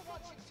 Record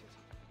wants you to.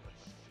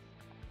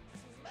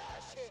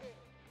 Smash it!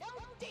 No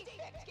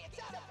defect gets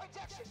out of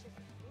production!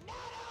 Not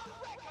on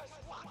Wrecker's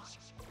watch!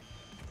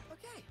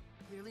 Okay,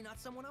 clearly not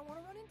someone I want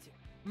to run into.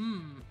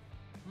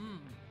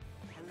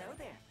 Hello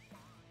there.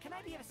 Can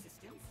I be of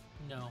assistance?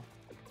 No.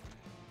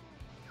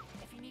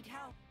 If you need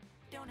help,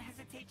 don't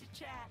hesitate to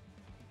chat.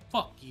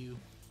 Fuck you.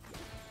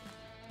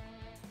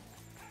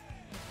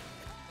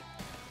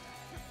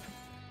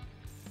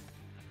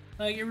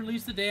 Like, it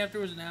released the day after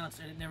it was announced,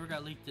 and it never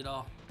got leaked at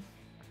all.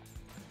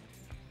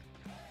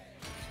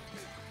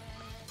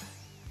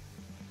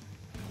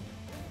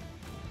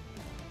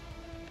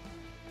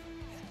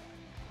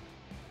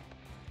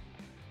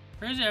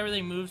 Crazy,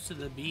 everything moves to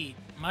the beat.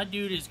 My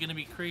dude is gonna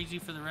be crazy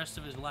for the rest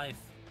of his life.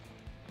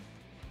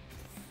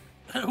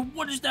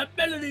 What is that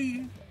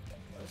melody?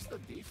 What's the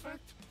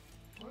defect?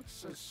 Looks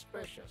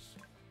suspicious.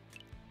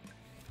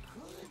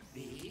 Could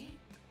be.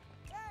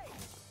 Hey!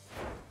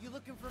 You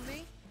looking for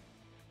me?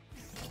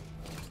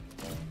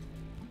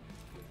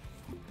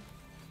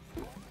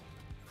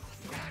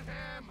 Get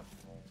him!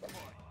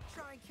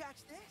 Try and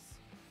catch this?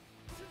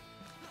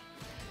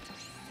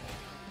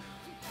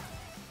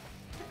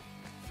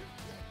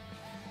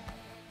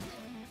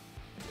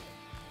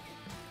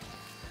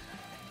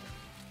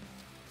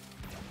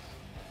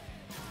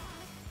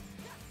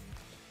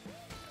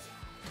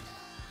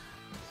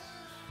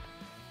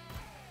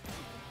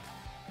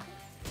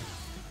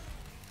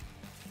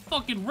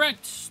 Fucking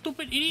wrecked,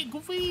 stupid idiot,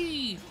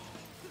 Goofy!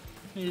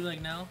 Maybe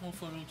like now, one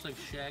photo looks like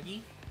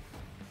Shaggy.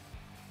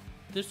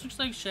 This looks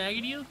like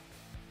Shaggy to you?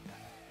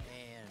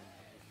 And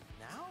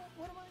now,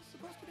 what am I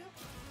supposed to do?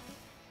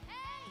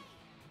 Hey!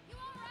 You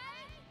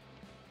alright?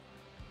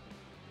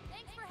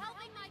 Thanks for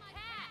helping my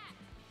cat.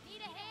 Need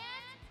a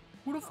hand?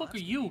 Who the fuck are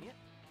you?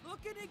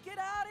 Looking to get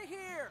out of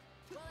here!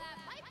 Well, that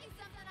might be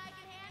something I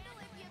can handle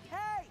if you...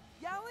 Hey!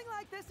 Yelling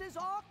like this is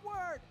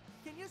awkward!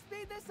 Can you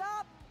speed this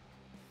up?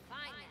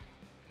 Fine then.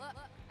 Look,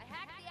 I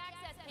hacked the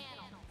access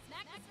panel.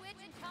 Smack the switch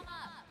and come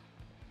up.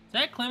 Is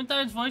that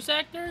Clementine's voice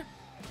actor?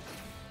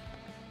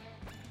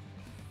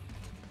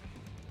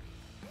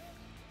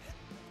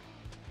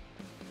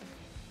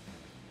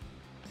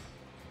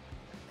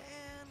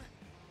 Man,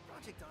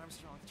 Project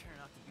Armstrong turned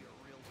out to be a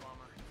real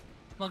bummer.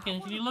 Look,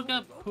 can you look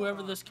up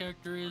whoever this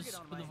character is,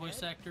 who the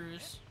voice actor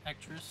is?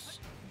 Actress.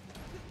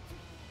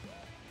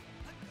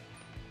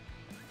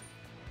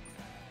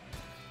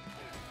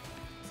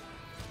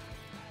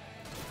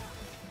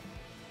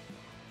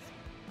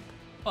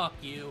 Fuck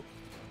you.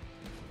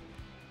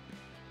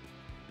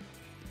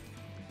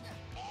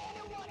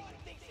 Anyone who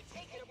thinks of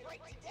taking a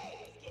break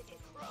today is getting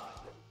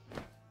crushed.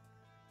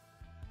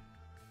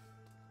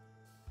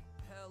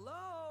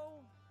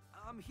 Hello?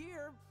 I'm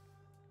here.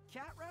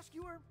 Cat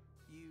rescuer?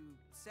 You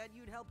said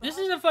you'd help This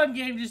out? is a fun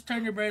game, just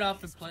turn your brain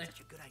off and play. Such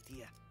a good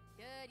idea.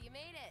 Good, you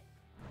made it.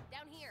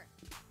 Down here.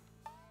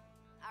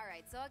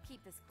 Alright, so I'll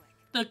keep this quick.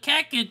 The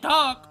cat can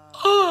talk!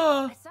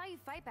 I saw you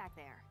fight back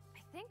there. I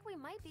think we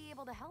might be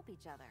able to help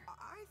each other.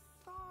 I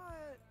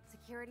thought...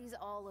 Security's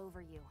all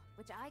over you,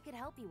 which I could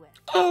help you with.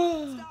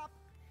 Stop!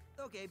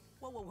 Okay,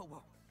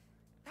 whoa.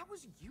 That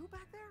was you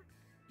back there?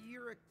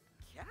 You're a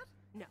cat?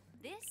 No,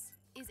 this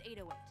is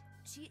 808.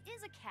 She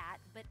is a cat,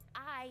 but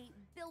I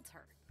built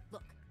her.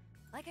 Look,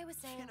 like I was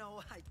saying... You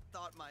know, I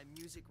thought my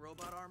music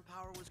robot arm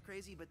power was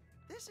crazy, but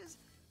this is...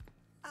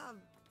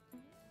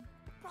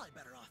 probably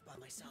better off by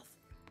myself.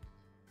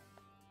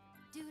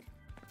 Dude,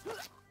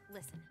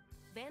 listen.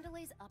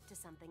 Vandelay's up to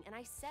something, and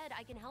I said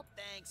I can help.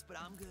 Thanks, but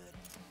I'm good.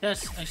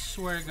 Yes, I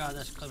swear to God,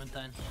 that's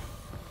Clementine.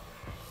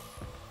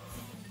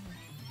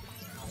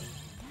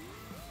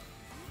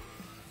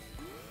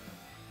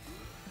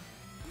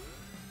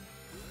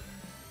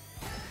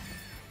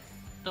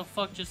 The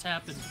fuck just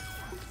happened?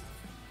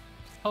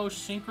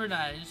 Post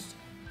synchronized.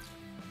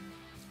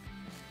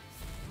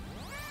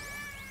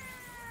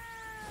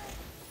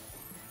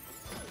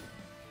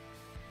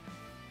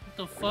 What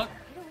the fuck?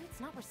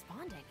 It's not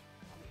responding.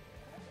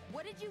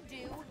 What did you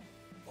do?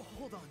 Oh,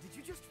 hold on. Did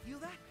you just feel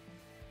that?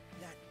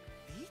 That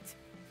beat?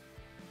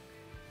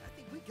 I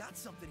think we got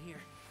something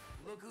here.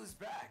 Look who's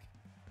back.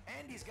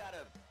 Andy's got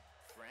a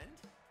friend?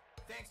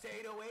 Thanks to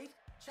 808,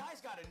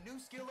 Chai's got a new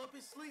skill up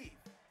his sleeve.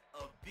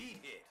 A beat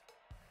hit.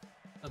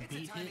 It's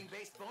a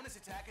timing-based bonus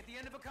attack at the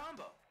end of a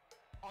combo.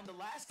 On the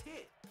last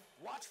hit,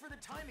 watch for the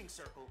timing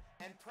circle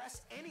and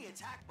press any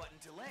attack button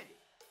to land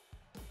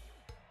it.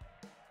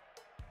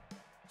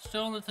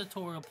 Still in the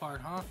tutorial part,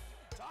 huh?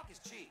 Talk is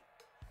cheap.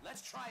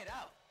 Let's try it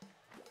out.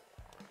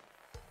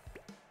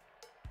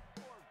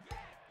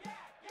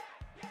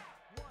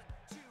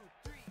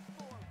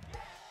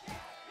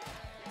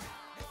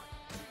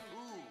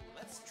 Ooh,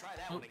 let's try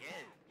that one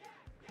again.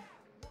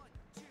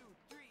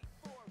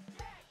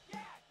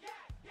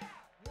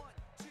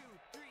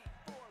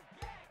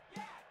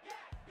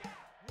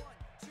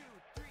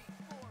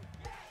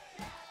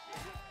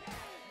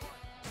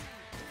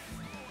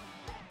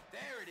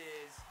 There it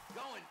is.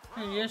 Going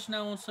pro. Hey, yes,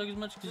 now won't suck as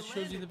much because it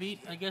shows you the beat.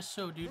 I guess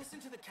so, dude. Listen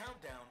to the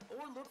countdown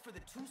or look for the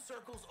two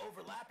circles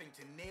overlapping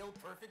to nail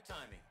perfect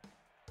timing.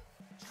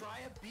 Try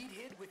a beat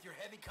hit with your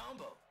heavy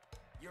combo.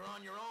 You're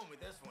on your own with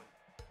this one.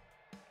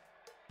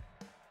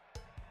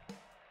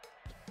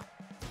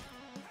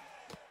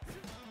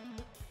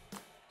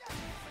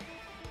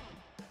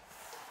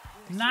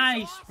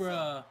 Nice,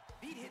 bruh.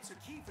 Beat hits are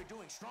key for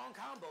doing strong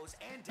combos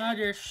and Not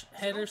your damage.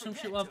 head or some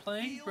shit while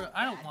playing, bro.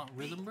 I don't want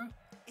rhythm, bro.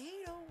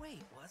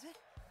 808, was it?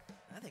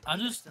 I think I'll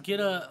we got just something get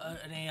going on.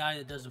 an AI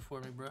that does it for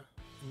me, bro,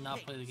 and not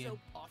Hey, play the game. So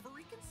offer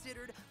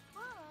reconsidered,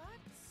 but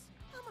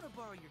I'm gonna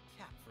borrow your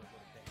cap for a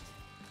little bit.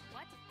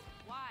 What?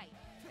 Why?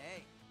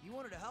 Hey, you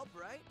wanted to help,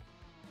 right?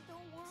 Don't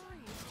worry,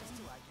 it's just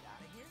till I get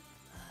out of here.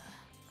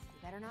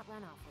 You better not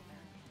run off with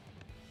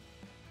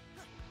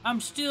her. I'm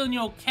stealing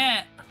your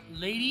cat,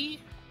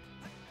 lady.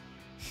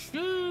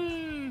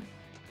 Shoo.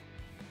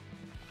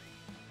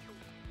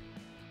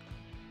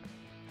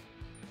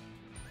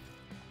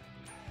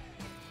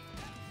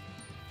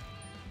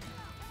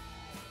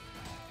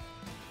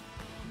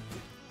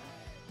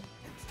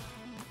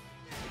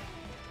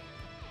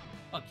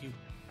 Fuck you.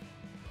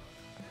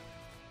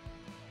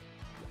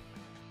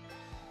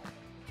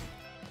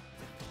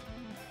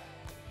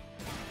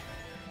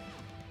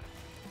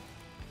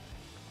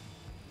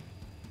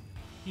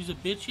 You's a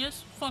bitch,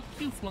 yes? Fuck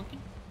you, flunkin.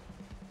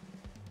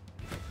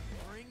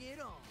 Bring it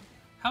on.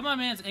 How my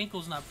man's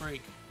ankles not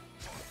break?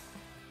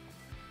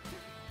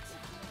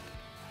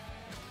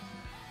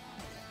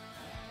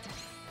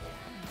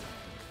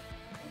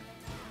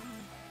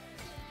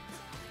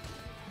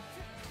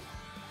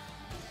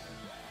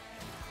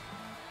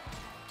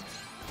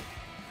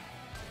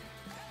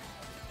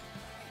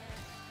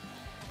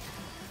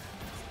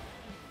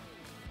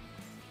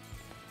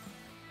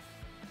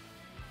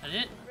 That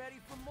it? Ready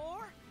for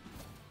more?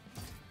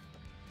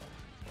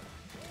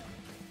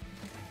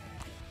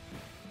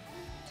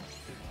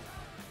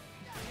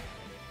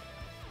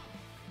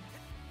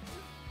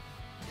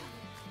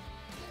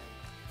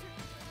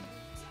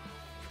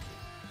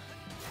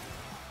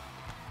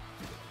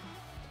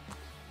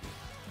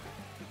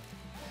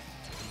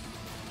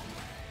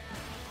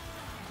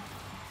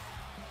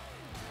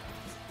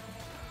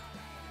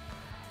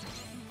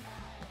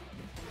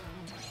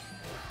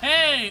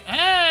 Hey!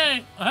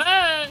 Hey!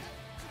 Hey!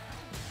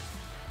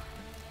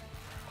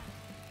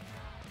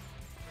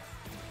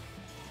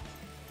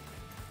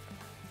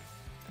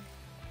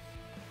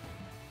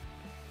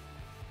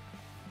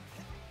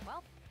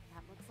 Well,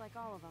 that looks like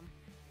all of them.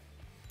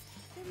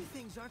 Maybe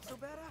things aren't so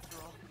bad after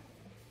all.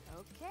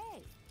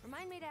 Okay.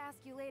 Remind me to ask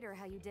you later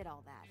how you did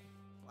all that.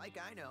 Like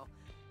I know.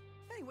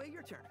 Anyway,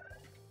 your turn.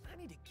 I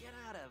need to get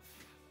out of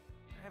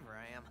wherever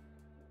I am.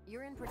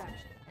 You're in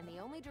production, and the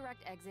only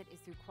direct exit is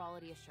through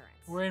quality assurance.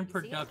 We're in You see it?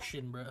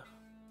 production, bro.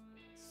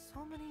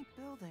 So many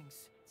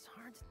buildings. It's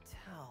hard to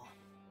tell.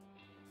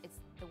 It's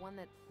the one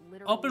that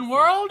literally Open says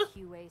world?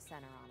 QA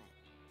Center on it.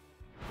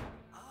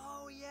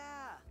 Oh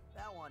yeah,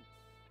 that one.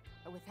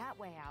 But with that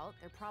way out,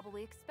 they're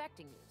probably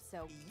expecting you,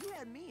 so... You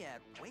had me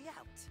at way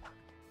out.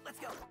 Let's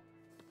go.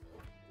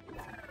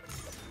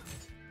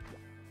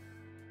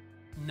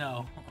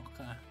 No.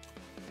 Okay.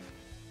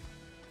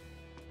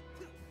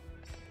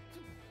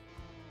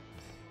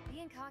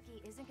 Being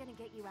cocky isn't gonna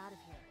get you out of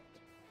here.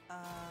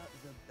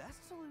 The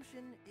best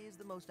solution is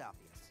the most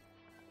obvious.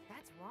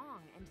 That's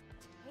wrong and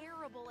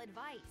terrible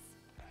advice.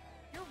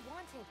 You're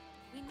wanted.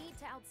 We need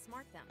to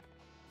outsmart them.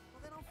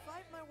 Well, then I'll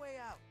fight my way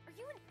out. Are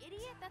you an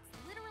idiot? That's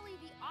literally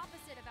the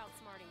opposite of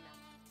outsmarting them.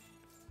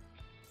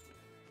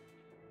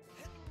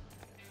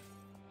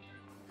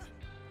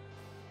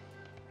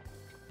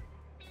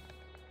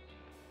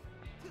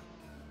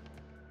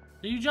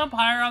 Do you jump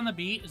higher on the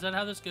beat? Is that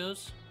how this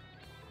goes?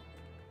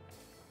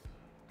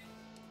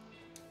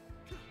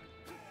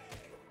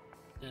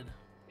 Did.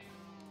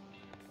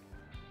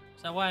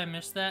 Is that why I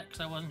missed that? Because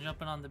I wasn't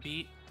jumping on the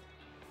beat?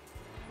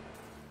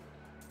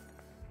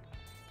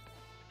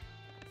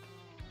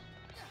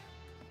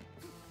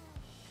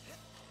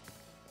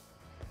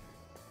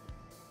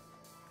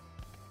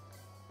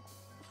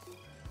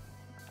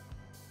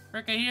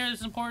 Rick, I hear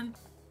this is important.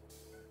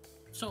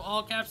 So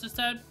all caps this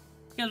time.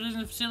 Because we're in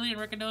the facility and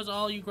Ricka knows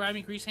all you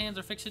grimy grease hands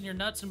are fixing your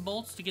nuts and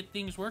bolts to get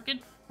things working.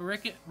 But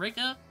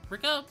Ricka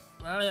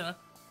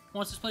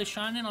wants this place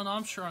shining on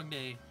Armstrong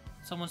Day.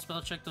 Someone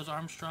spell check those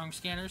Armstrong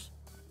scanners.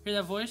 Hear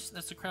that voice?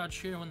 That's the crowd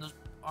cheering when those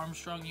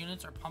Armstrong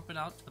units are pumping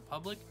out to the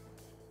public.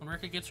 When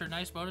Ricka gets her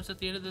nice bonus at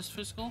the end of this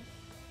fiscal,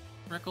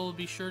 Ricka will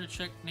be sure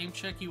to name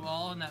check you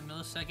all in that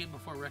millisecond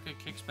before Ricka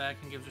kicks back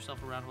and gives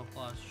herself a round of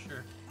applause.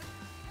 Sure.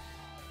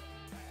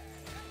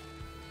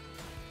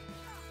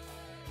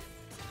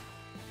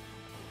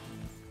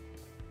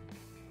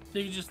 I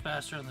think it's just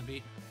faster on the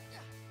beat.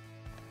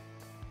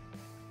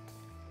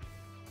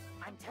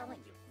 I'm telling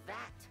you,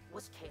 that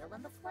was Kale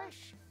in the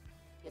flesh.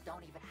 You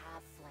don't even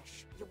have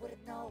flesh. You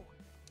wouldn't know.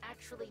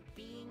 Actually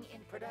being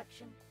in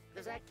production,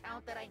 does that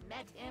count that I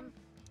met him?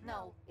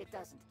 No, it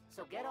doesn't.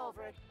 So get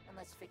over it and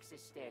let's fix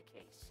this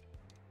staircase.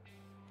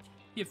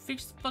 Yeah,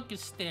 fix the fucking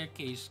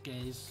staircase,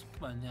 guys.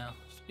 Come on now.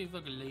 Just be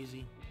fucking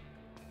lazy.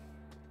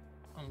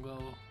 I'm go.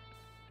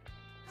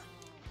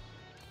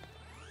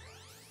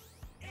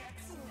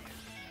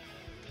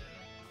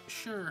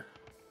 Sure.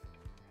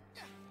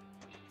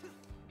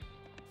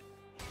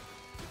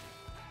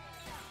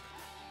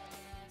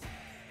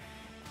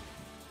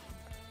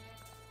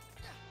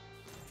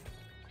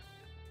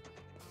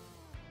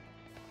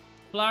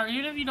 Flower,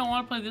 even if you don't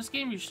want to play this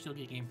game, you should still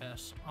get Game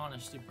Pass.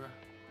 Honestly, bro.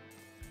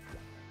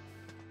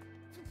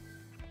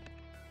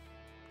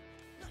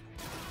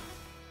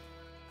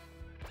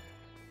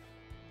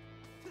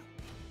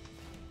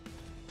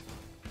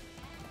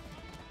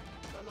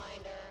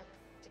 Reminder,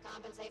 to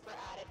compensate for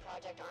added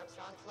Project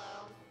Armstrong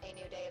flow, a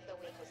new day of the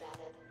week was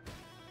added.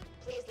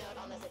 Please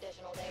note on this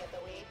additional day of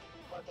the week,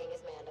 working is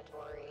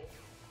mandatory.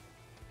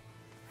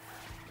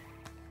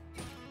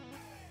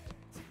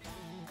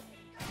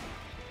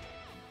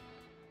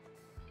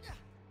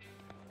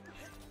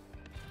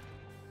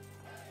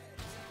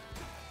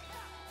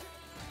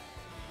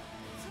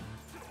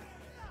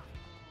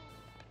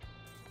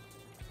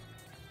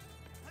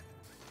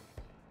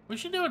 We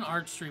should do an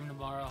art stream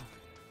tomorrow.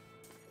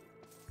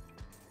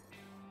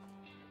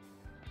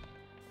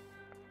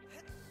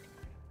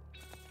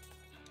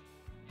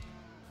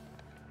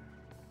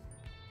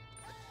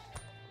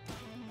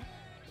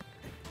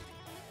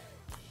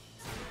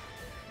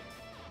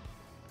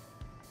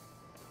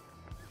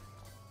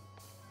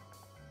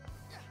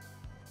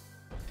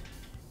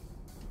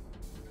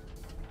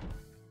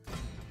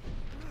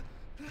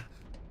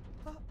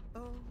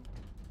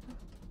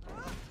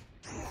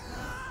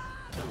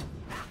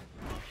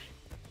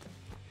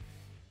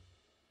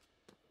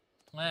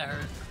 That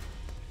hurt.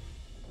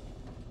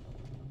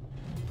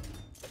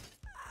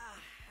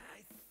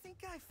 I think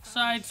I found...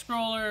 Side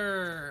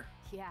scroller.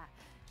 Yeah,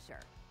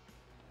 sure.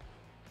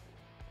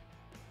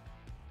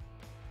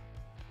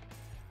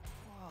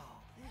 Whoa,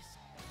 this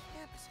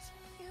campus is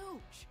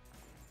huge.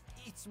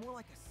 It's more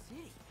like a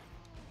city.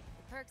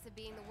 The perks of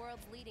being the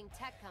world's leading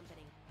tech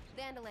company.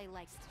 Vandalay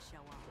likes to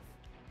show off.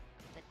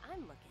 But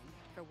I'm looking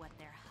for what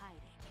they're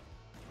hiding.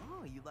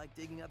 Oh, you like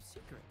digging up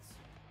secrets.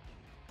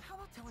 How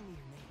about telling me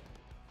your name?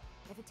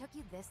 If it took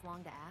you this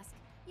long to ask,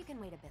 you can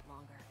wait a bit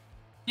longer.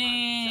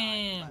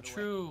 Damn,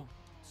 true.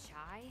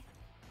 Shy?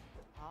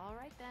 All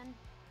right then.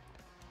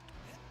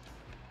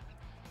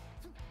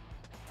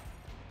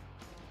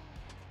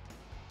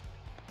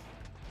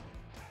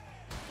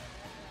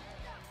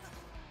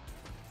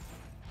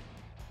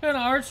 Got an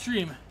art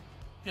stream.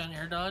 Got an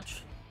air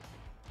dodge.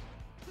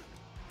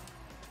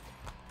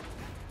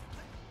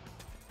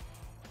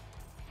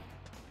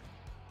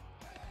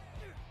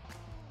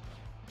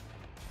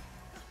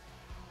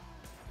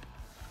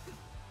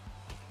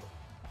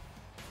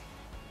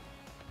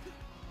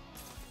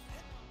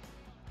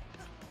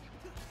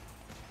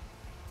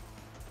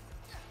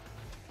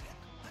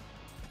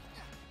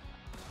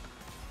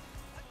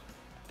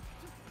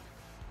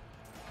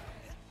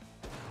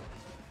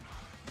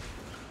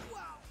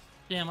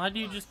 Damn, my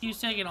dude just keeps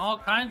taking all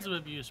kinds of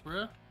abuse,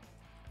 bro.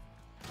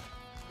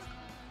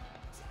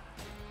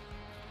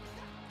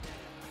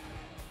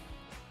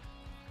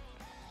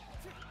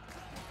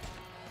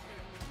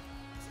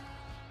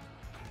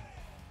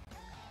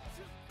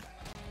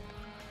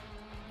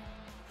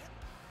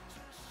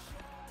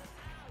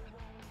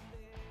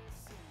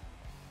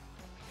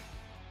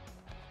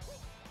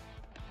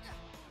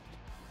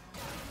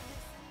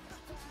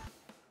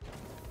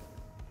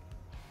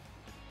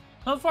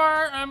 So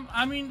far,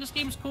 I mean, this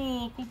game's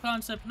cool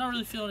concept. Not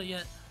really feeling it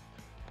yet.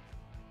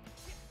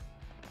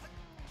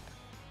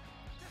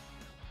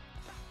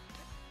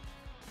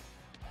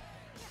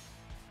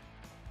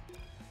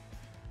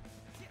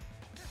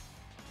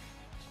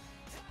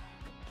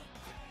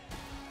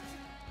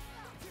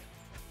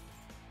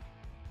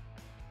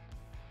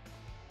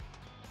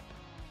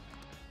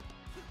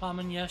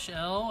 Common Yesh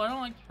L. I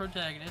don't like the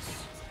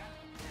protagonists.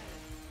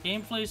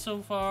 Gameplay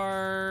so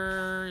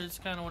far is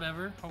kind of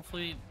whatever.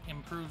 Hopefully it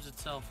improves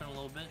itself in a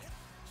little bit.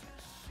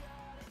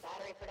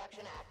 Battery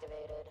production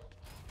activated.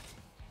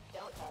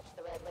 Don't touch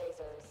the red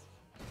lasers.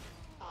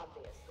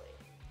 Obviously.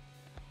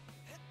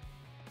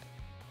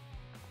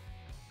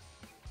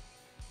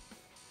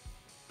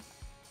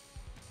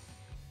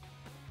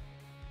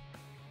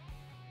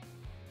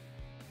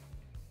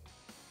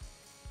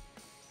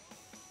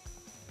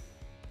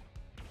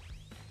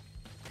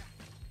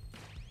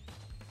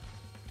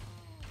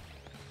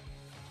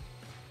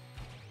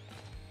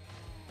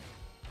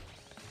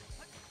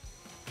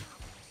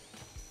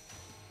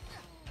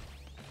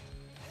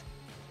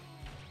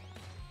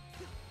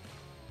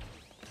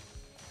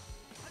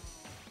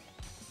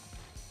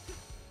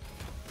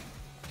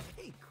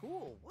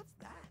 Cool, what's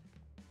that?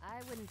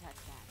 I wouldn't touch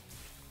that.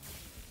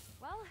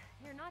 Well,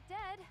 you're not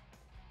dead.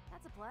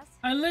 That's a plus.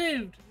 I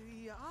lived!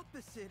 The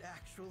opposite,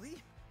 actually.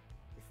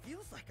 It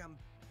feels like I'm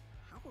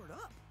powered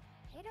up.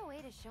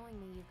 808 is showing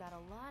me you've got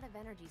a lot of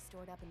energy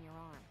stored up in your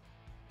arm.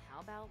 How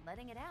about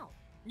letting it out?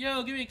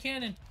 Yo, give me a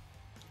cannon.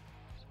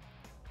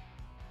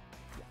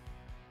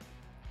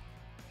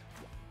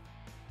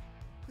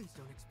 Please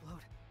don't explode.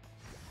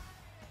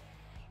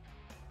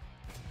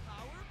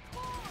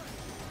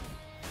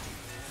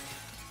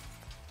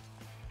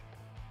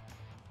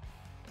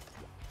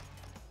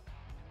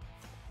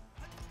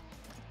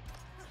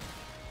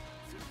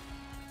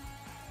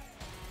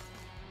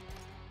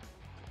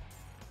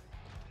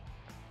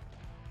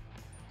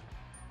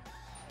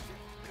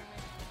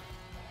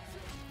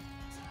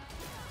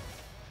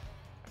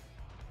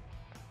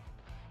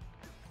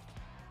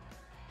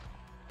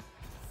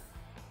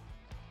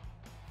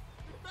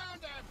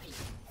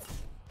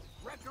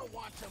 sucker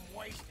wants him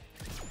wasted.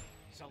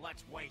 So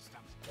let's waste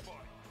him.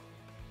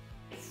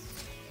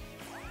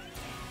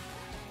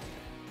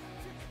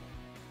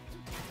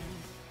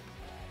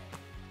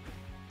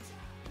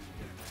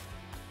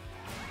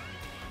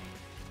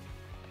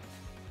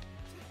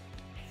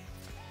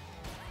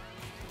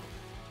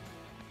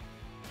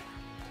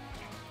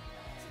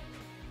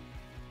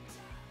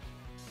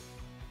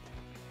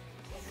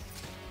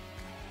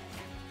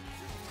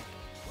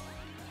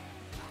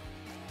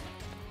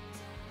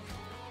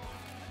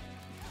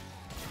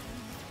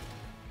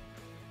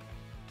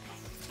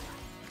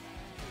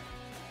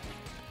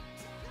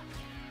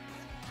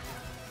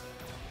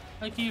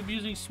 I keep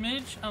using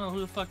Smidge? I don't know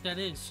who the fuck that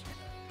is.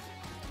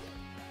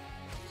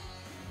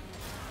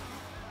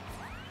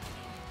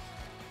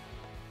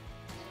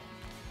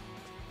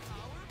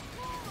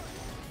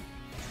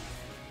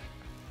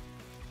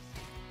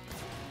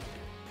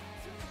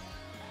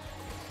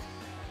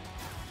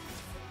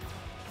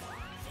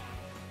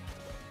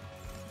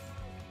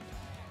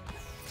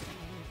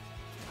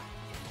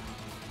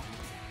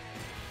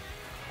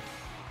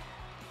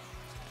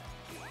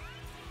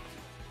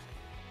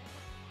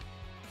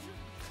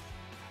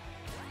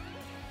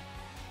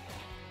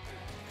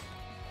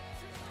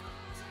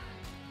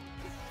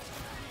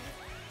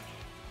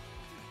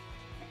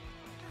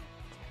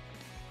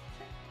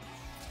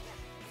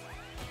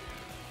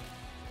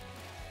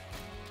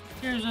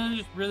 Here's a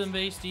just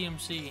rhythm-based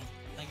DMC,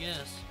 I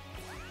guess.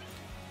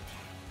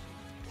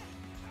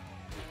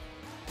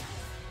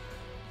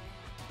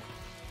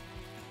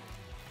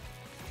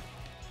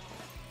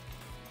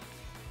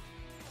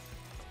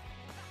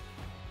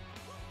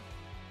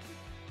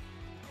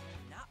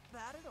 Not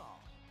bad at all.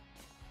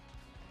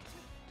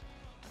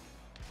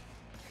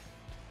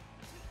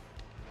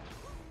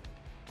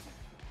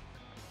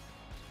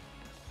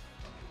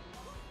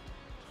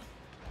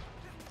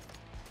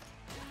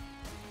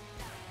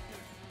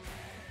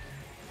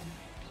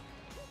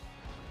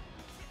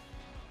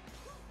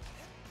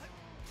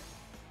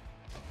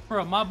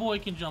 Bro, my boy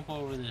can jump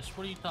over this.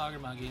 What are you talking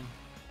about, game?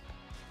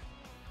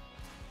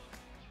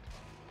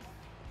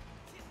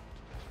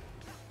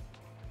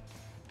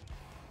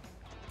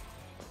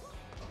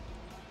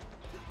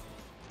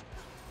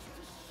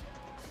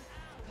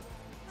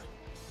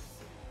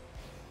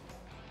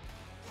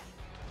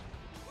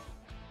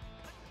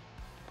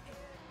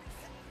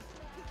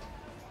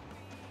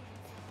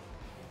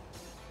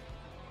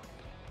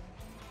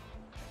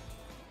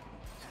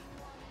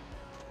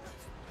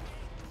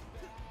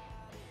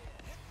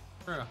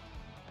 Bro.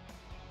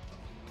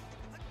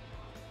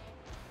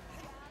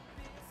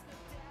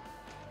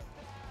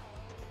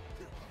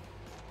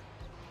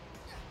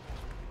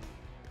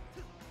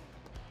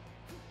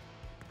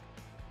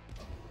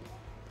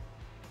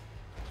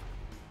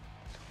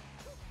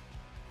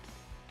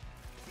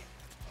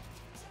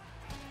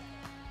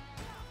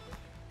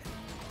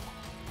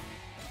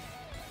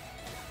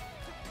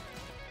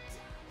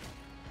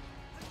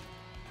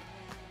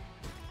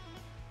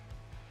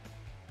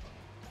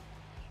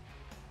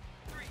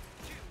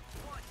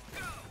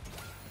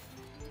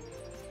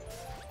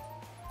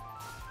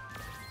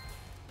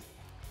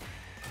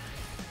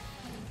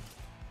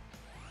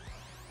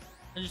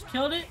 I just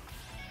killed it.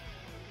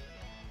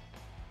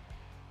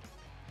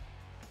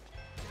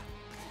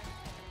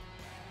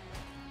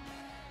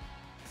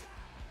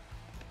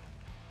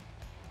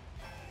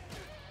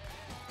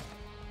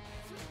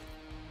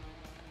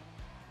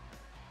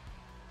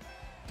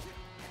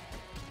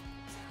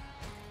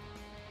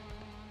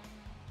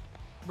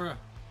 Bruh.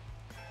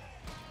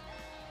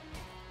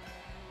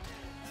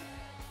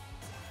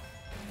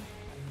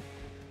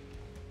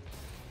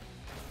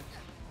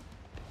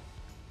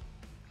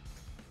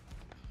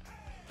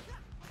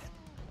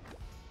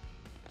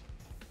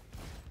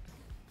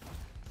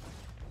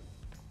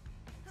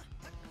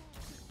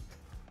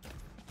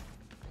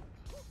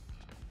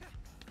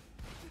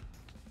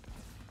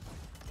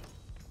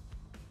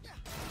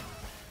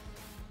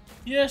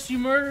 Yes, you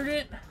murdered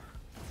it.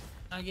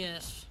 I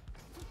guess.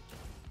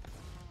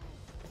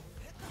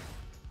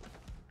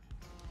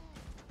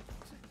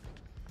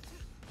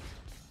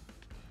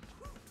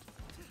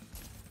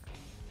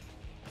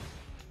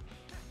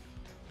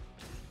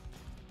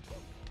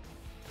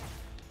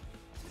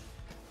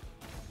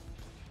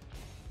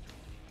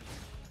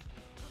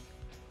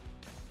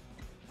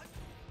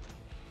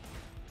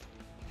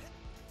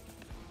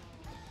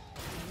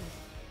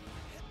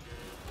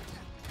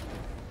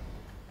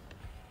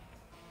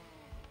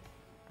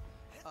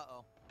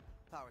 Uh-oh.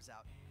 Power's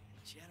out.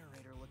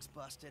 Generator looks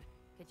busted.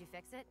 Could you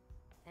fix it?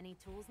 Any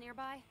tools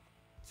nearby?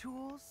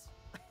 Tools?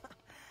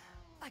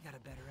 I got a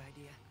better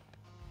idea.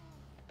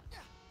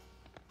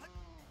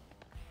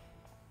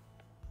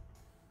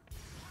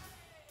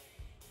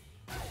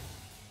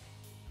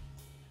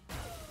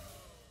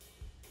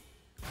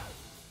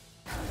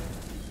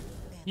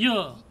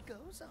 Yeah. He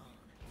goes on.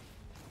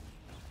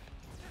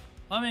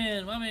 My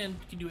man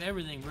can do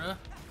everything, bruh.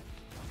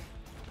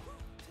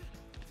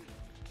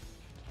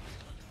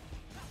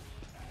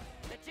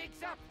 The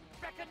jig's up!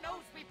 Becca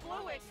knows we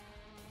blew it!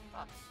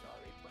 I'm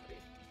sorry, buddy.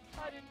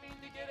 I didn't mean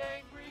to get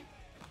angry.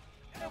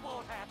 It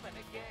won't happen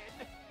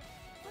again.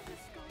 Let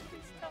us go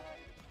this time.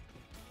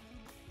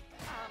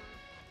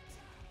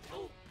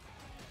 Oh.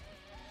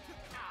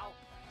 Ow.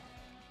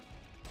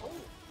 Oh.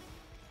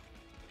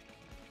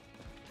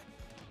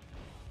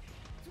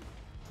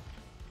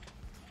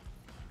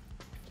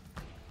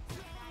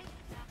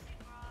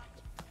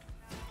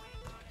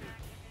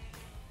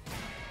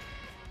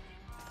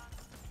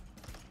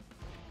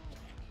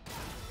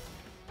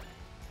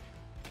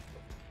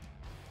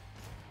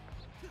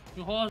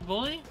 You horse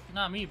bully?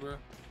 Not me, bro.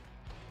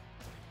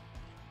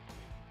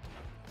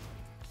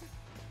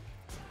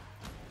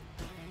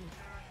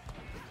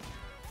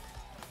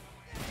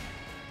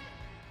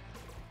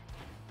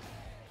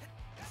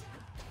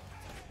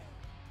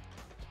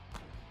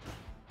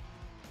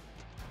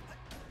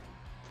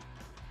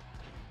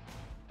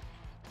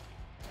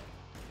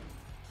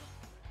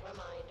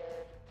 Reminder.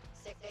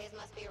 Sick days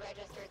must be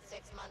registered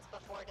 6 months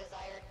before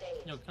desired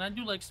date. Yo, can I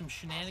do like some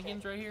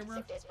shenanigans right here, bro?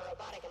 Sick days for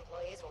robotic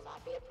employees will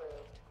not be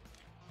approved.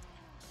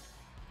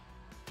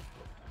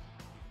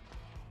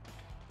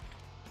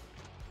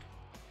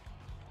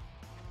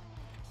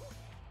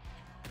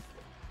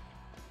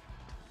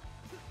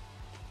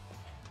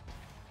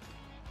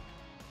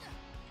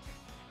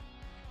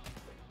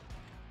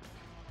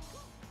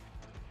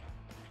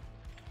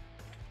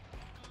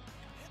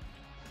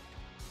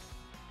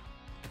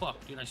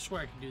 Fuck, dude, I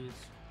swear I can do this.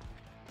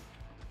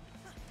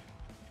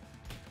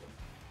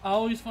 I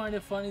always find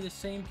it funny the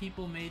same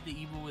people made The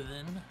Evil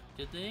Within.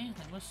 Did they?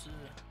 It must,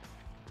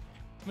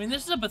 I mean,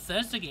 this is a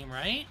Bethesda game,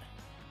 right?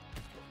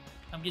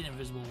 I'm getting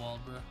invisible walled,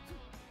 bro.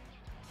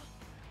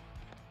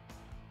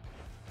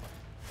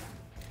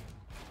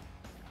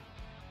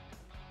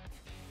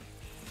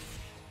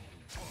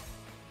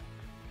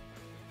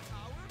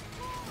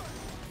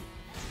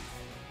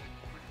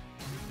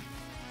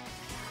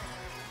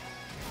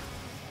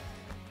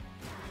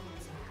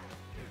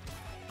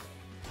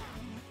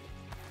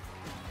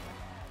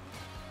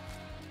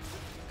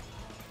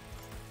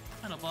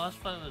 What kind of boss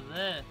fight was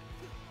that?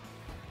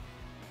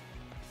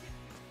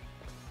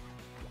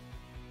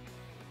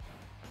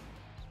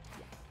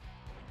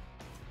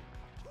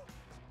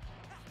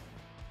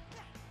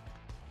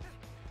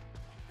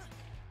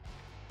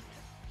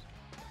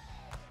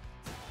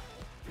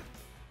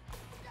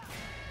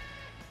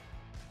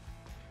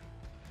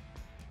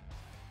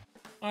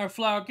 Alright,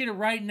 Flower, get it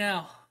right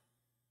now.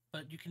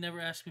 But you can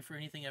never ask me for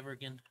anything ever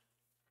again.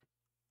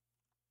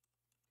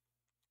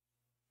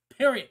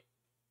 Period.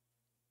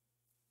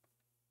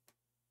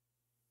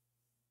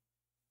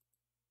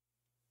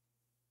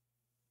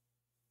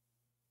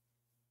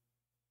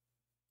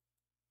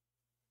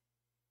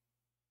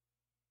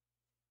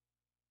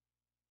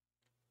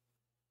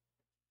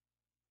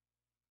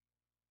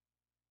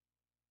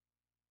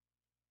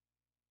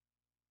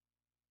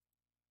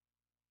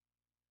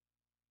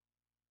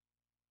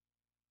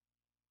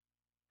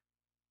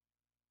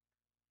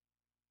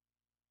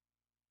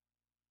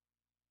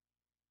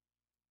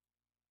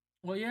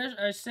 Well, yes,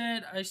 I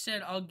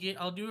said I'll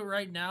do it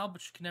right now,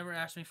 but you can never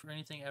ask me for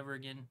anything ever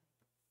again.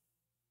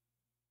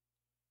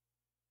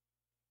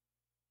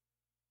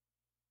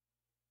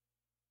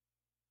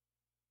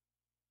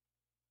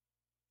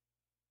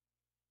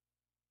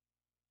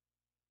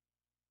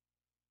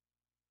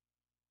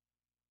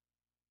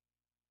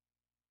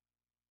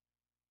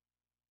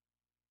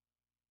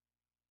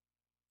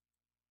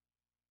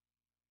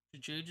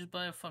 Did Jay just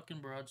buy a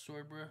fucking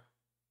broadsword, bro?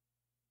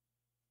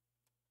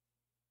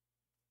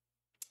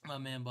 My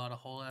man bought a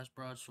whole ass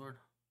broadsword.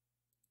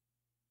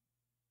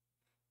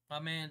 My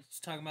man's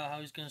talking about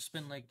how he's gonna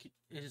spend like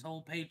his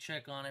whole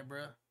paycheck on it,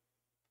 bro.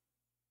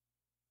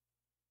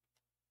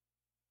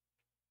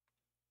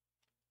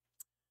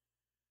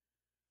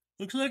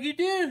 Looks like he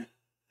did.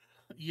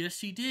 Yes,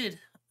 he did.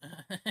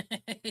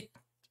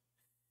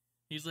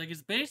 He's like,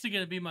 it's basically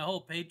gonna be my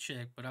whole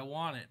paycheck, but I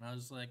want it. And I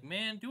was like,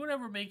 man, do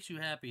whatever makes you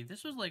happy.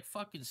 This was like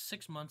fucking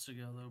 6 months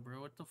ago, though,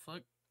 bro. What the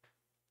fuck?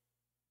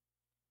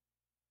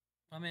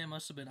 My man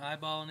must have been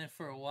eyeballing it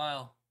for a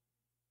while.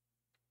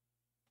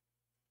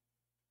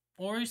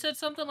 Or he said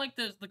something like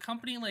the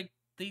company, like,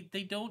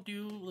 they don't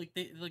do, like,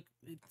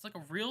 it's like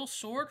a real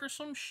sword or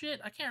some shit.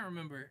 I can't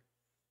remember.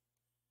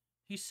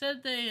 He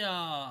said they,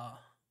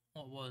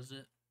 what was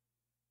it?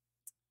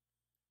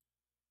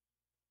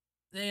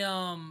 They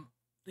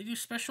do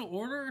special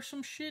order or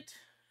some shit?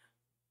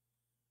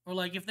 Or,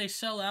 like, if they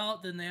sell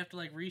out, then they have to,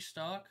 like,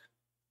 restock?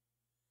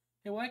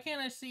 Hey, why can't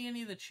I see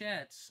any of the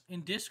chats?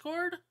 In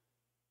Discord?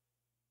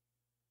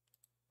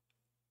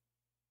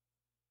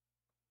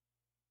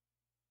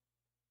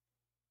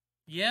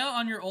 Yeah,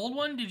 on your old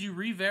one, did you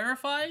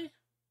re-verify?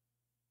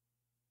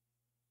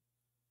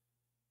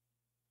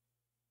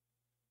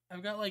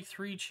 I've got, like,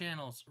 3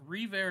 channels.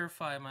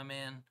 Re-verify, my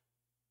man.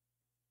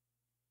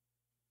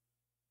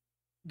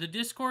 The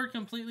Discord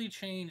completely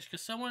changed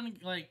because someone,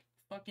 like,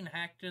 fucking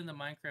hacked in the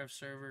Minecraft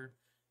server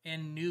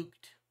and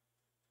nuked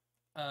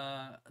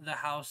the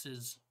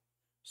houses.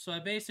 So I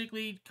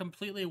basically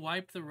completely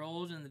wiped the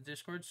roles in the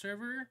Discord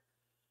server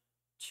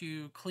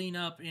to clean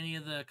up any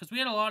of the, because we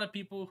had a lot of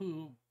people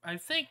who I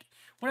think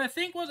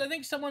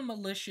someone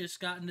malicious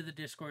got into the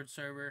Discord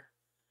server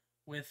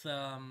with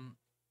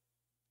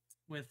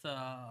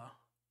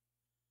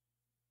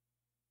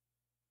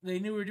they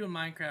knew we were doing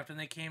Minecraft and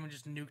they came and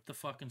just nuked the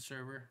fucking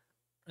server.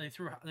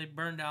 They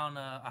burned down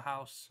a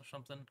house or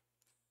something.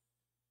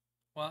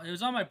 Well, it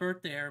was on my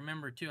birthday, I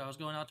remember too. I was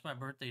going out to my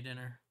birthday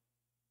dinner.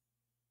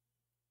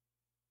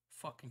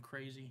 Fucking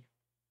crazy.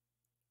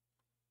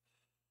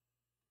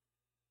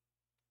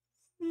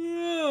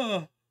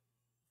 Yeah.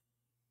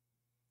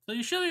 So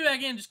you should be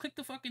back in. Just click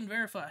the fucking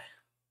verify.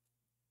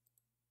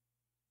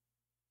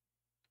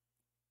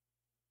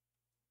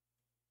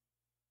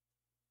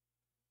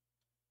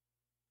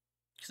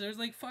 Because there's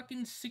like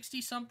fucking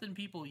 60-something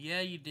people.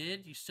 Yeah, you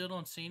did. You still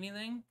don't see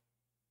anything?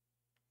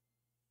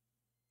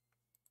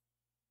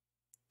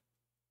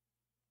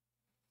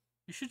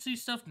 You should see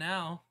stuff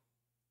now.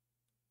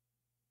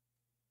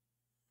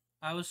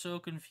 I was so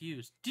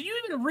confused. Did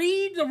you even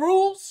read the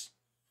rules?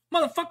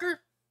 Motherfucker?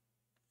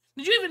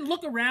 Did you even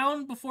look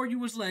around before you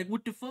was like,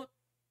 what the fuck?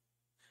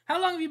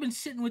 How long have you been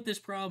sitting with this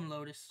problem,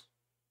 Lotus?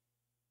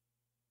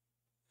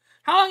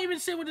 How long have you been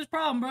sitting with this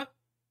problem, bro?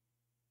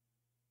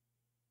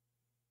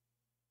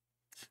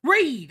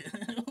 Read!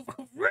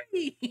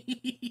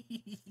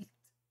 Read!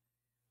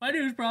 My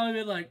dude's probably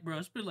been like, bro,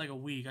 it's been like a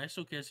week. I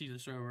still can't see the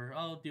server.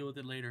 I'll deal with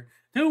it later.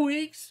 2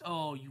 weeks?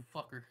 Oh, you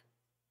fucker.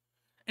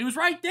 It was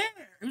right there.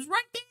 It was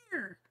right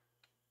there.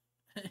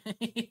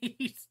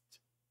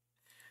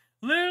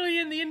 Literally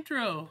in the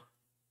intro.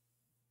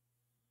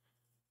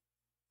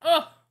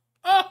 Oh!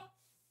 Oh!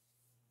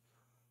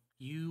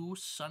 You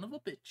son of a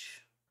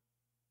bitch.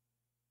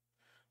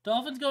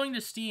 Dolphin's going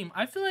to Steam.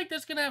 I feel like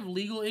that's going to have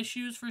legal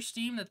issues for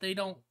Steam that they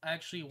don't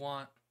actually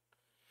want.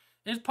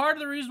 It's part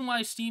of the reason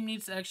why Steam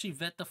needs to actually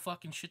vet the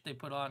fucking shit they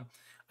put on.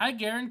 I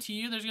guarantee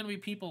you there's going to be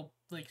people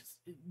like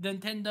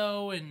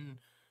Nintendo and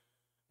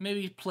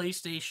maybe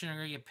PlayStation are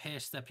going to get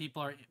pissed that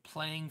people are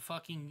playing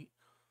fucking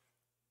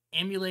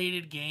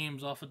emulated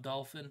games off of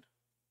Dolphin.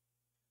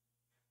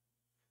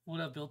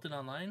 Would have built it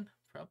online?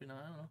 Probably not.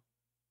 I don't know.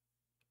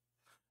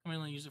 I mean,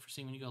 only use it for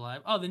seeing when you go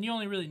live. Oh, then you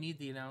only really need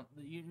the account.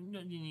 You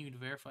need to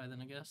verify then,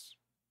 I guess.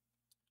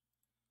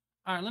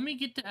 Alright, let me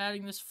get to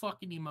adding this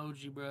fucking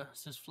emoji, bro.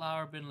 Since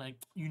Flower been like,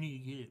 you need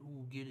to get it.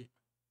 Ooh, get it.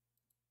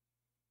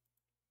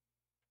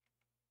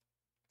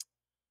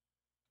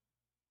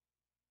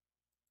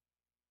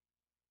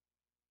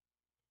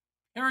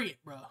 Harriet,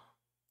 bro.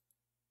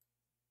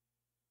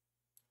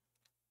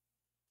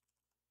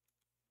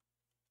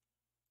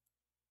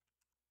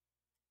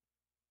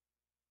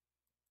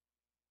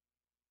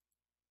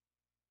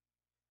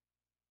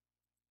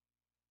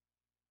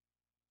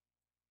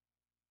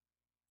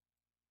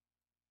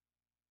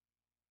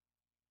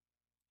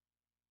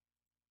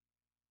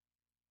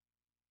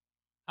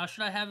 How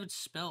should I have it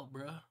spelled,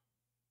 bro?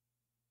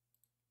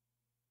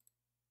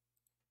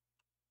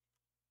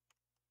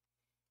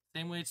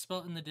 Same way it's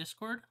spelled in the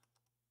Discord?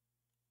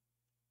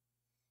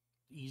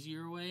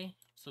 Easier way.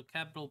 So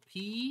capital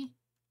P,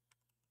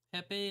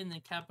 Pepe, and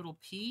then capital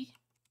P.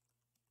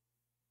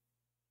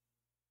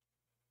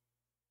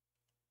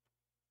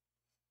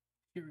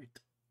 Period.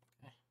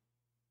 Okay.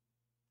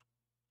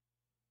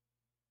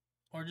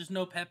 Or just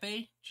no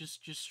Pepe? Just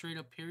straight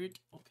up period?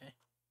 Okay.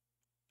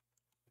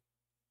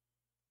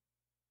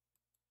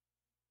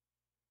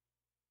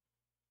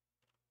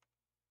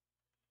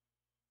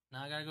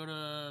 Now I gotta go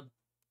to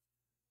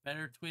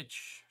Better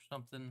Twitch or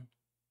something.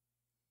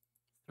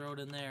 Throw it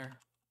in there.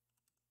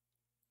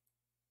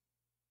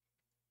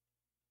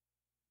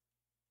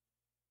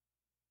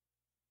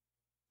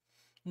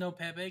 No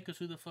Pepe, because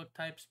who the fuck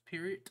types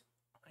period?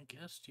 I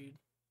guess, dude.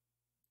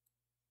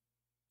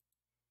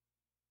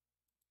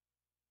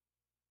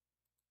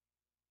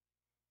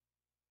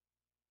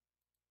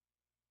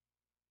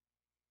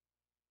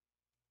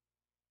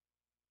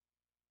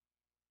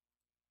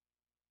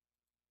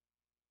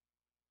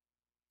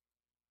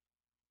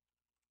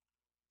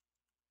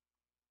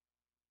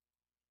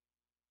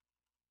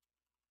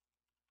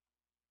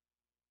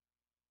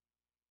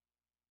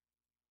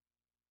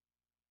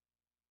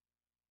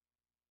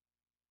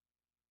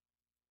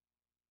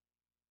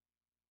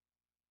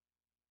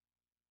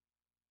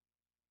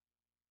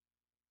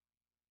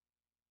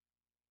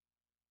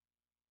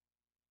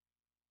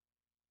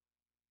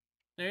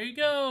 There you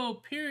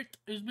go. Period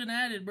has been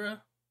added, bro.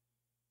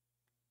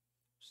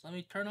 Just let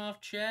me turn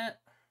off chat.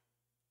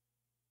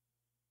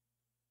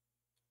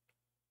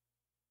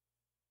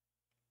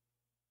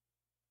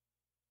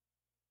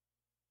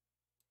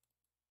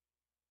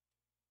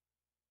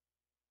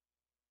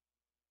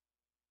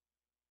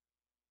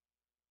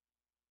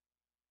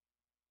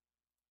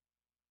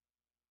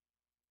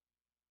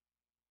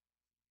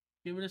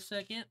 Give it a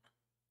second.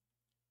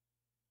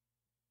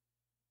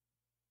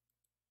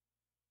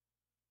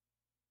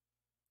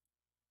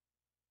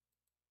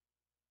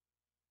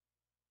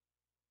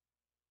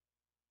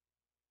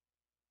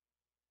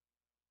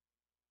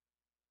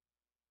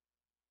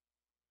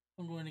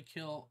 I'm going to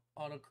kill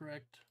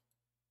autocorrect.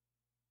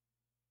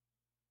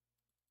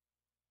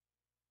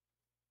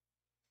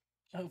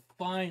 Oh,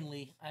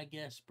 finally, I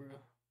guess, bro.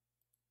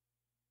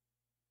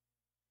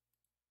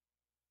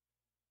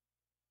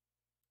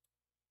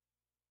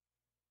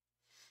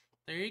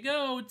 There you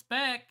go, it's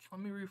back.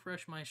 Let me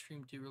refresh my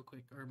stream too real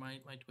quick, or my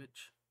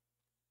Twitch.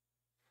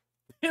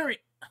 Period.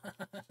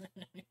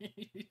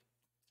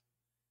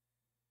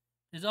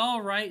 Is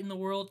all right in the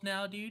world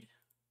now, dude?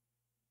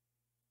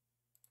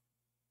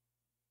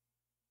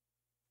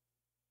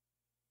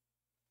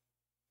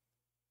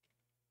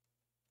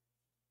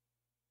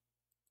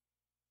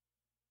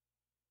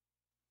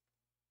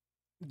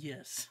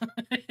 Yes.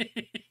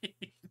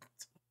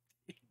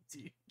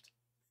 Dude.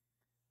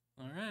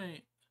 All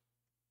right.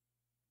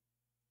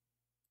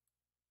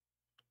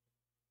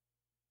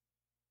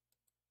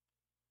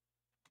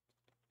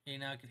 Hey,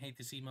 now I can hate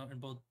this emote in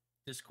both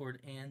Discord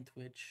and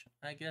Twitch.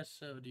 I guess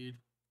so, dude.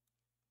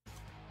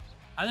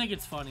 I think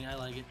it's funny. I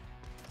like it.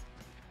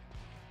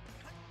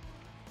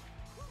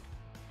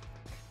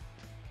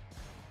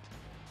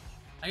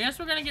 I guess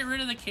we're gonna get rid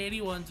of the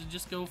Katie ones and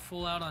just go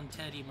full out on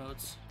Ted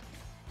emotes.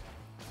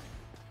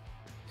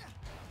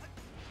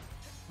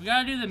 We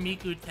gotta do the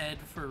Miku Ted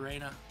for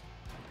Reina.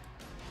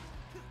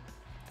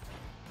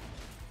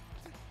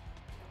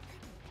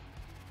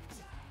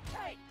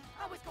 Hey,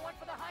 I was going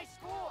for the high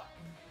score.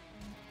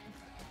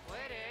 Quit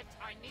it.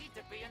 I need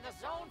to be in the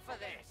zone for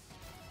this.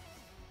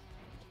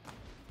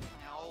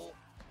 No.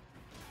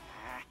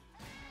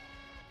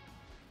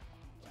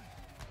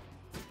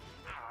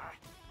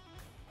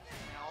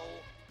 No.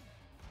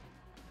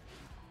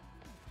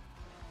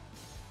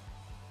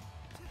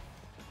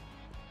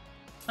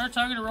 Start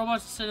talking to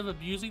robots instead of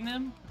abusing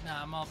them?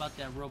 Nah, I'm all about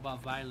that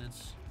robot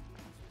violence.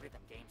 Rhythm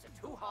games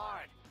are too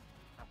hard.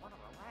 I want to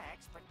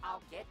relax, but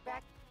I'll get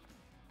back.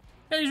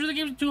 Hey, these rhythm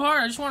games are too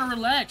hard. I just want to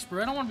relax,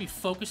 bro. I don't want to be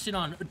focusing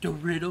on the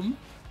rhythm.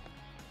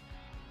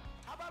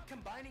 How about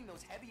combining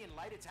those heavy and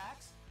light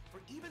attacks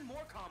for even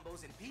more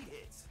combos and beat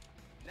hits?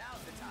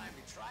 Now's the time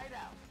to try it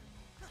out.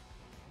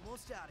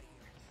 Almost out of here.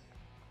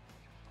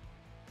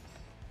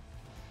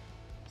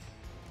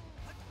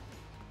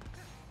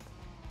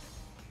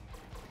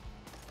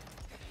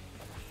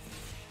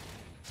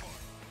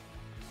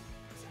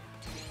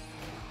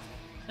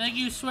 Thank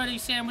you, Sweaty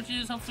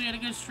Sandwiches. Hopefully you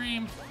had a good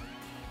stream.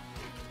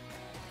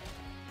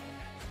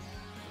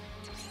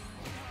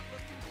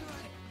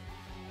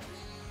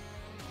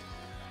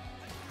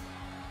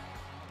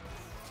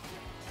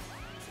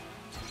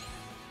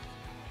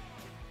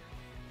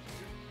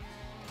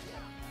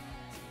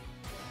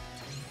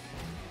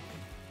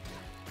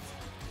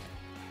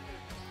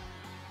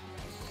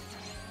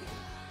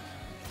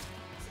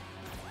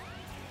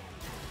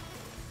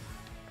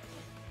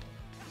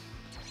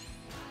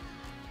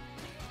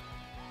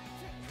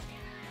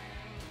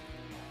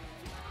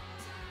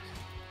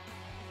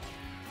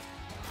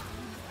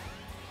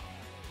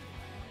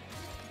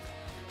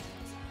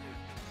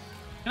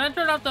 Can I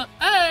turn off the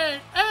hey,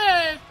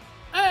 hey,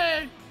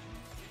 hey?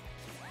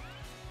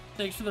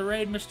 Thanks for the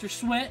raid, Mr.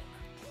 Sweat.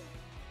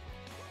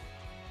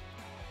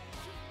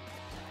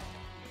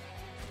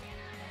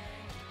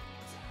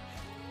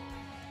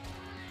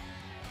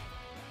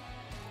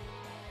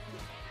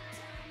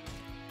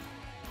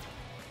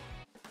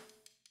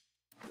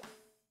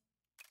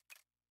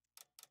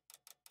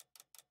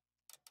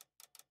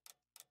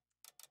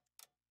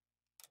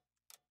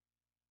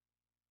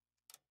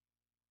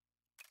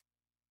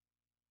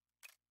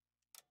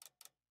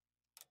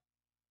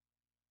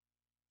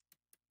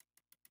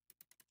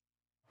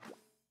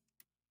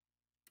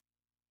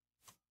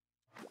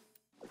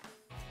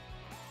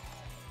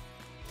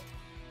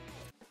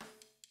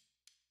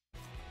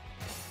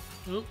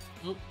 Oop,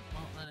 oop.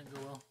 Oh, that didn't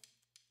go well.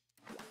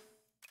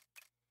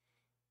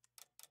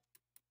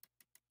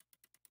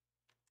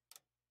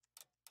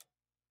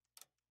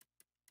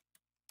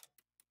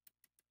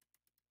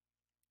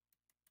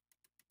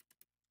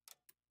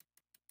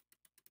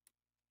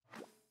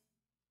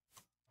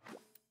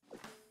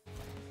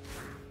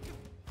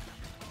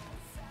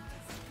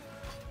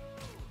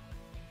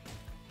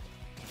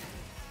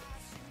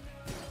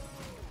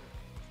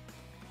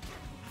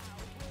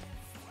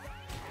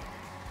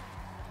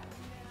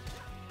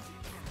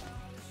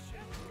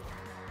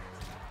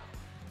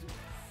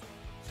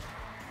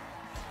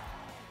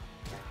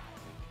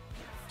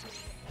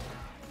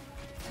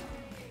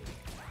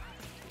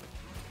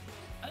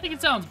 I think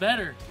it sounds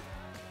better.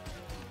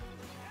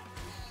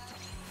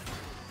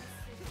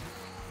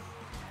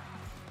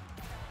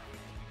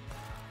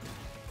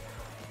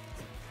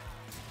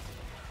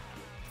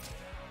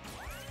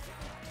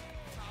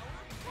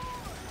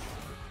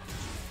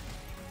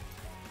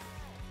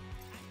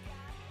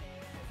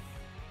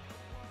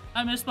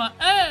 I missed my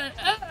hey,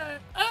 hey,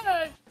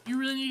 hey. You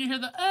really need to hear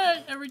the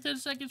hey every 10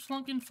 seconds,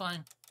 flunking?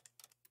 Fine.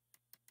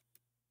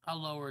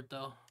 I'll lower it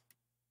though.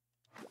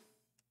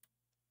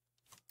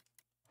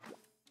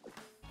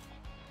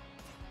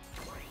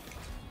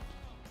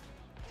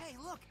 Hey,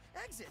 look,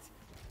 exit.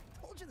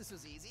 Told you this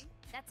was easy.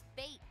 That's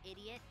bait,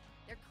 idiot.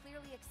 They're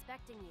clearly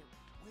expecting you.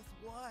 With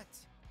what?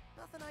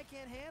 Nothing I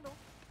can't handle.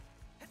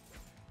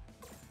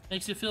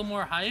 Makes you feel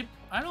more hype?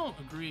 I don't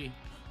agree.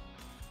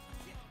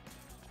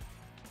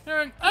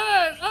 Aaron,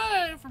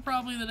 for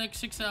probably the next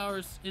 6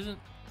 hours isn't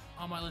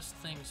on my list of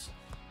things.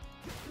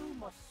 You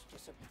must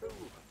disapprove of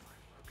my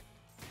work.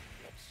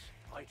 Yes,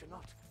 I do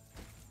not.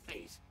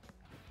 Please,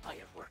 I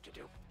have work to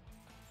do.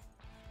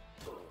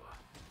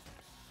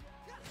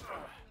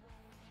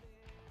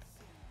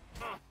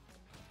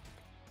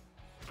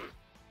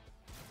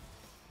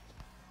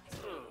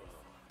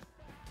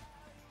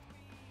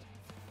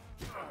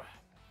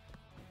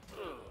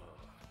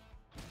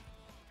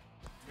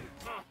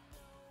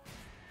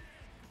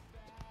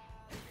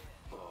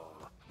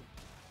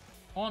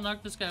 I want to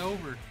knock this guy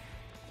over.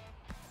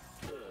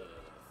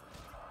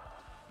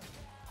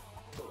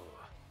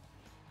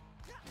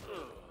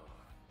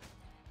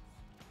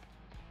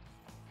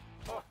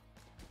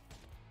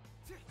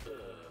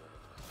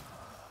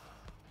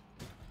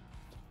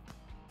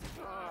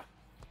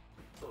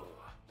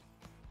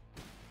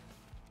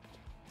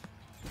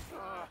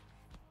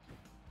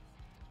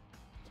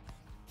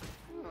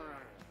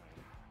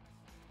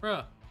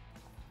 Bruh.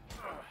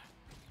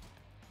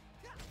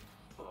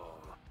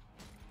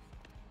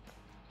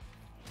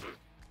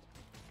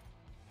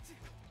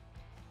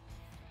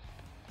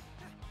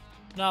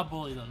 Not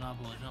bully though,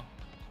 not bully, no.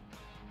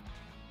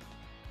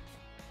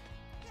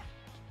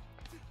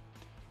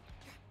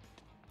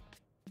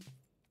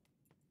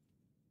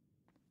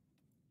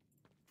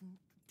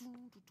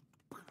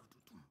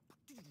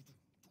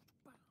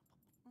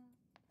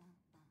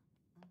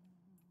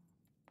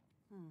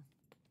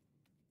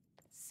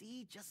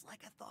 See, just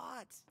like I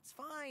thought. It's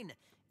fine.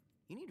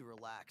 You need to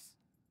relax.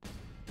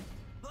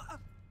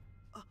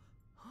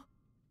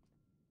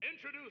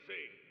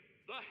 Introducing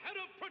the head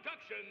of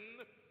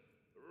production,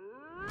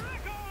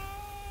 Rico!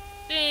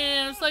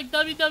 Damn, it's like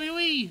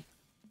WWE.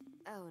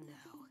 Oh no.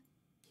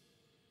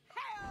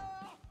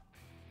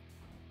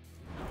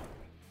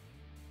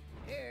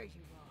 There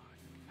you are,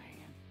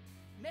 man.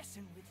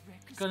 Messing with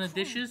Rick is Gonna cool.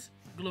 dishes?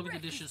 Go look at the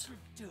Rick is dishes.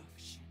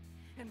 production.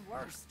 And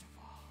worst of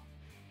all,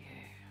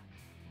 yeah,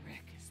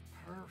 Rick is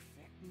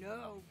perfect.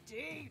 No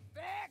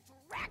defect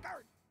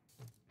record.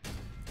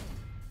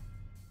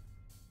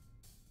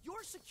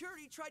 Your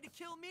security tried to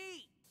kill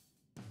me!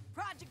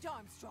 Project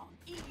Armstrong,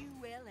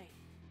 EULA.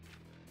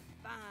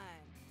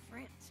 Fine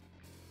print.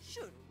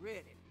 Should've read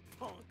it,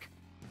 punk.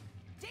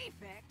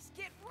 Defects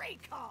get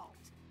recalled.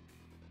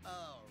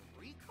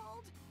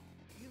 Recalled?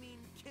 You mean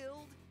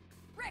killed?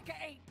 Rekka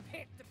ain't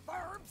picked the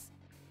verbs.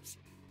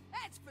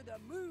 That's for the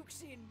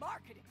mooks in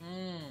marketing.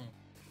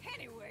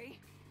 Anyway,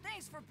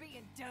 thanks for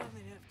being dumb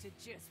enough to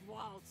just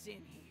waltz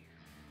in here.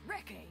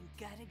 Rekka ain't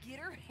gotta get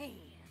her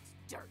hands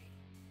dirty.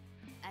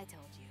 I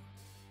told you.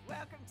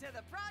 Welcome to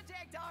the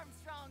Project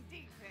Armstrong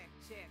defect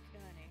check,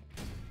 honey.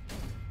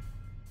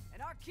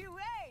 And our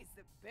QA's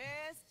the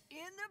best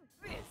in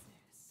the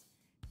business.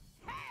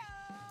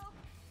 Hell!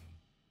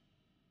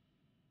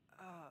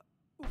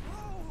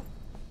 Whoa!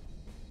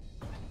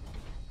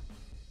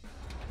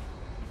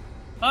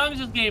 How long is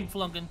this game,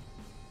 Flunkin?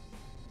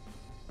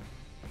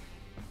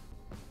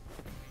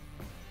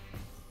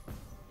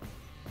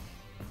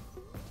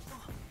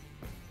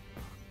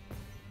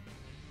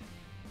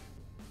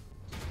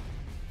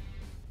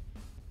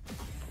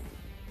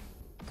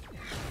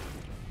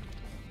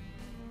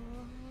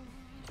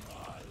 I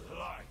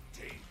like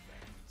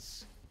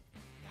defense.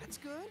 That's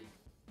good.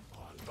 I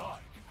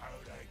like how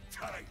they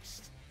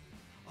taste.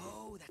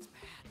 Oh, that's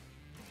bad.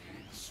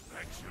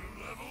 Inspection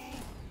level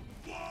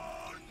 1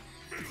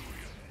 million.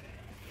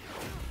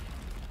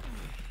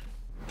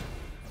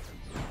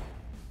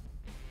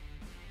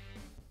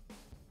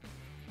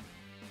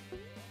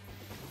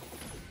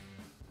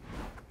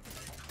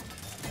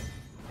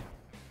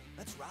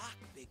 Let's rock,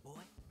 big boy.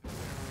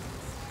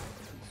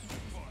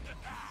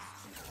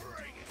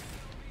 Bring it.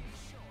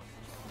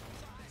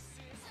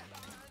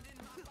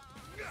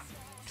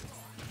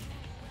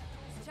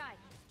 Chai,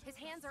 his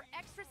hands are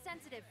extra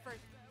sensitive for,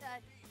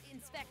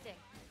 inspecting.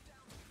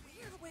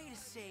 Weird way to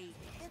say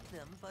hit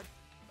them, but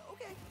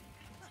okay.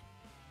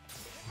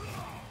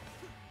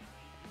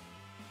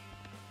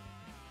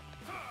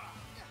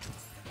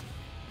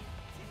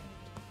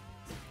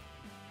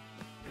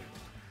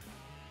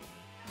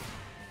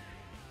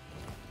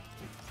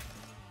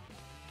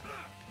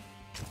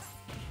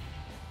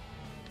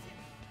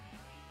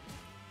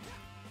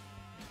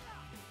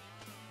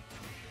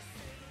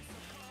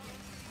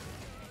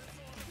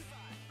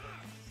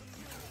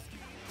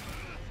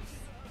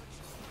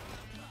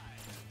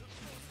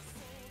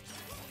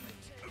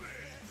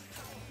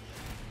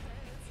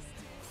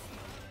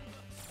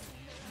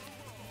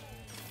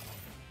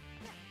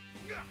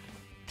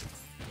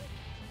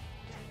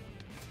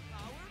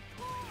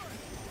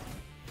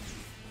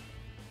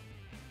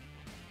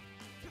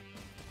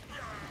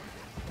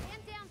 Man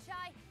down,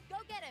 Chai. Go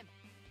get him.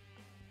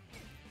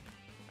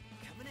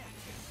 Coming at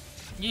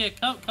you. Yeah,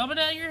 coming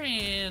out of your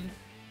hand.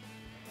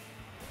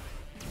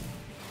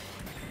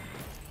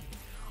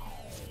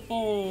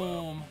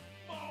 Boom.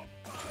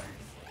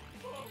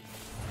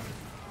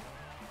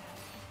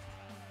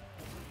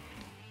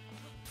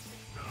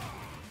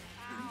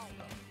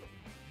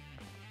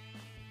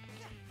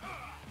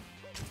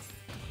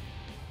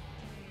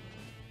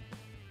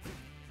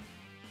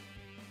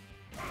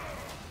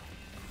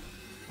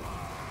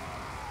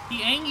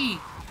 The Angie.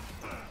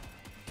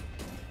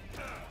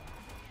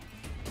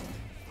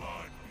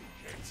 Fun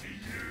gets to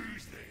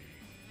use thee.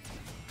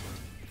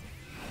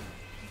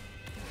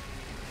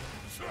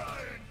 Try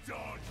and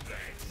dodge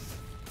this.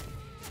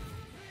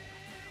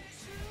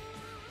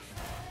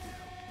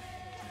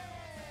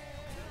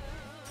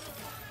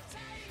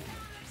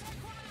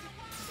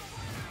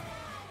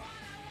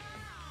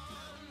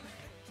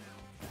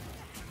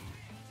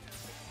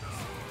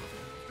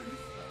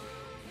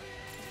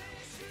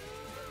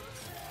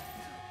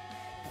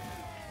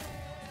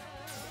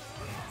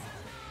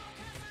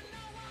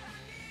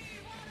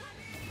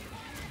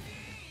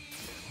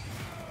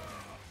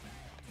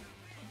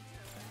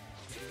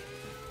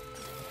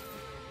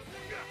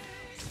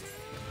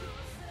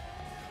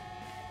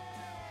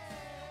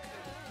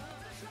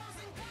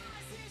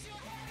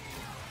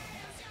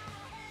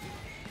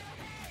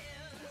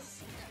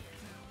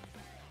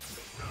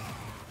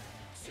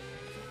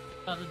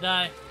 About to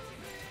die.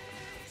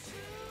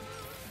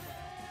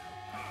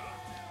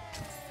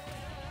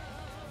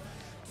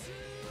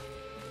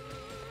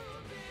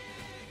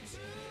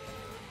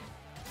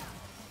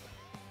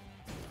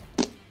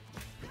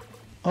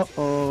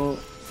 Uh-oh.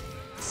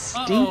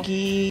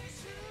 Stinky.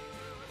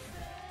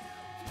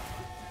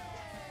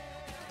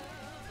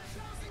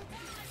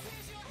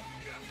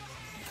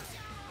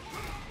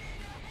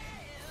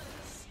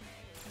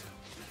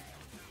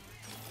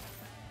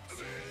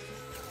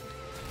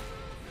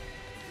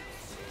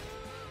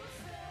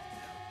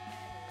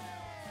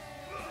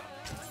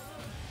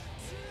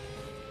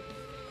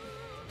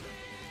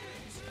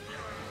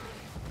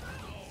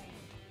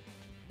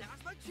 Now's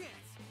my chance.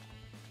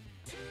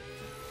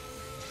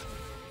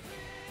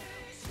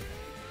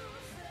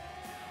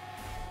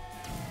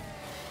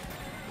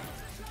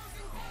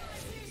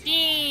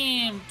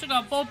 Damn! Took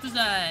out both his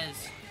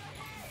eyes.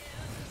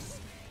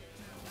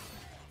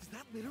 Does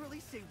that literally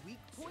say weak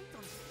point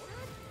on sword?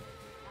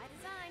 By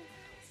design,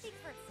 speak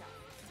for itself.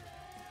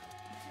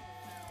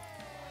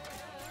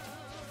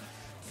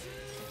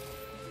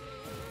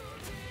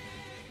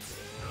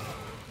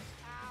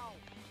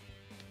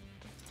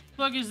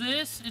 Fuck is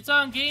this? It's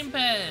on Game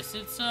Pass.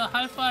 It's a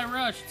Hi-Fi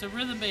Rush. It's a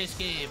rhythm-based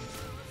game.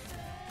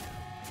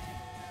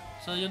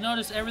 So you'll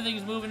notice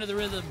everything's moving to the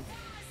rhythm.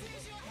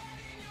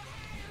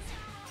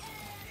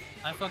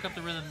 I fuck up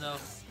the rhythm though.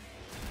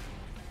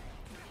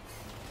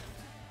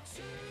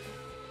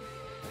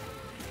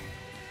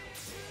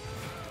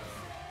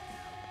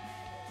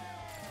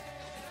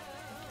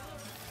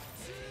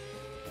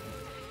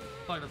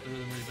 Fucked up the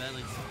rhythm really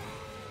badly.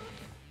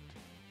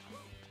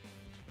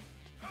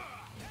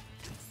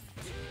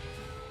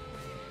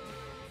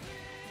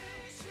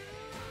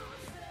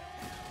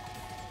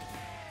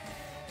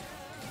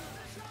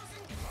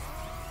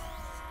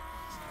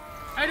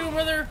 How you doing,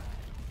 brother?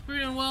 We're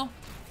doing well.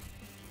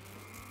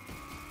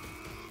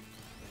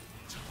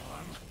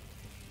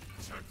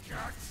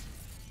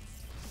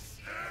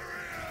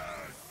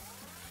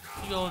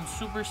 You going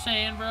Super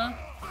Saiyan, bro?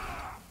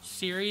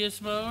 Serious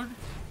mode?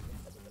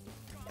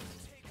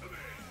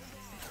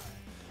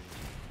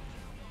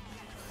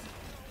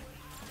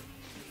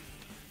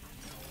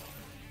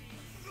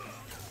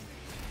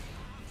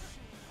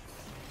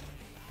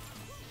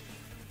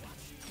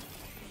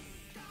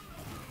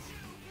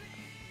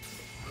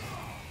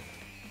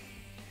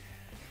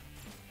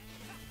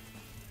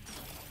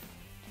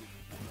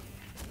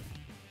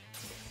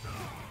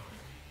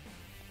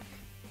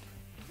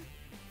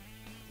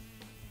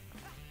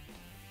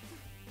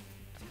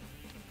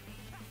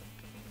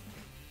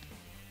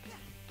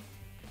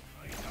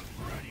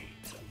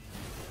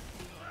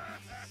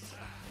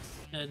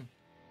 Dead.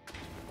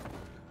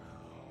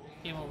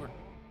 Game over.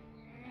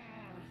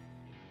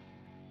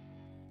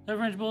 Their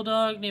French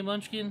bulldog named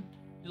Munchkin.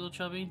 He's a little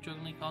chubby.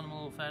 Jokingly calling him a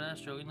little fat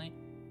ass. Jokingly.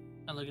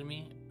 And look at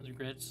me. With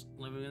regrets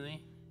living with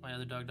me. My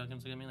other dog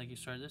Duncan's looking at me like you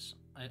started this.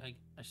 I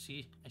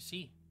see. I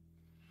see.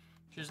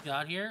 Just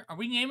got here. Are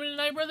we gaming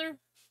tonight, brother?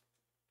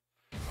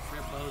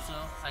 Rip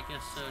Bozo. I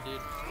guess so,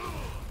 dude.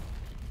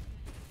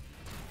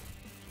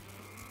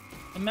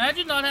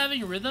 Imagine not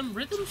having rhythm.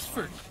 Rhythm's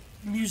for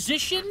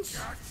musicians.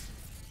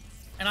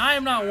 And I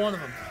am not one of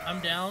them. I'm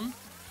down.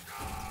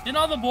 Didn't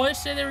all the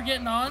boys say they were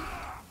getting on?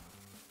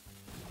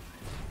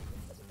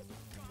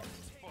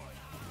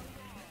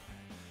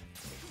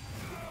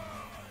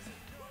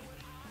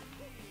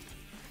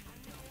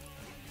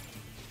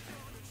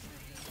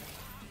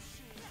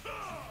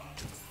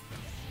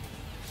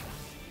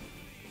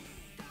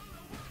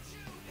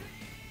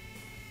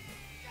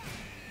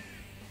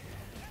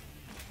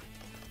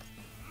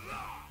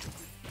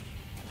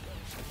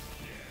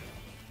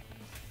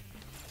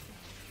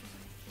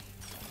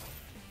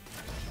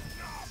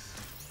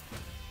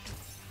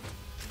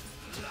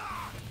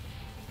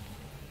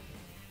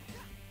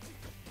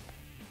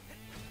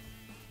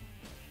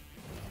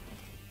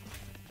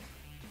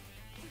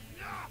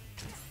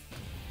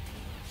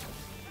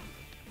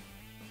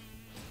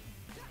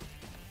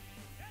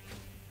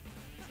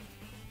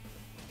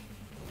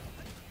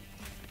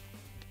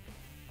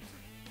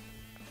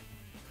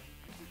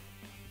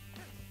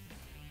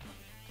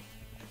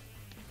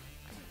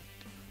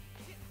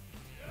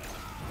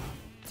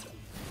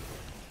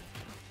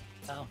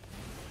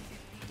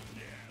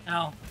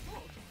 Ow.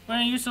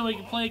 When you so we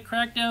can play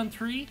Crackdown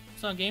 3?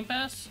 It's on Game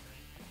Pass?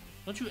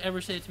 Don't you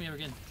ever say it to me ever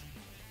again.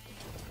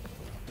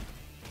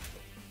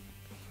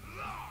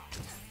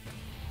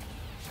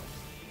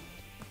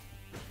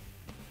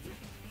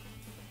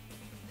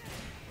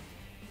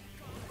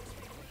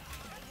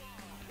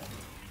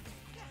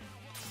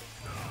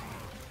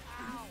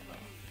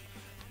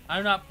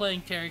 I'm not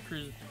playing Terry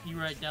Crews. You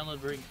right,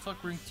 download Ring.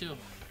 Fuck Ring 2.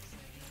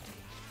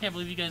 Can't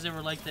believe you guys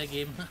ever liked that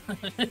game.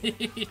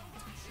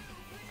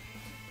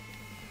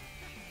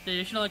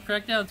 Additional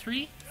Crackdown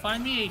 3?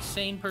 Find me a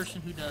sane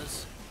person who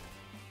does.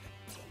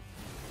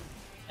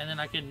 And then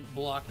I can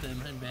block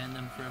them and ban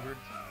them forever.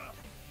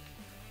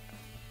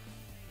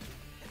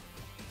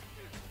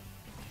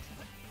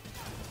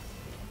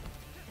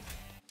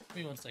 Give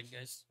me one second,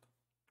 guys.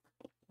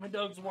 My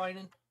dog's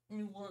whining. Give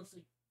me one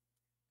second.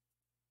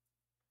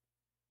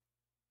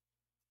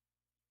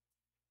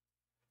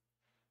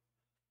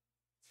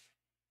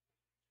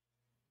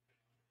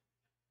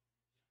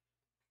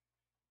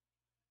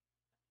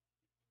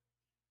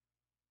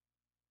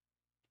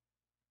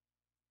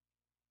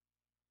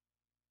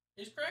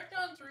 Is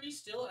Crackdown 3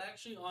 still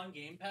actually on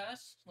Game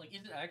Pass? Like,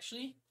 is it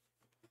actually?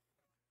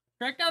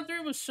 Crackdown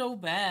 3 was so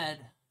bad.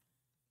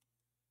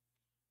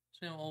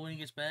 Spam all when he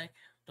gets back.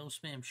 Don't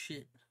spam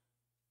shit.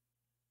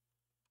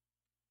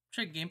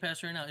 Check Game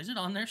Pass right now. Is it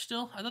on there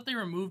still? I thought they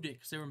removed it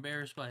because they were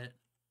embarrassed by it.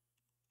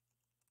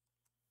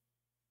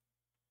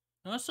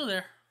 No, it's still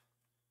there.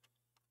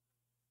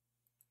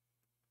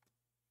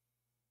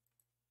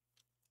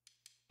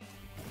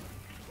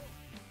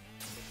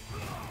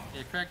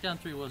 Yeah, Crackdown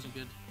 3 wasn't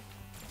good.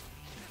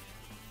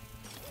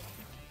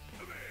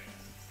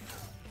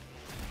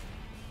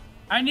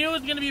 I knew it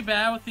was going to be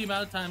bad with the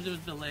amount of times it was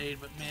delayed,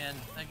 but man,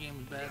 that game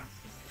was bad.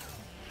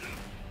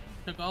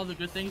 Took all the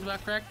good things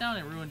about Crackdown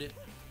and ruined it.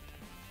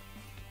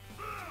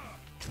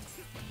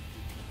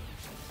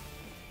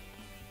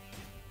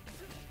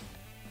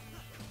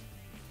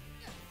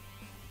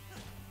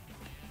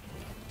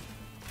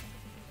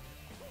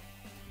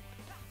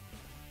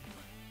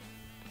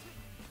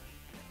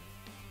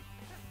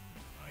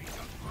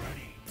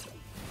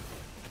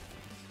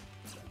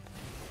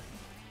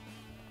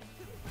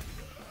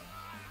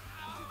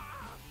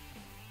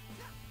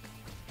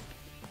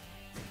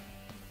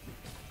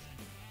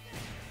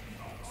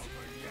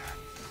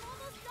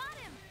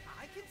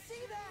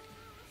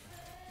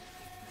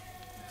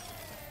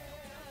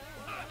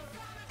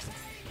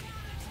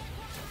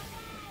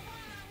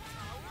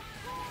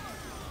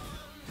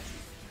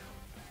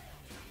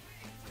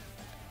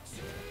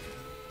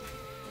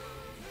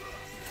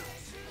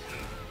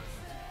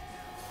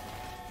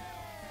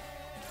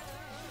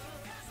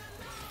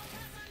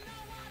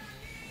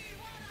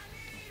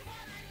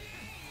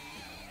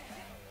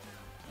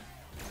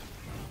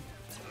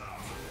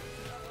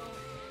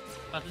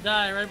 About to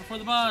die right before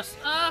the boss.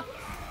 Ah!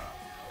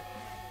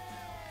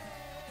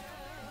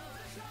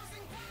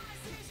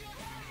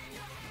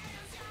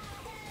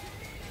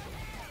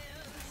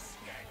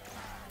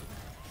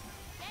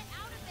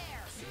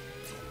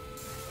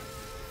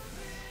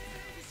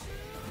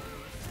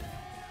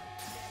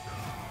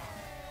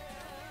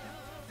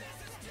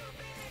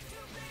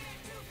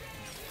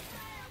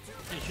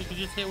 Hey, she could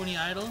just hit when he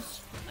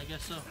idles? I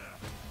guess so.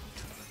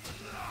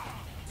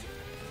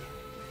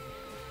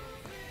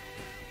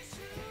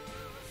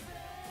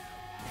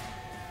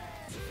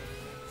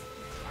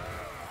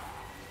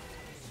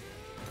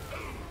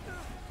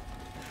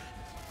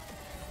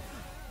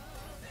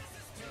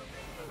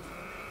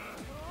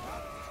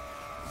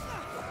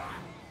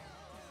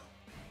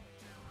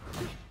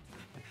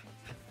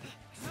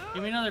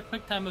 Give me another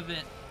quick time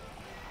event.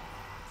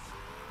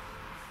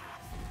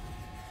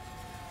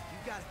 You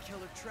got a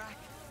killer track.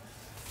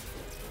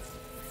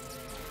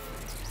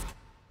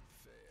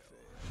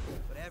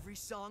 But every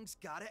song's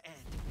gotta end.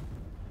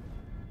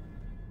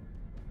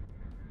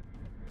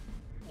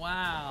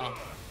 Wow.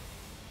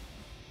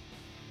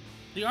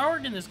 The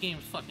artwork in this game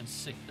is fucking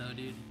sick though,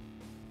 dude.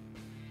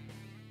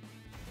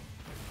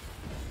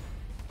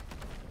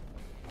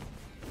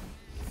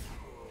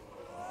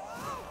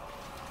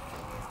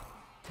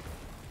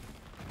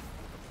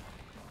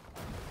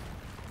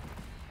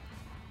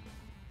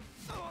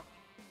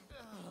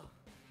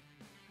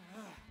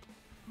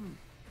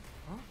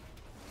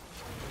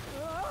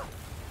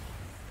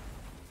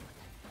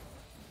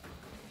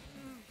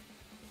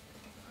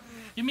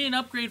 Give me an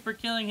upgrade for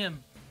killing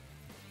him.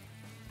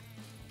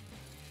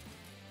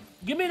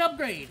 Give me an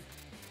upgrade.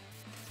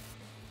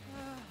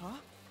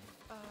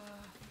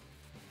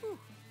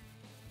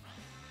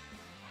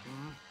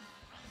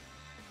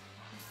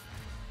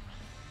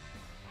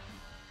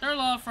 There are a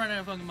lot of Friday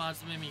Night Funkin' mods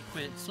that made me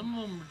quit. Some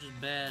of them were just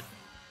bad.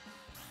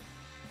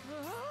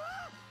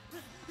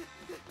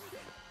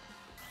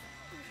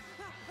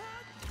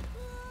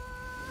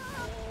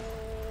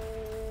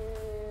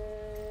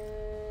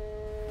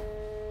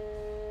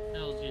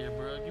 Hells yeah,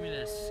 bro. Give me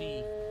that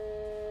C.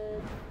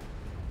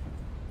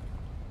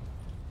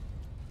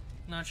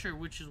 Not sure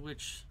which is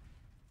which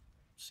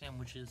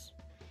sandwiches.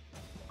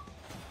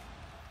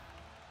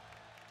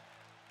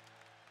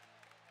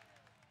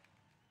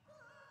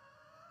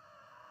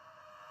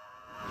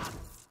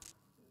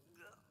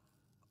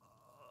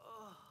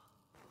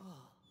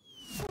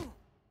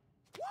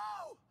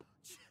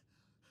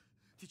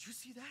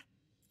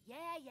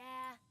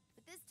 yeah.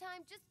 But this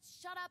time, just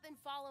shut up and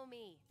follow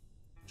me.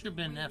 Should have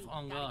been F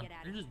on gotta God. get out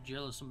They're of just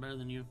jealous I'm better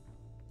than you.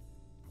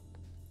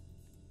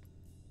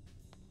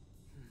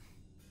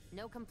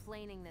 No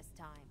complaining this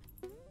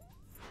time.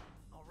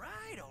 All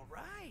right.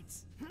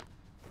 It's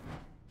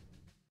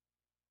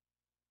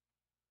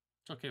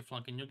okay,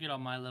 Flunkin. You'll get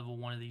on my level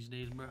one of these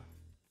days, bro. Are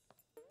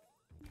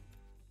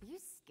you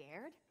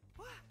scared?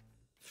 What?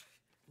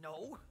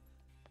 No.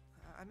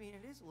 I mean,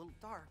 it is a little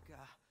dark.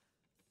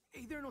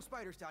 Hey, there are no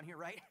spiders down here,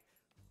 right?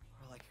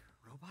 Or like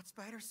robot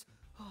spiders?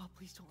 Oh,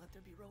 please don't let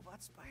there be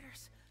robot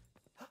spiders.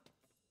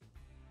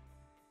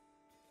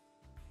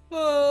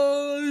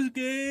 Oh, this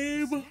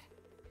game.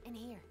 In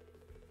here.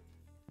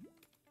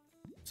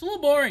 It's a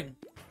little boring.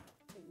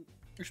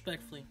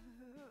 Respectfully.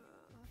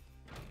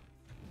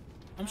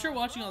 I'm sure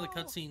watching all the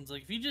cutscenes,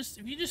 like if you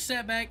just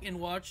sat back and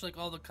watched like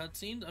all the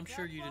cutscenes, I'm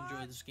sure you'd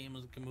enjoy this game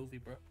as a movie,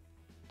 bro.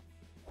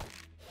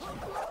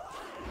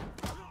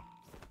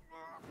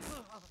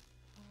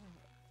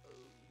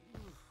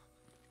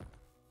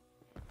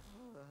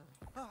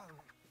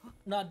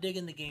 Not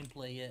digging the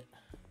gameplay yet.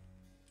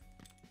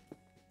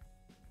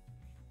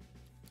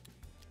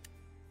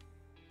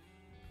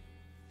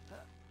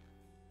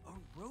 A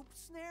rope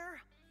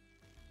snare?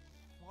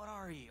 What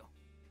are you?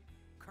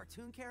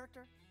 Cartoon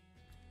character?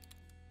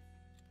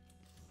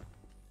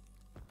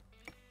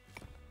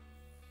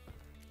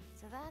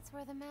 So that's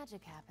where the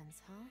magic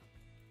happens, huh?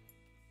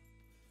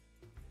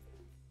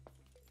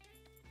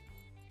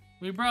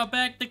 We brought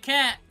back the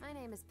cat. My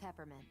name is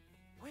Peppermint.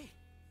 Wait.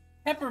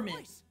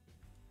 Peppermint.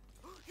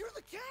 You're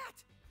the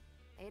cat!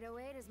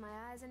 808 is my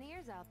eyes and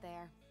ears out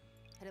there.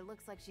 But it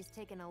looks like she's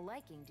taken a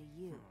liking to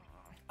you.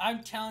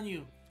 I'm telling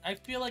you, I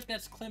feel like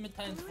that's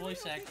Clementine's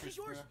voice actress,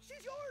 bro.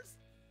 She's yours!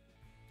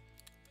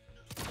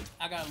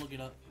 I gotta look it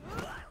up.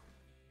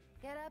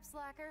 Get up,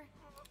 slacker.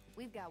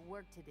 We've got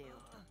work to do.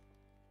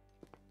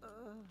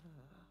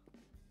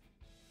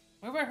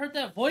 Where have I heard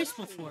that voice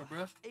before,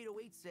 bro?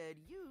 808 said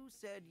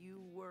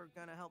you were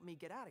gonna help me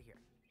get out of here.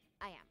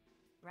 I am.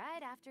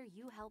 Right after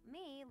you help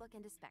me look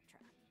into Spectra.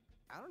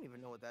 I don't even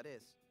know what that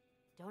is.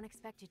 Don't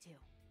expect you to.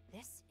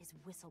 This is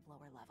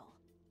whistleblower level.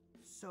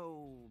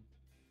 So...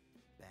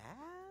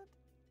 bad?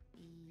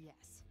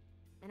 Yes.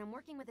 And I'm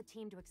working with a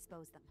team to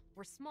expose them.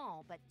 We're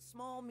small, but...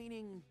 Small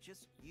meaning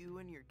just you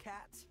and your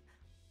cat?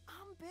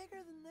 I'm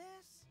bigger than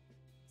this.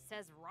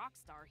 Says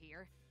Rockstar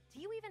here.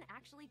 Do you even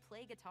actually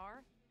play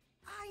guitar?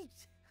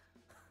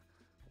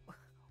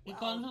 He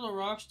comes to the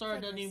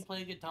Rockstar, doesn't even goodness.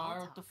 play guitar.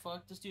 What the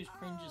fuck? This dude's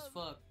cringe as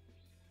fuck.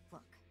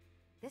 Look,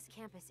 this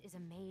campus is a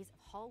maze of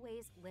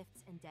hallways,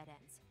 lifts, and dead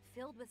ends,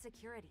 filled with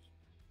security.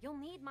 You'll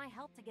need my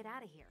help to get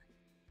out of here.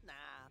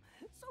 Nah,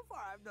 so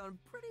far I've done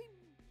pretty...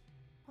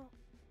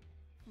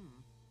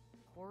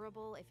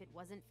 Horrible if it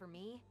wasn't for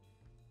me?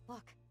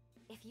 Look,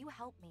 if you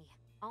help me,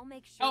 I'll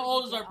make sure How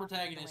old you is get our off Mandalay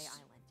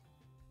protagonist?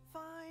 Island.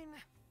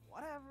 Fine,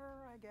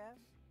 whatever, I guess.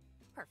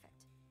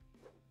 Perfect.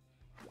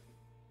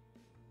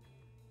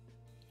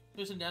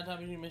 Listen, downtime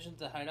between missions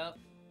to hide up,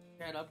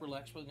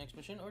 relax for the next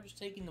mission, or just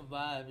taking the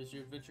vibe as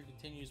your adventure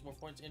continues. More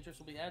points of interest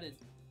will be added.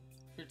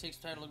 Here, it takes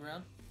time to look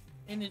around.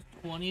 In his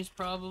 20s,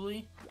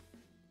 probably.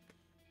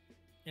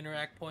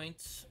 Interact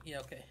points. Yeah,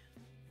 okay.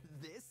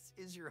 This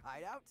is your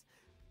hideout?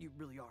 You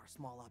really are a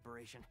small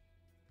operation.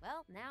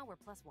 Well, now we're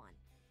 +1.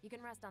 You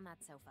can rest on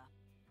that sofa.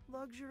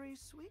 Luxury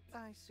suite,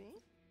 I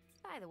see.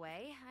 By the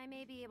way, I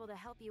may be able to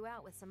help you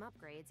out with some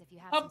upgrades if you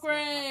have some spare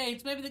Upgrades!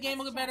 parts. Maybe the game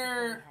will Let's get chat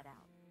before we better. head out.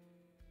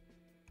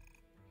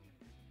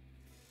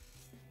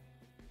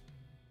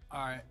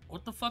 Alright,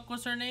 what the fuck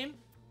was her name?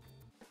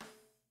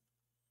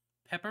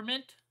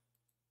 Peppermint?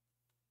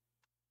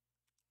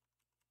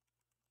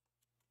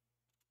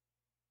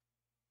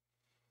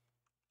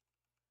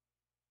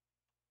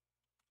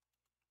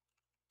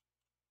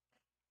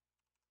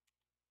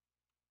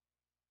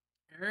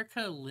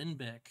 Erica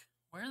Lindbeck.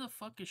 Where the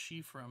fuck is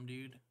she from,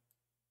 dude?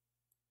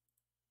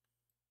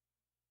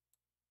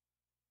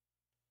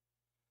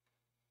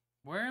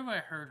 Where have I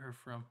heard her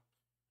from?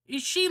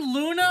 Is she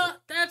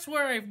Luna? That's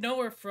where I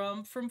know her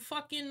from. From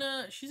fucking,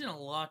 she's in a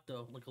lot,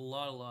 though. Like, a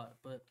lot.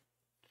 But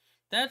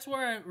that's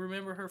where I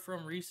remember her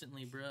from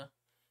recently, bruh.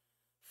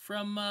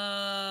 From,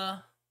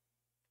 that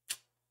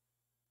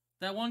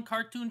one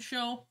cartoon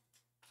show.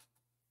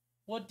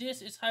 What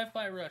dis? It's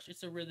Hi-Fi Rush.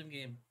 It's a rhythm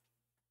game.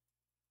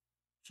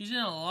 She's in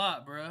a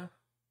lot, bruh.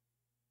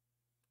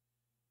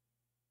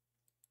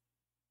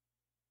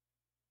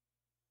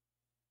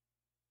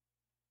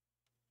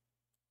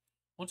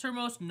 What's her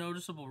most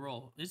noticeable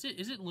role? Is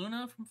it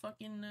Luna from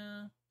fucking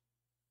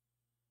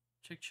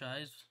Chick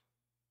Chives?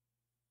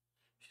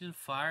 She's in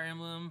Fire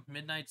Emblem,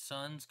 Midnight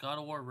Suns, God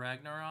of War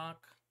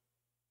Ragnarok.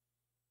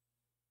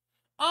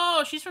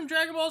 Oh, she's from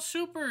Dragon Ball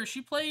Super.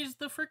 She plays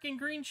the freaking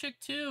green chick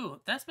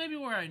too. That's maybe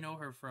where I know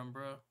her from,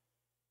 bro.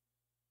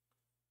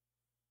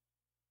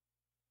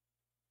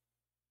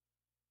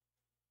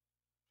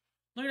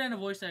 Look at the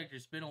voice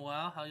actors. It's been a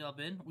while. How y'all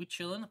been? We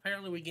chilling.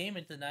 Apparently we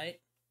gaming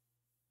tonight.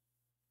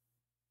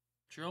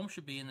 Jerome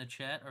should be in the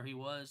chat, or he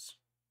was.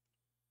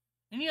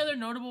 Any other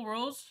notable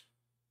roles?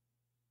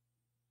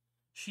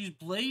 She's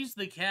Blaze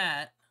the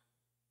cat.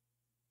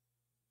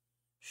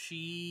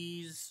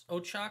 She's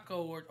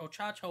Ochako or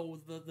Ochacho,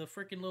 the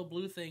freaking little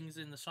blue things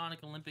in the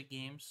Sonic Olympic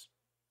games.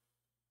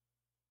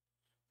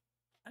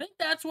 I think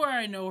that's where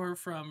I know her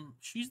from.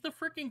 She's the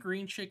freaking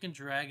green chick in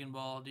Dragon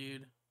Ball,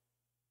 dude.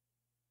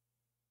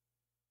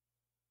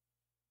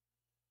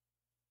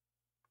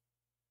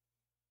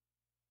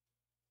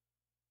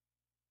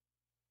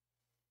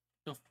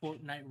 The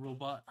Fortnite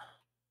robot.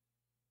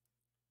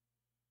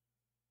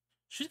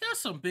 She's got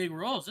some big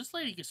roles. This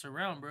lady gets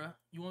around, bro.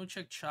 You want to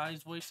check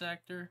Chai's voice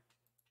actor?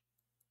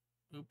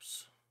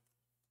 Oops.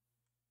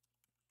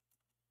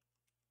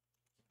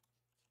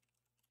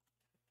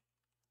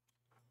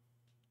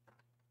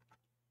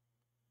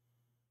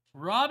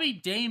 Robbie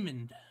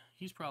Damon.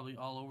 He's probably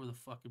all over the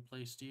fucking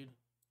place, dude.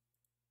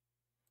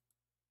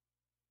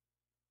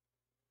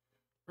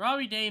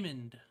 Robbie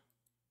Damon.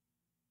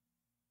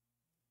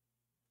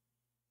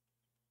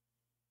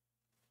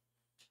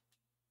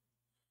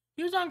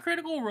 He was on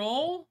Critical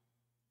Role?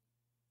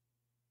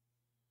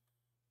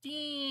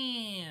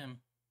 Damn.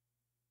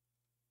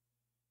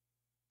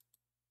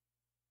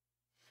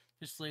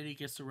 This lady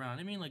gets around.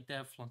 I mean like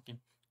that, flunkin'.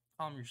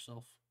 Calm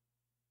yourself.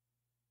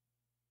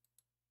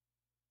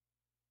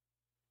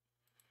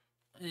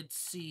 Let's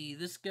see.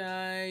 This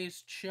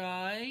guy's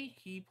Chai.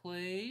 He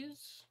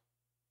plays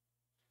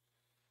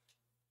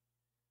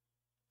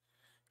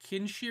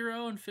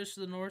Kinshiro in Fist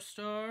of the North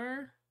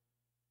Star.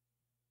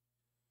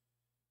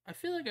 I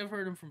feel like I've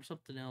heard him from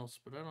something else,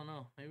 but I don't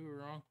know. Maybe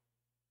we're wrong.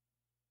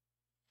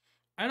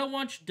 I don't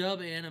watch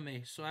dub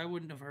anime, so I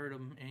wouldn't have heard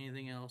him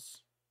anything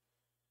else.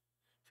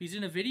 If he's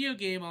in a video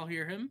game, I'll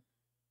hear him.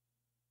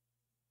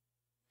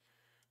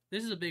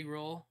 This is a big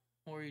role.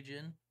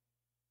 Origin.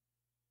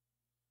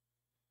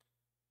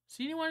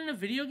 See anyone in a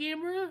video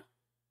game, bro?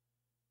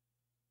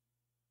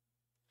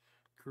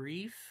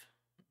 Grief?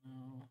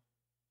 No.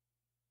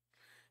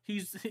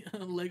 He's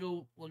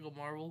Lego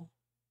Marvel.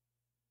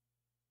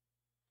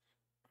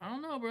 I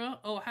don't know, bro.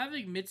 Oh,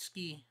 having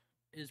Mitsuki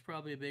is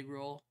probably a big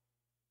role.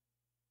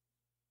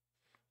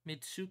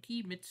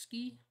 Mitsuki,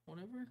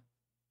 whatever.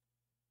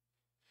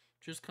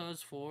 Just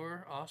Cause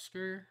 4,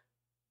 Oscar.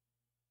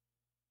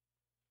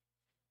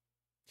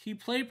 He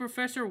played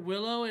Professor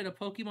Willow in a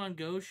Pokemon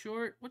Go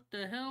short. What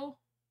the hell?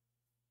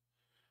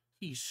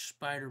 He's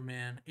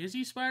Spider-Man. Is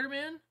he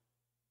Spider-Man?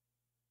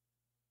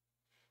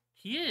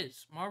 He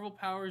is. Marvel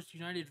Powers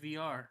United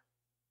VR.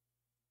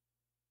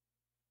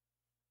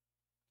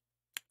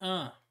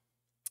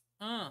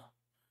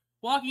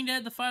 Walking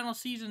Dead, the final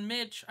season,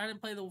 Mitch. I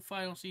didn't play the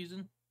final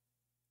season.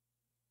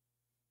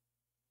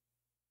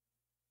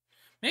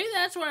 Maybe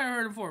that's why I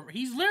heard him for.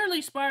 He's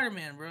literally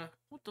Spider-Man, bro.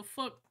 What the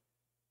fuck?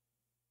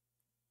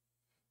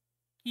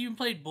 He even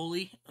played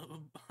Bully.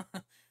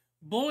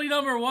 Bully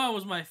number 1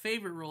 was my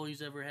favorite role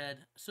he's ever had.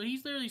 So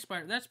he's literally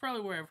Spider. That's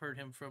probably where I've heard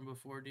him from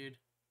before, dude.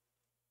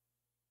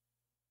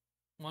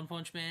 One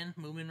Punch Man,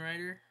 Moomin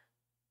Rider.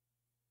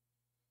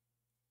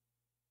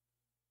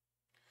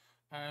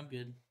 I'm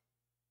good.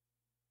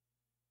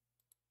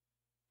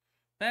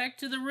 Back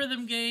to the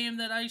rhythm game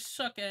that I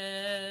suck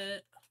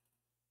at.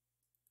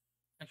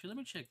 Actually, let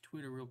me check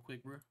Twitter real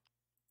quick, bro.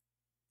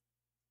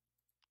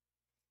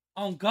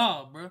 On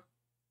God, bro.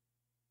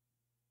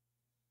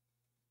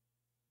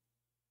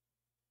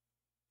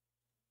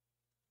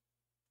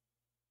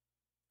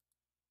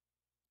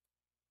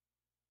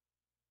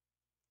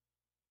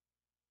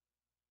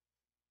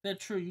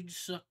 That's true, you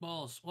just suck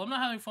balls. Well, I'm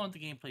not having fun with the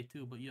gameplay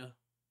too, but yeah.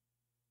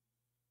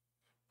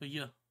 But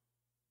yeah.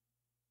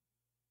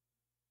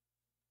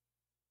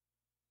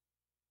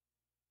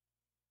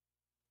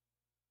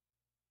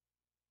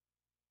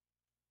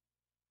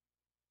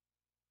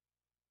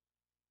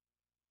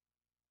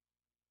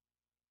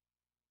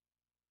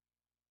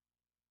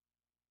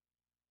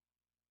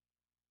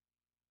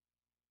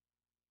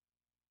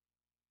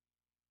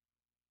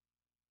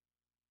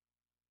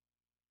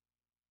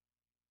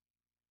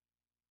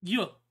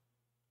 Yeah.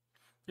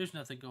 There's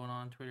nothing going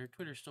on Twitter.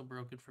 Twitter's still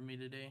broken for me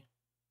today.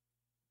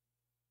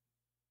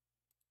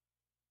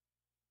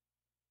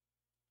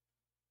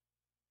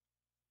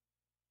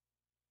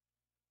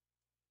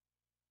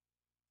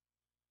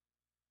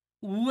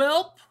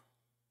 Welp.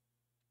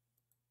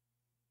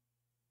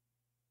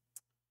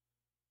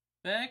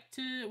 Back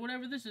to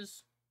whatever this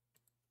is.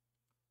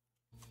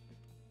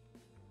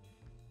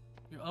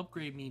 You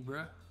upgrade me,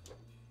 bruh.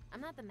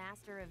 I'm not the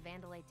master of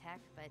Vandalay tech,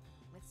 but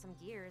with some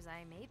gears,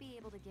 I may be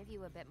able to give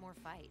you a bit more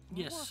fight.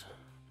 Yes.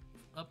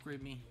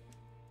 Upgrade me.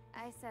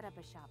 I set up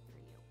a shop for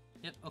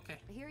you. Yep,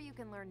 okay. Here you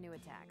can learn new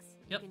attacks.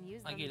 Yep, you can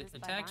use them I get it. just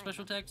by Attack, buying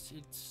special them. attacks,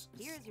 it's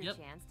Here's your yep.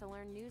 chance to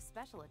learn new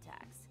special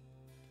attacks.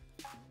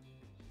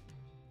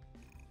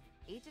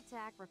 Each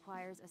attack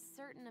requires a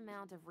certain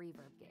amount of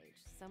reverb gauge,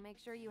 so make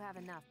sure you have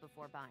enough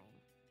before buying.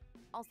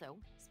 Also,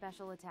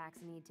 special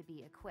attacks need to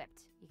be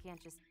equipped. You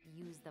can't just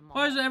use them all.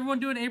 Why is everyone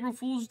doing April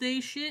Fool's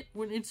Day shit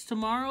when it's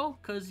tomorrow?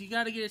 Because you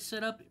got to get it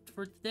set up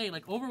for today.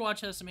 Like,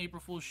 Overwatch has some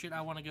April Fool's shit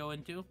I want to go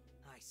into.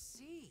 I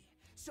see.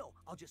 So,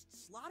 I'll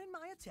just slot in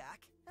my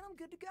attack, and I'm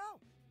good to go.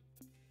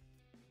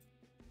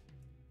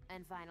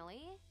 And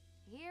finally,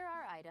 here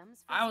are items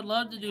for I would some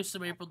love to do permanent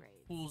some April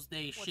upgrades. Fool's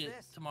Day What's shit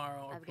this?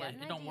 tomorrow or I've play. got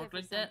an It don't idea work for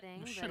like that.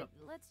 something, Shut but up.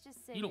 let's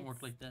just say You don't work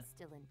it's like that.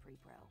 Still in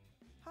pre-pro.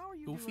 How are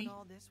you Goofy? doing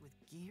all this with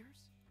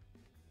gears?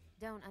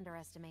 Don't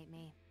underestimate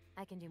me.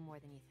 I can do more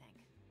than you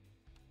think.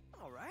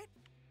 All right,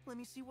 let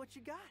me see what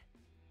you got.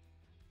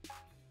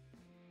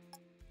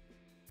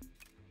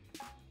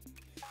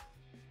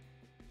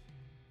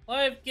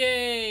 Life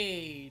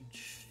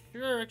gauge.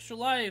 Sure, extra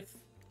life.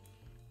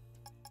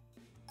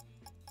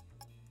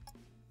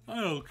 I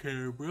don't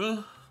care,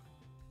 bro.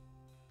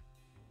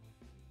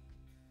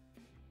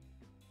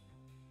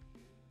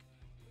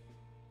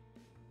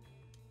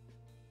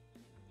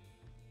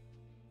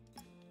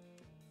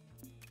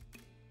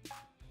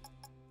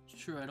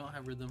 It's true, I don't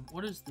have rhythm.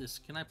 What is this?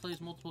 Can I play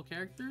as multiple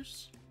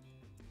characters?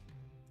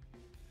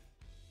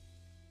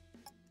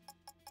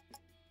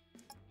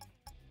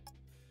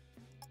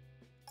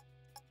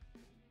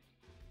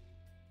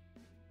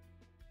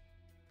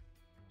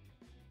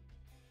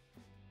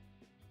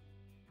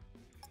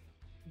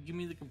 Give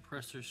me the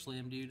compressor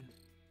slam, dude.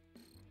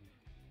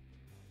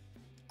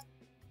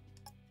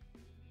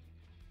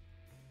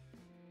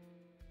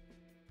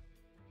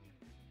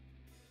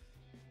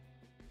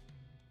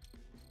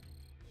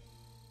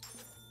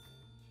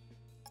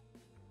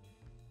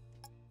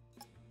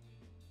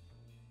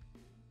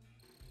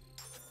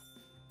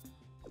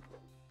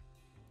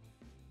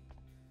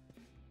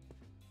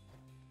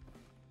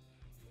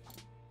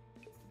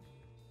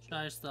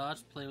 Shy's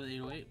thoughts, play with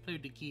 808, play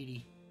with the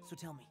kitty. So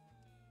tell me,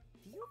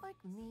 do you like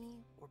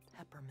me or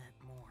Peppermint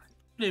more?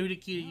 Play with the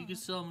kitty, you can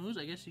sell moves?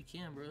 I guess you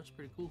can, bro. That's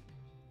pretty cool.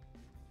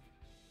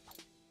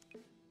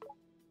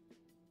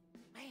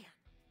 Man,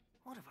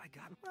 what have I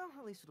got? Well,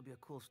 at least it'll be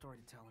a cool story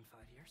to tell in 5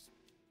 years.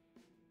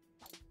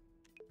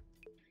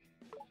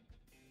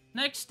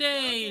 Next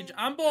stage,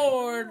 I'm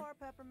bored. More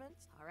Peppermint.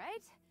 All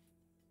right.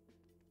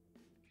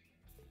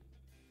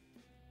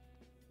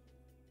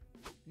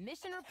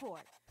 Mission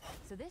report.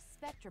 So this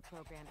Spectra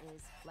program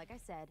is, like I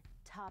said,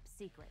 top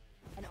secret.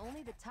 And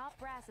only the top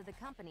brass of the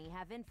company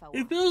have info on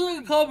It feels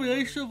like a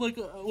combination of like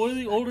one of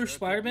the older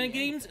Spider-Man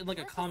games and like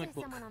a comic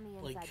book.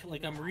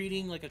 Like I'm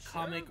reading like a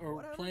comic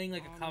or playing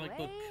like a comic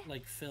book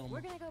like film.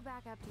 We're gonna go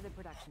back up to the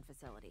production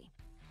facility.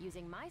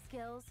 Using my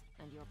skills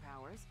and your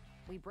powers,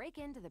 we break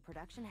into the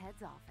production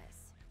head's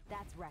office.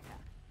 That's Rekka.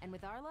 And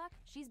with our luck,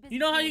 she's busy. You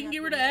know how you cleaning can up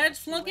get rid the of mess ads,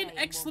 Flunkin? away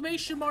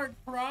Exclamation mark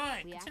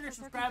Prime. We Consider access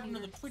her subscribing to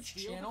the computer, Twitch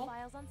steal the channel.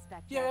 files on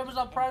Spectra, If you have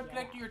Amazon and Prime get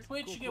connect to your out.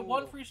 Twitch, Cool, you get cool.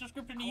 one free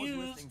subscription to I was use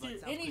listening, but it to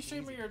sounds any pretty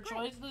streamer of easy. your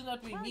choice. It doesn't have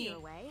to be While me. you're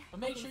away, But I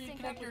make can sure you sync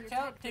connect up your with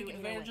account, tech take crew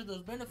advantage of 808.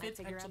 those benefits,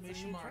 Might figure out some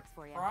exclamation new mark tricks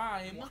for you.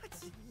 Prime.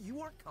 What? You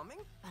aren't coming?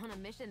 On a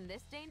mission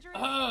this dangerous?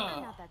 Ugh.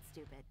 I'm not that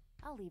stupid.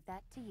 I'll leave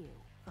that to you.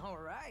 All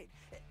right.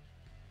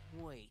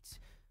 Wait,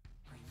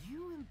 are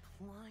you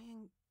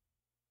implying...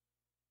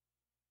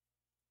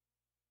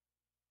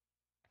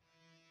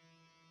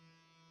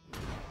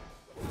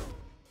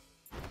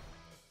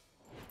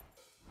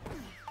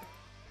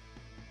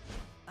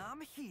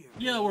 I'm here.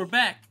 Yeah, we're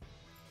back.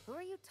 Who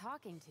are you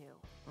talking to?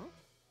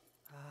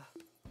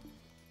 Huh?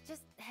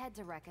 Just head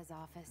to Rekka's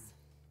office.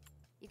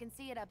 You can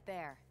see it up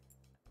there.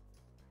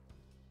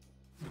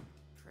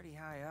 Pretty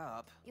high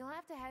up. You'll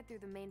have to head through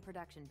the main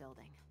production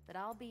building, but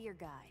I'll be your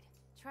guide.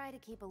 Try to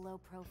keep a low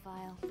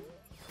profile.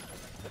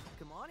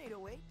 Come on,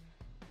 808.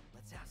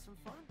 Let's have some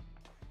fun.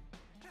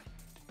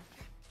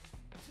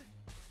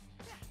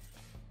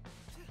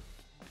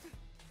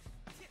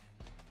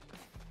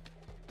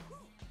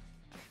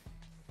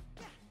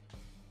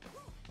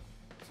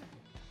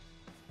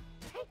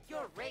 Take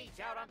your rage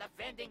out on the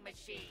vending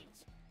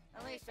machines.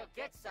 At least you'll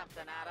get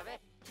something out of it.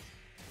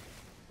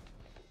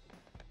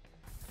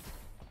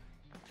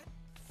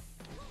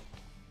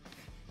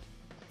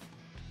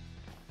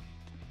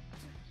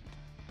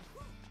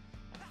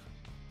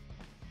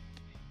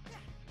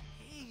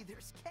 Hey,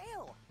 there's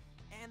Kale!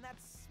 And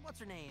that's, what's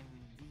her name?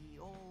 The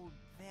old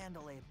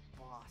Vandalay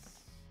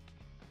boss.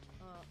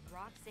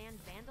 Roxanne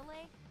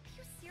Vandalay? Are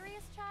you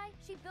serious, Chai?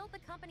 She built the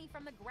company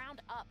from the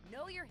ground up.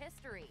 Know your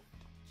history.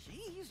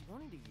 Jeez, you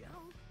don't need to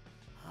yell.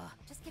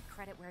 Just give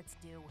credit where it's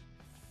due.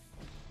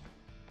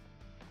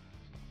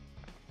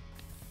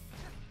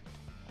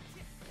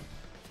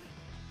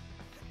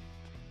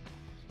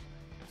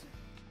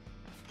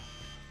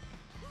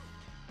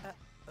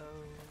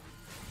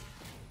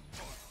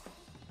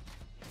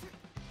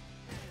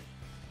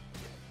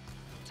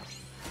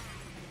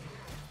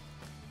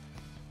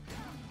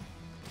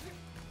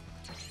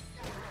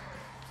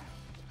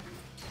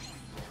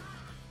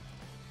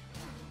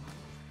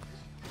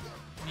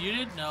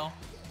 Muted? No.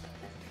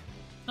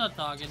 Not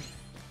talking.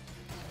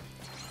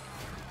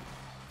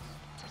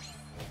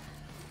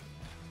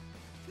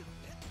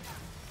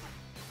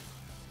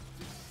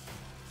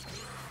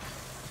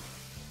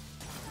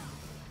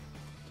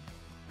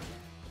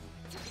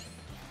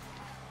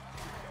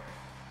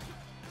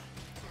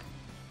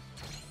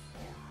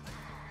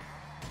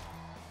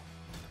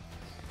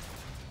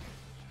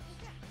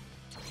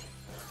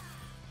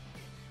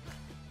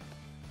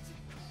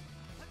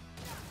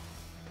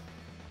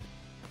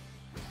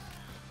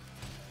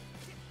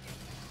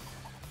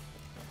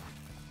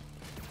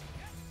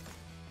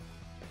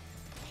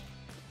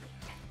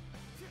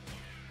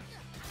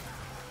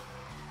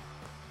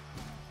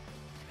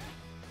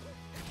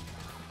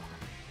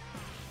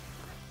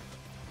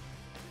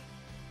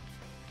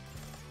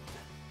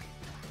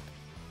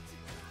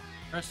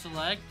 Press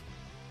select.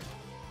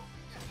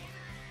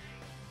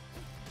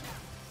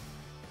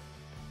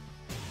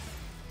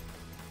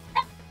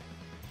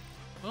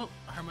 Oh,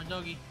 I heard my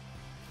doggy.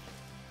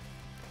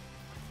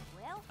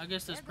 Well, I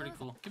guess that's pretty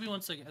cool. Give me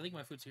 1 second. I think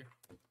my food's here.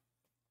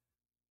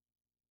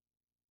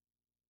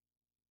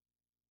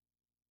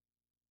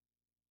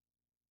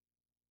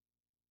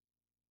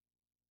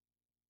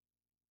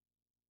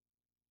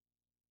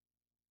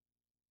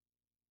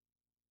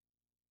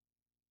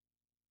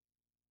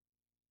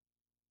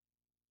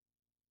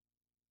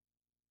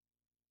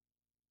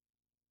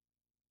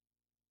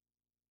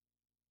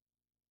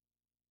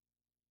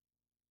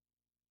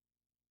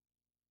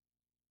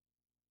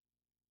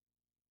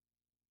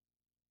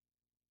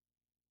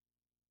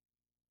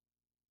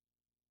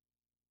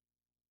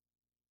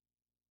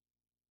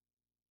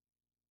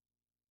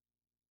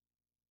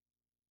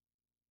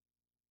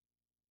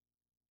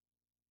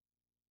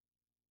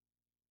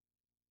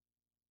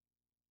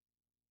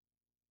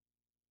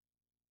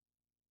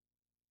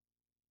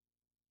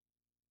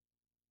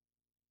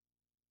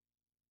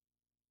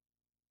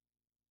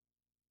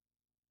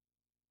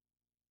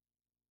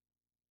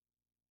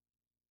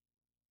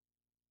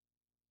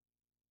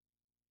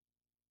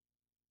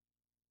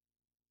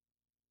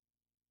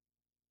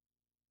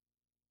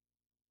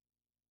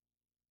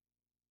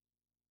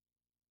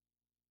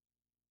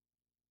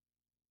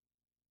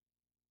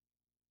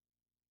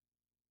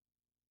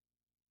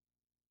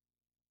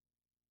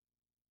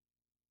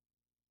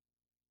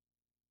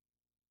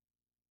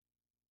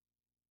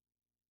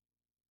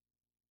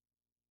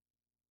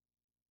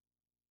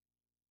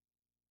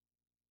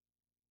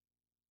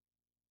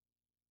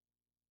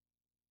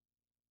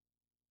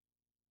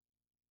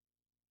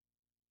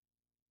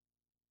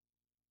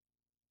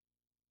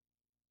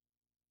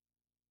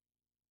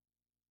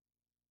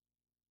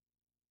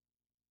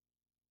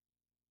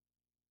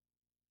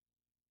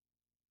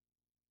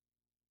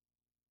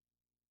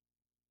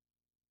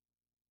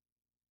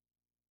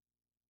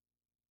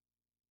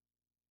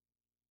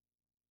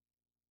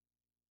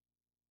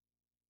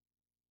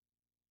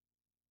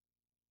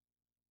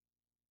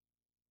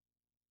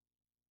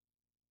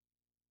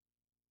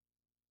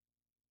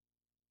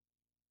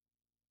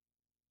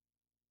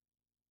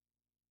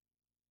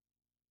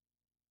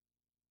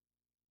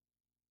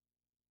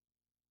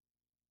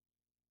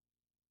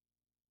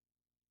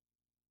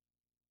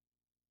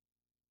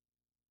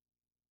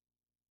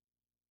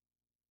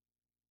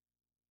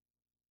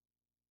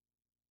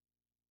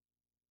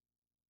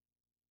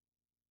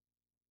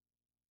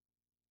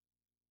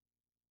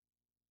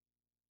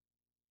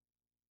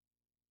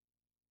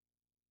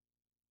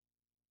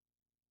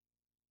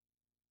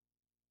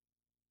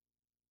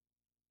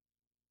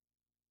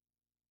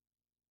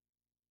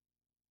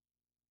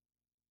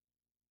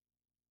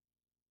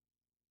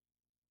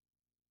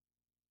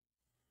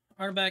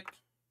 Alright, back.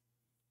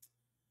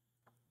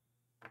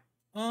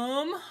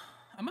 I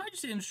might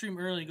just end the stream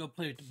early and go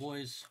play with the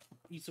boys.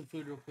 Eat some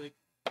food real quick.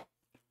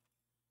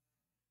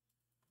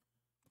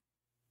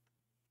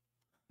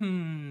 Low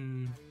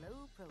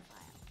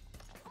profile.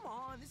 Come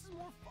on, this is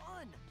more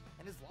fun.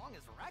 And as long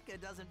as Rekka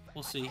doesn't...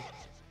 We'll see.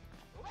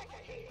 Rekka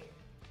here.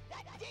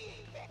 That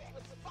defect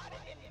was spotted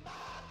in my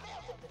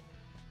building.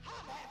 I'm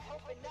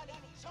hoping none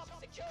of these chump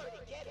security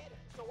get it,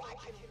 so I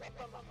can rip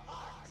them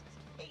apart.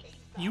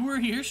 You were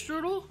here,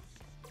 Strudel?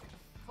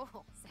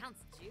 Oh,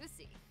 sounds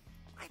juicy.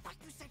 I thought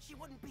you said she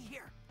wouldn't be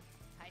here.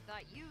 I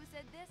thought you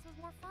said this was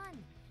more fun.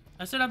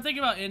 I said I'm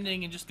thinking about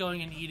ending and just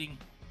going and eating.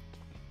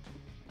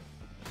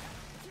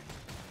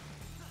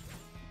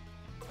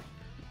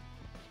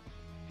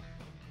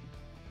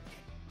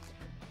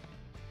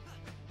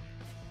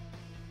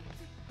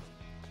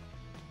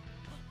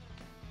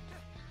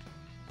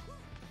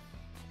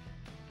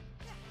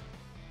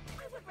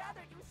 I would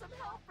rather do some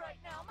help right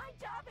now. My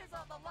job is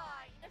on the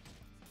line.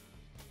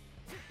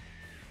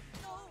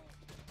 No.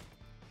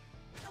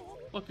 No.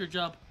 Fuck your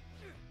job.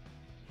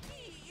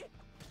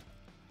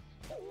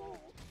 No.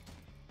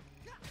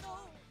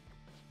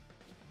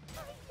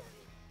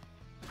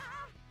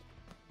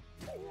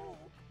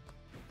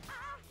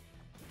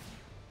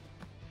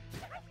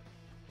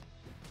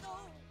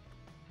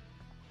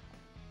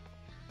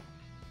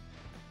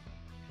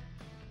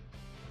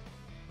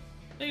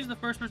 I think he's the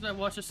first person I've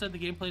watched that said the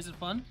gameplay isn't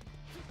fun.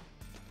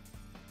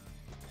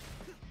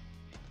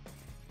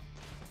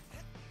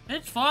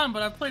 It's fun,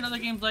 but I've played other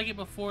games like it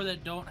before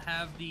that don't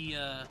have the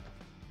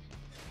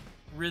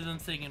rhythm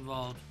thing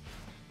involved.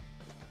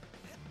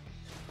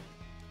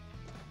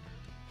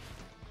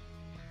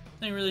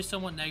 Nothing really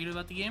somewhat negative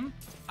about the game.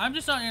 I'm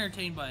just not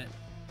entertained by it.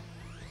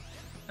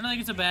 I don't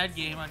think it's a bad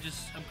game, I'm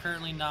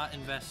currently not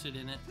invested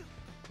in it.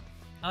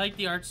 I like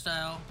the art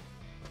style.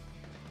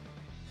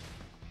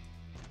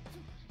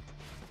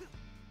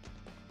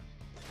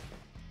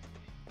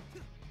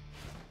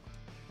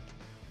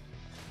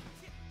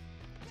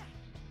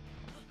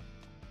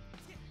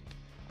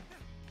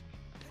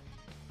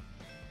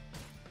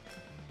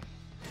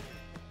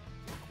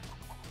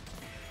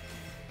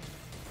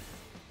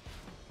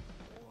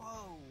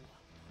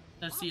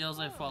 That's the L's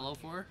I follow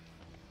for?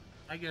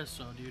 I guess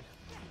so, dude.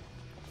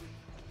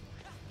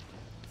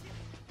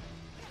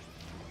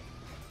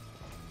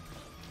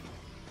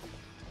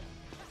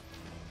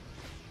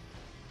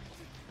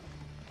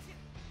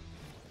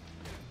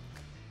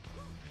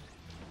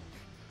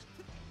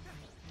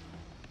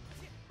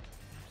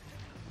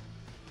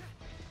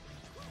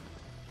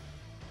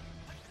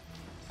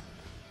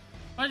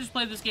 I just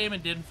played this game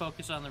and didn't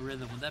focus on the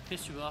rhythm, would that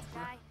piss you off,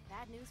 bro? Guy,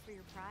 bad news for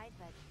your pride,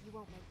 but you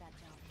won't make that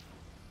jump.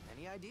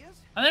 Any ideas?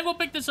 I think we'll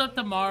pick this up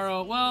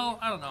tomorrow. Well,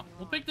 I don't know.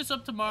 We'll pick this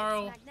up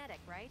tomorrow. It's magnetic,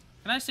 right?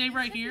 Can I save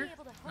right You should here? be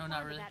able to No, hook not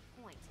onto really. that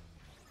point.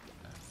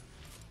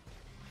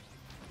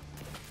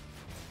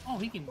 Oh,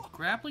 he can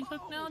grappling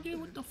hook now, dude?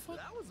 What the fuck?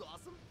 That was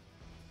awesome.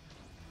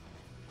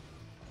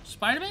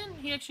 Spider-Man?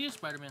 He actually is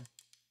Spider-Man.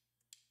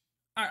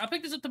 Alright, I'll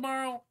pick this up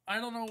tomorrow. I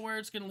don't know where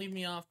it's gonna leave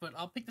me off, but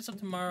I'll pick this up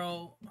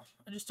tomorrow.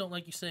 I just don't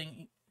like you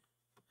saying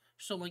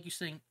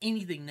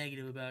anything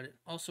negative about it.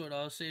 Also, it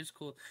autosaves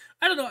cool.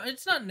 I don't know,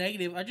 it's not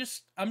negative.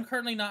 I'm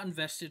currently not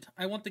invested.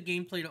 I want the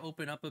gameplay to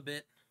open up a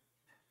bit.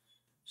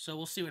 So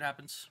we'll see what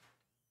happens.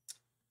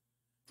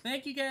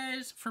 Thank you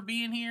guys for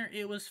being here.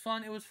 It was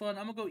fun. I'm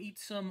gonna go eat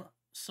some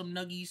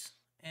nuggies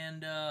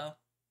and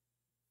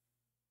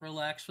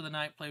relax for the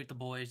night, play with the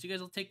boys. You guys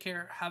will take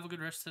care. Have a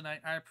good rest of the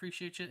night. I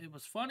appreciate you. It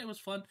was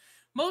fun.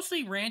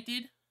 Mostly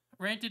ranted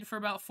for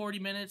about 40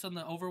 minutes on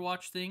the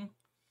Overwatch thing,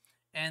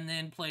 and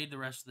then played the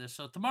rest of this.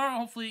 So tomorrow,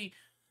 hopefully,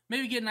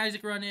 maybe get an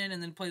Isaac run in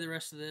and then play the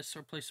rest of this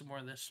or play some more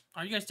of this.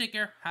 All right, you guys take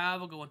care.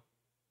 Have a good one.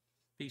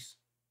 Peace.